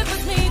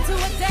delivers me to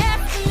a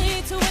destiny,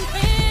 to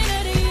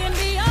infinity and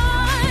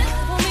beyond.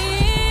 Pull me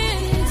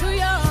into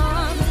your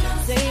arms.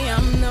 Say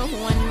I'm the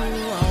one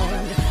you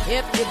want.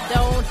 If you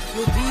don't,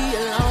 you'll be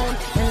alone.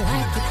 And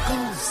like a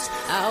ghost,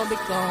 I'll be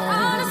gone.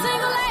 All the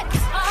single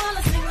ladies, all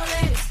the single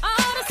ladies,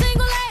 all the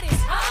single ladies,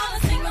 all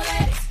the single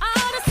ladies,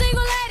 all the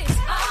single ladies,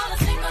 all the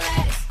single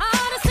ladies,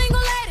 all the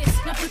single ladies.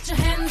 Now put your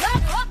hands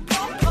up.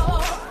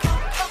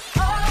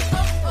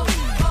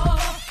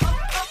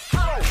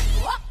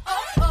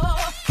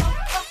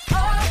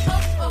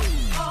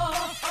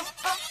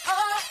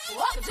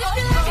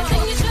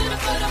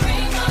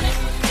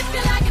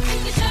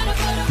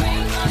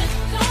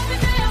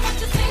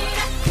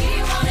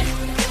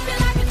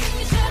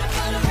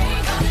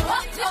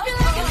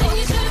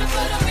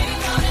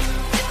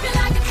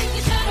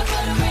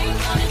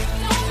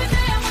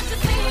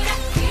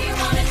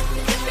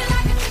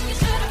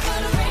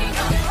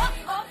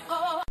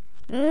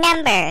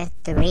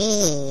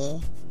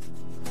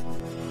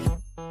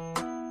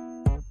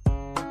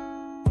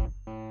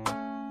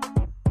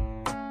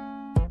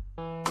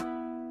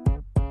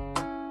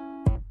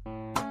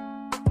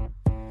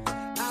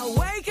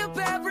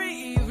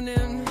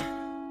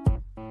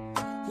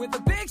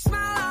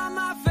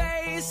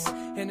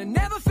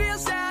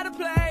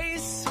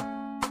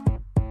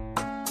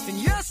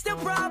 you're still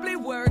probably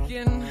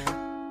working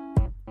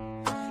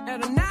at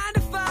a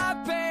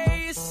 9-to-5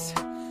 pace.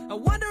 I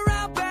wonder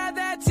how bad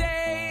that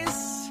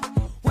tastes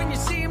when you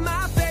see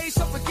my face.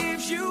 Hope it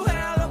gives you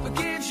hell, hope it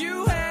gives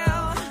you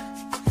hell.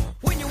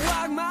 When you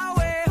walk my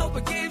way, hope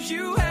it gives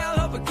you hell,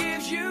 hope it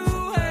gives you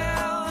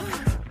hell.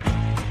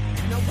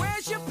 Now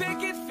where's your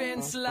picket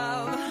fence,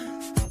 love?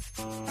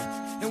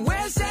 And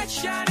where's that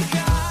shiny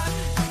car?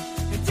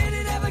 And did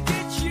it ever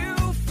get you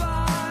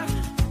far?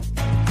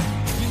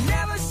 You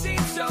never seem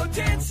so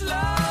dead slow.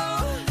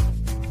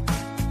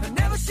 I've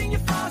never seen you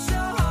fall so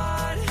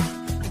hard.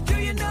 Do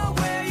you know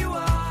where you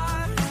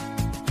are?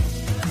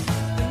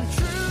 And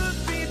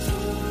truth be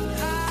told,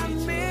 I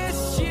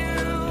miss you.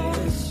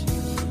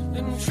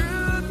 And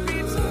truth be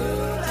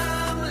told,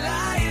 I'm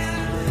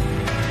lying.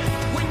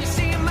 When you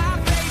see my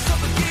face,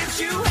 hope it gives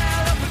you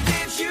hell, hope it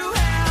gives you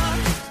hell.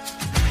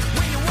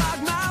 When you walk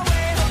my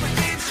way, hope it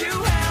gives you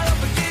hell,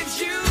 hope it gives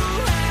you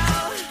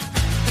hell.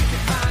 If you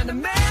find a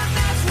man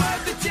that's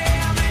worth the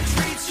damn and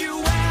treats you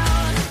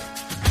well,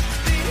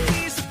 then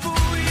he's a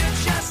fool, you're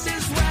just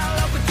as well.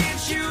 Hope it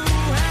gives you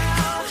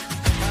hell,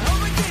 I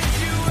hope it gives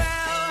you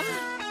hell.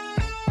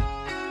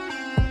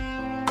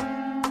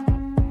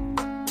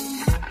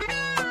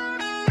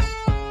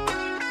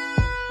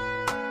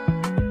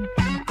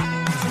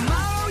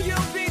 Tomorrow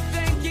you'll be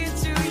thinking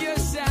to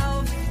yourself,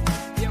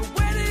 yeah,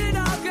 where did it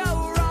all go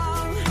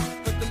wrong?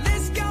 But the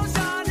list goes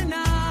on and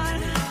on.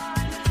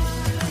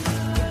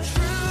 The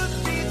truth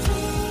be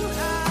told,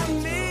 I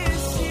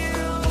miss you.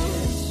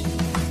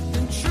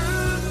 And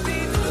truth be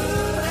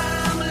told,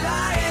 I'm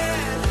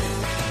lying.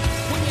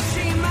 When you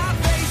see my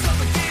face,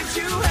 hope it gives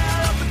you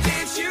hell, hope it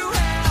gives you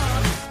hell.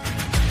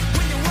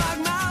 When you walk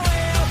my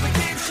way, hope it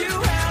gives you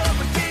hell,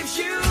 hope it gives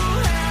you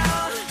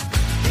hell.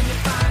 When you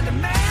find a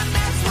man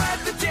that's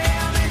worth the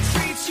damn and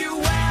treats you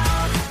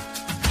well,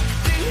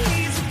 then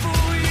he's a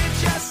fool, you're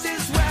just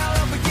as well.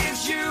 Hope it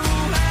gives you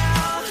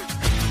hell.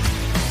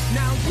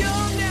 Now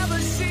you'll never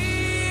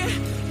see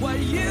what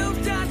you've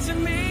done to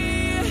me.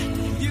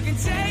 You can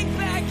take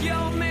back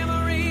your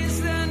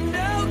memories, they're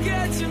no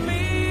good to me.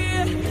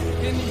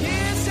 And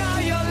here's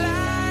all your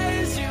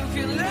lies. You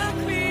can look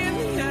me in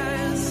the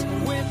eyes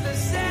with the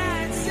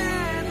sad,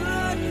 sad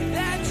look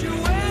that you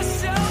wear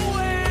so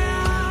well.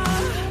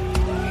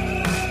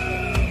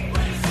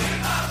 When you see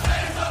my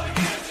face, hope it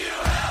gives you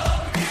hell,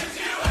 hope it gives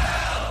you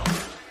hell.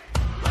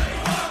 When you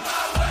walk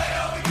my way,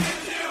 hope it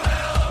gives you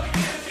hell, hope it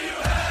gives you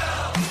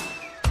hell.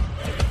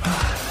 If you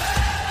find a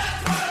man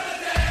that's worth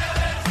the damn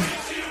and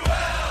treats you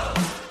well,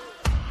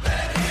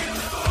 then he's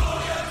a fool,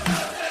 you're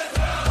just as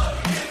well. Hope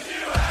it gives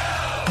you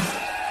hell.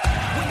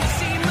 When you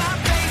see my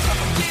face,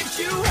 hope it gives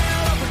you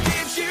hell, hope it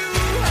gives you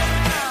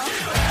hell.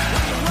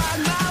 When you walk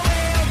my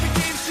way, hope it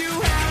gives you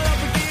hell,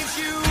 hope it gives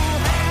you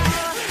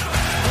hell.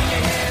 When you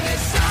hear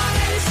this song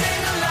and you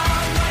sing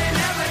along, but you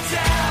never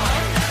tell.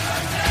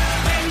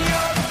 When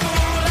you're the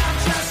fool, I'm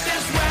just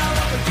as well,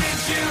 hope it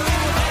gives you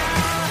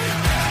hell.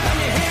 When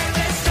you hear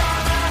this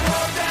song, I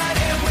hope that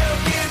it will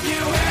give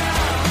you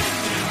hell.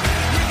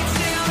 You can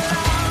sing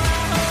along,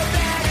 I hope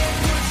that it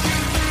puts you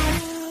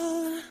through.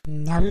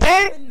 Number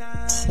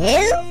 2.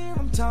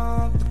 I'm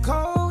talking the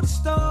coldest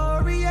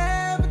story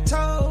ever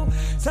told.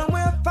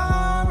 Somewhere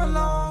far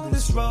along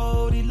this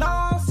road, he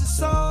lost his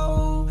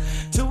soul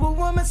to a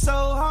woman so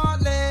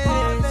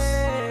heartless.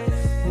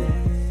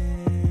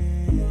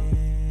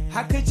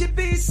 How could you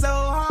be so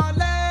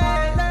heartless?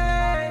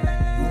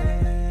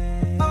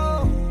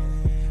 Oh,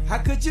 how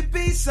could you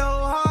be so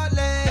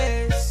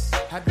heartless?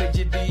 How could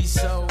you be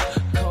so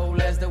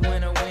cold as the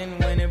winter wind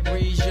when it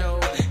breeze, yo?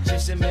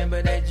 Just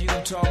remember that you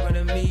talking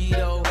to me,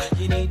 though.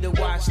 You need to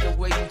watch the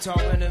way you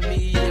talking to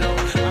me, yo.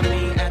 I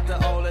mean, after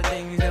all the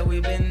things that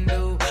we've been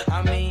through,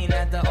 I mean,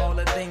 after all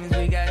the things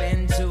we got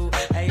into.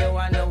 Hey, yo,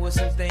 I know what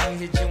some things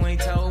that you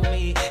ain't told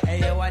me. Hey,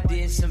 yo, I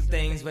did some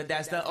things, but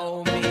that's the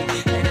old me.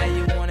 And now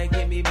you wanna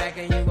get me back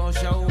and you gon'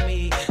 show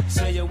me.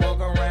 So you walk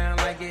around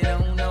like you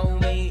don't know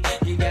me.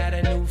 You got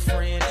a new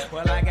friend,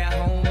 well, I got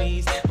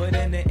homies. But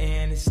in the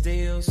end, it's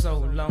still so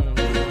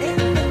lonely.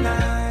 In the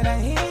night, I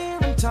hear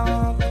him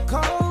talk the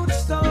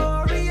coldest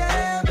story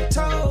ever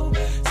told.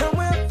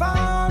 Somewhere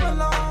far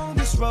along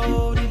this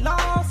road, he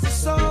lost his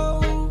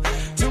soul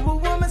to a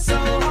woman so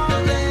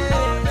heartless.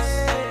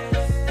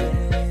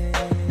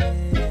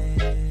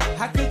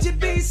 How could you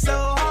be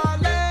so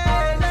heartless?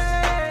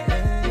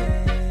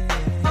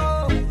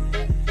 Oh,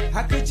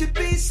 how could you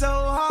be so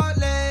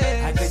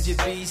heartless? How could you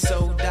be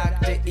so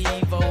Dr.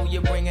 Evil?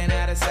 You're bringing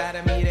out a side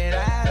of me that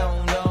I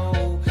don't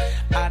know.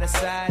 I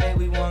decided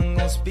we wasn't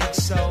gonna speak,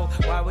 so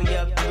why we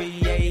up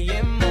 3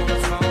 a.m. on the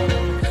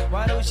phone?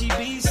 Why don't she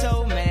be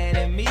so mad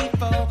at me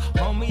for?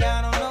 Homie,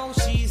 I don't know,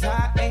 she's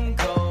hot and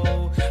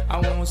cold. I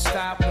won't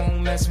stop,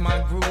 won't mess my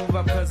groove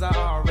up, cause I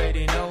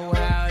already know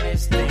how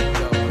this thing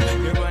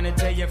goes. You're gonna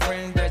tell your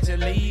friends that you're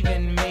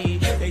leaving me.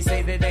 They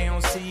say that they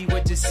don't see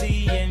what you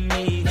see in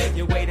me.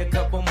 You wait a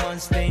couple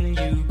months, then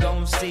you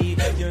gon' see.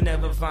 You'll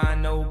never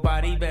find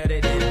nobody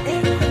better than me.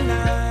 In the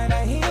night,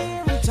 I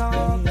hear him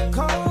talk the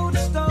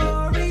coldest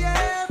story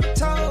ever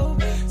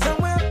told.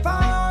 Somewhere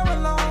far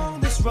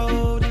along this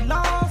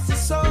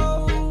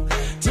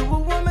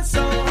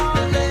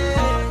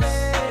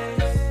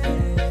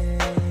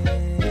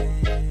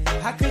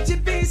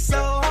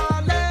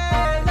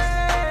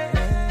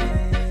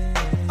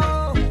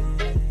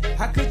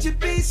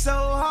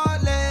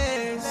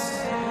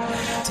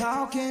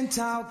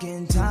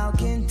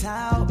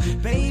talk.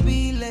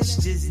 Baby, let's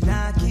just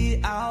knock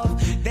it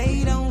off.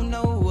 They don't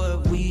know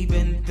what we've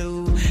been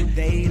through.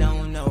 They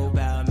don't know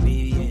about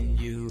me and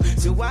you.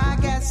 So I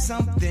got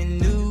something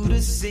new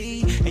to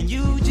see. And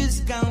you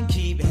just gon'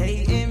 keep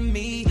hating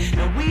me.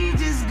 And we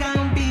just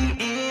gon' be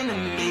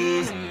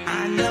enemies.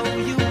 I know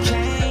you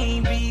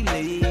can't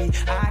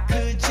believe I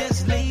could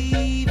just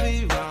leave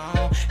it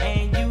wrong.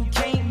 And you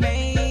can't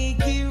make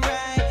it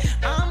right.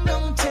 I'm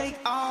gon' take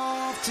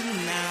off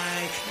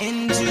tonight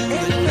into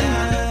the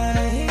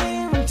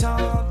night.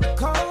 Talk the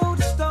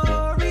coldest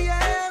story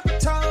ever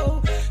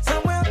told.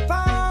 Somewhere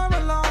far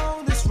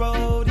along this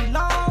road, he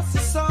lost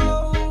his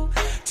soul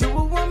to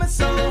a woman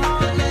so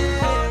heartless.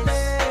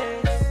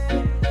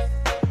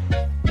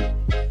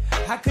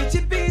 How could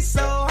you be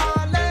so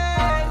heartless?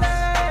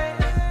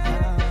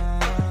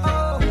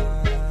 Oh,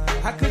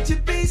 how could you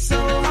be so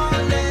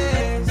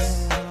heartless?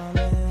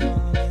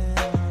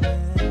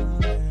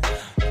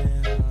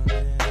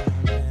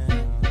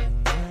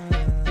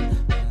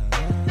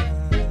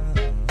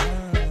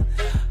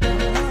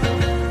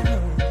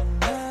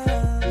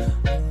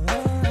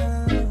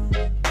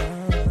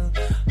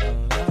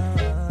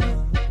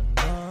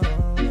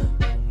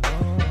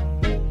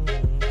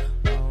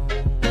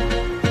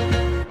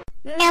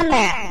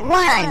 Number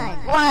one.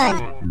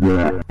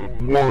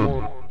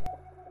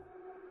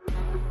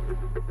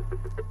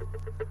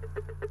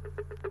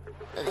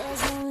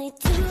 There's only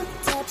two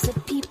types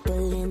of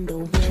people in the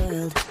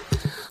world.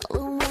 The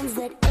ones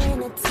that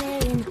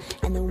entertain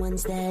and the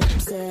ones that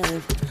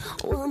observe.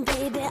 Well,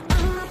 baby,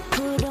 I'm a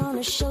put on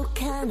a show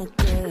kind of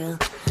girl.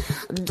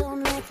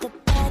 Don't like the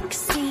back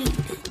seat,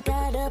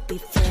 gotta be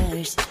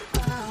first.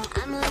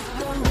 I'm like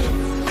the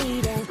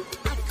ringleader,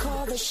 I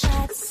call the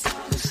shots.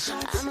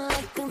 I'm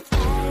like a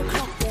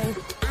firecracker,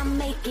 I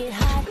make it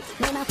hot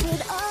when I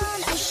put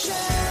on a show.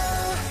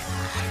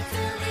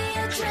 Feel the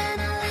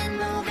adrenaline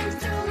moving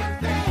through my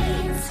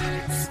veins.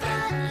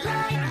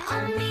 Spotlight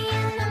on me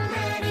and I'm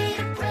ready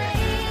to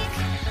break.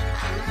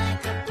 I'm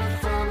like a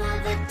performer,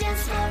 the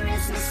dance floor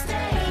is my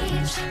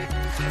stage.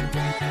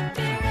 Better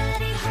be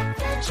ready, hope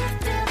that you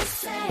feel the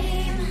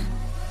same.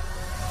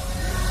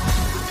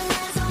 All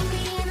eyes on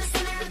me in the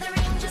center of the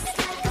ring, just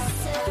like a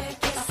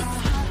circus. When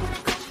I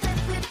grab that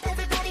whip,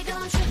 everybody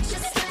gon' trip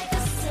just like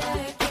a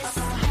circus.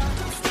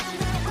 Don't stand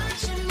there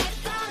watching me,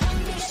 follow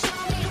me, show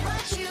me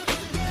what you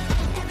can do.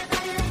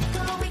 Everybody let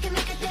go, we can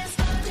make a dance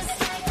floor just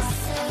like a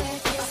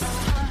circus.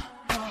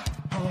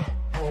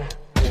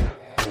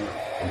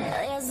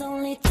 There's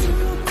only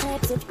two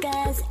types of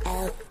guys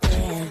out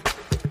there.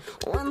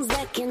 Ones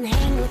that can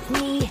hang with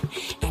me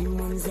and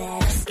ones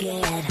that are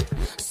scared.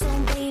 So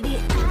baby,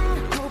 I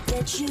hope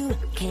that you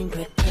came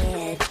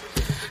prepared.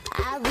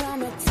 I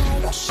run a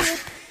tight ship,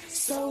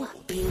 so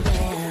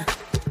beware.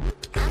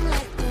 I'm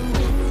like the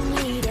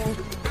ringleader,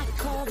 I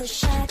call the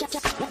shots.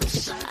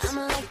 I'm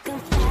like a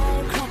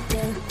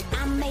firecracker,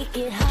 I make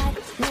it hot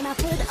when I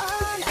put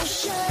on a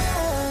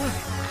show.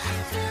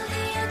 Feel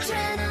the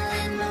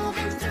adrenaline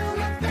moving through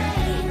my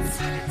veins.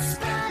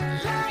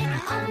 Spotlight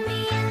on me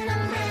and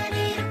I'm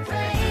ready to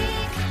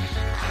break.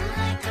 I'm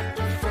like a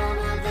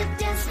performer, the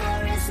dance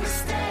floor is my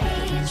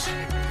stage.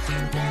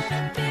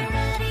 Better be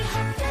ready,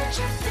 hope that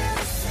you feel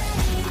the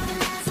same.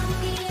 All eyes on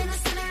me in the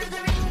center of the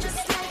ring,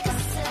 just like a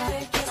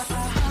circus.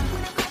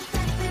 When I grab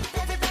that whip,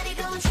 everybody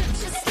gon' trip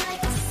just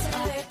like a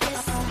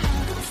circus.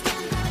 Don't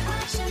stand there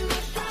watching me,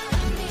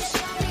 follow me,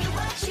 show me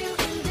what you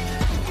can do.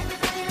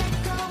 Everybody let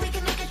go, we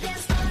can make a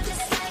dance floor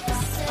just like a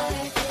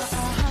circus.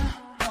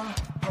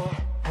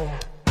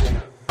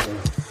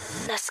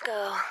 Let's go.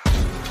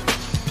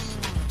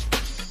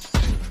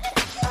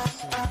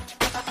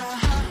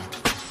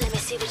 Let me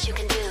see what you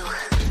can do.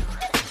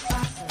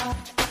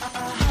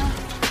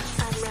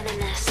 I'm running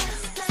this.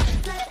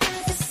 Like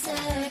a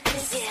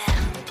circus. Yeah.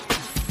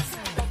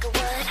 Like a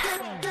what?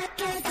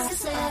 Like a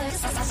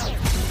circus. All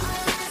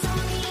eyes on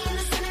me in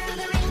the center of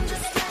the ring,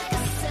 just like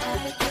a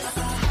circus.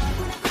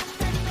 When I grab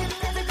that whip,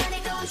 everybody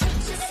gon' trip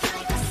just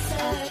like a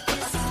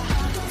circus.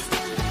 Don't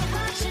stand there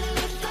watching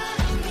me,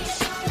 follow me,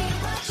 show me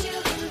what you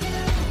can do.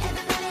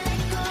 Everybody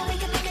let go, we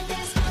can make a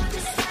dance floor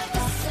just like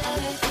a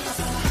circus.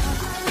 All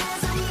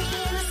eyes on me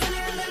in the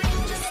center of the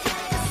ring, just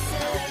like a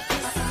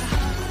circus. When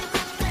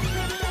I grab that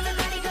whip,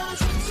 everybody gon'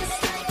 trip just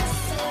like a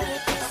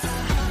circus.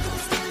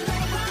 Don't stand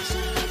there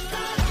watching me,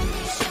 follow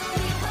me, show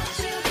me what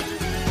you can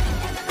do.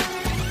 Everybody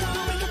let go,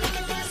 we can make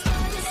a dance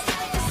floor just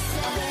like a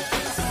circus.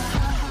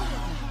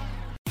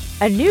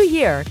 A new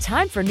year,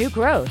 time for new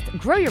growth.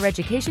 Grow your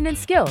education and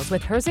skills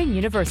with Herzing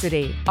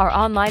University. Our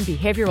online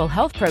behavioral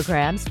health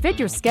programs fit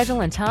your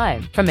schedule and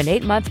time. From an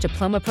 8-month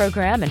diploma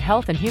program in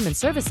health and human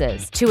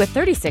services to a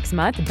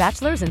 36-month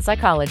bachelor's in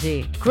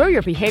psychology. Grow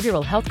your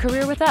behavioral health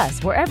career with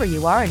us wherever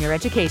you are in your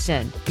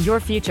education.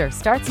 Your future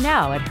starts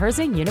now at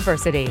Herzing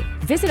University.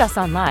 Visit us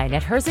online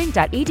at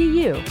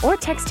herzing.edu or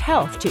text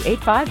health to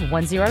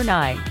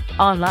 85109.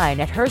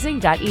 Online at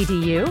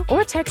herzing.edu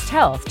or text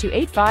health to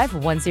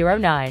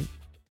 85109.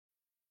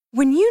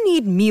 When you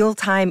need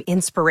mealtime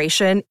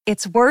inspiration,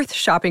 it's worth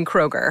shopping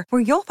Kroger,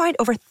 where you'll find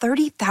over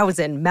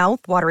 30,000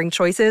 mouth-watering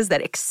choices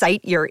that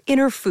excite your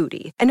inner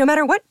foodie. And no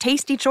matter what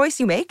tasty choice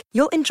you make,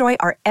 you'll enjoy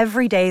our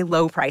everyday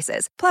low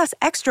prices, plus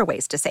extra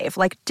ways to save,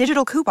 like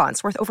digital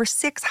coupons worth over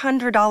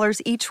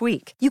 $600 each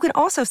week. You can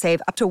also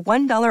save up to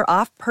 $1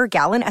 off per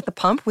gallon at the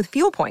pump with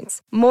fuel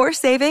points. More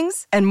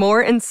savings and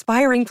more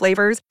inspiring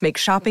flavors make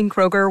shopping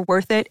Kroger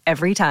worth it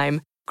every time.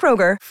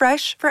 Kroger,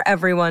 fresh for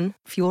everyone.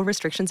 Fuel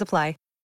restrictions apply.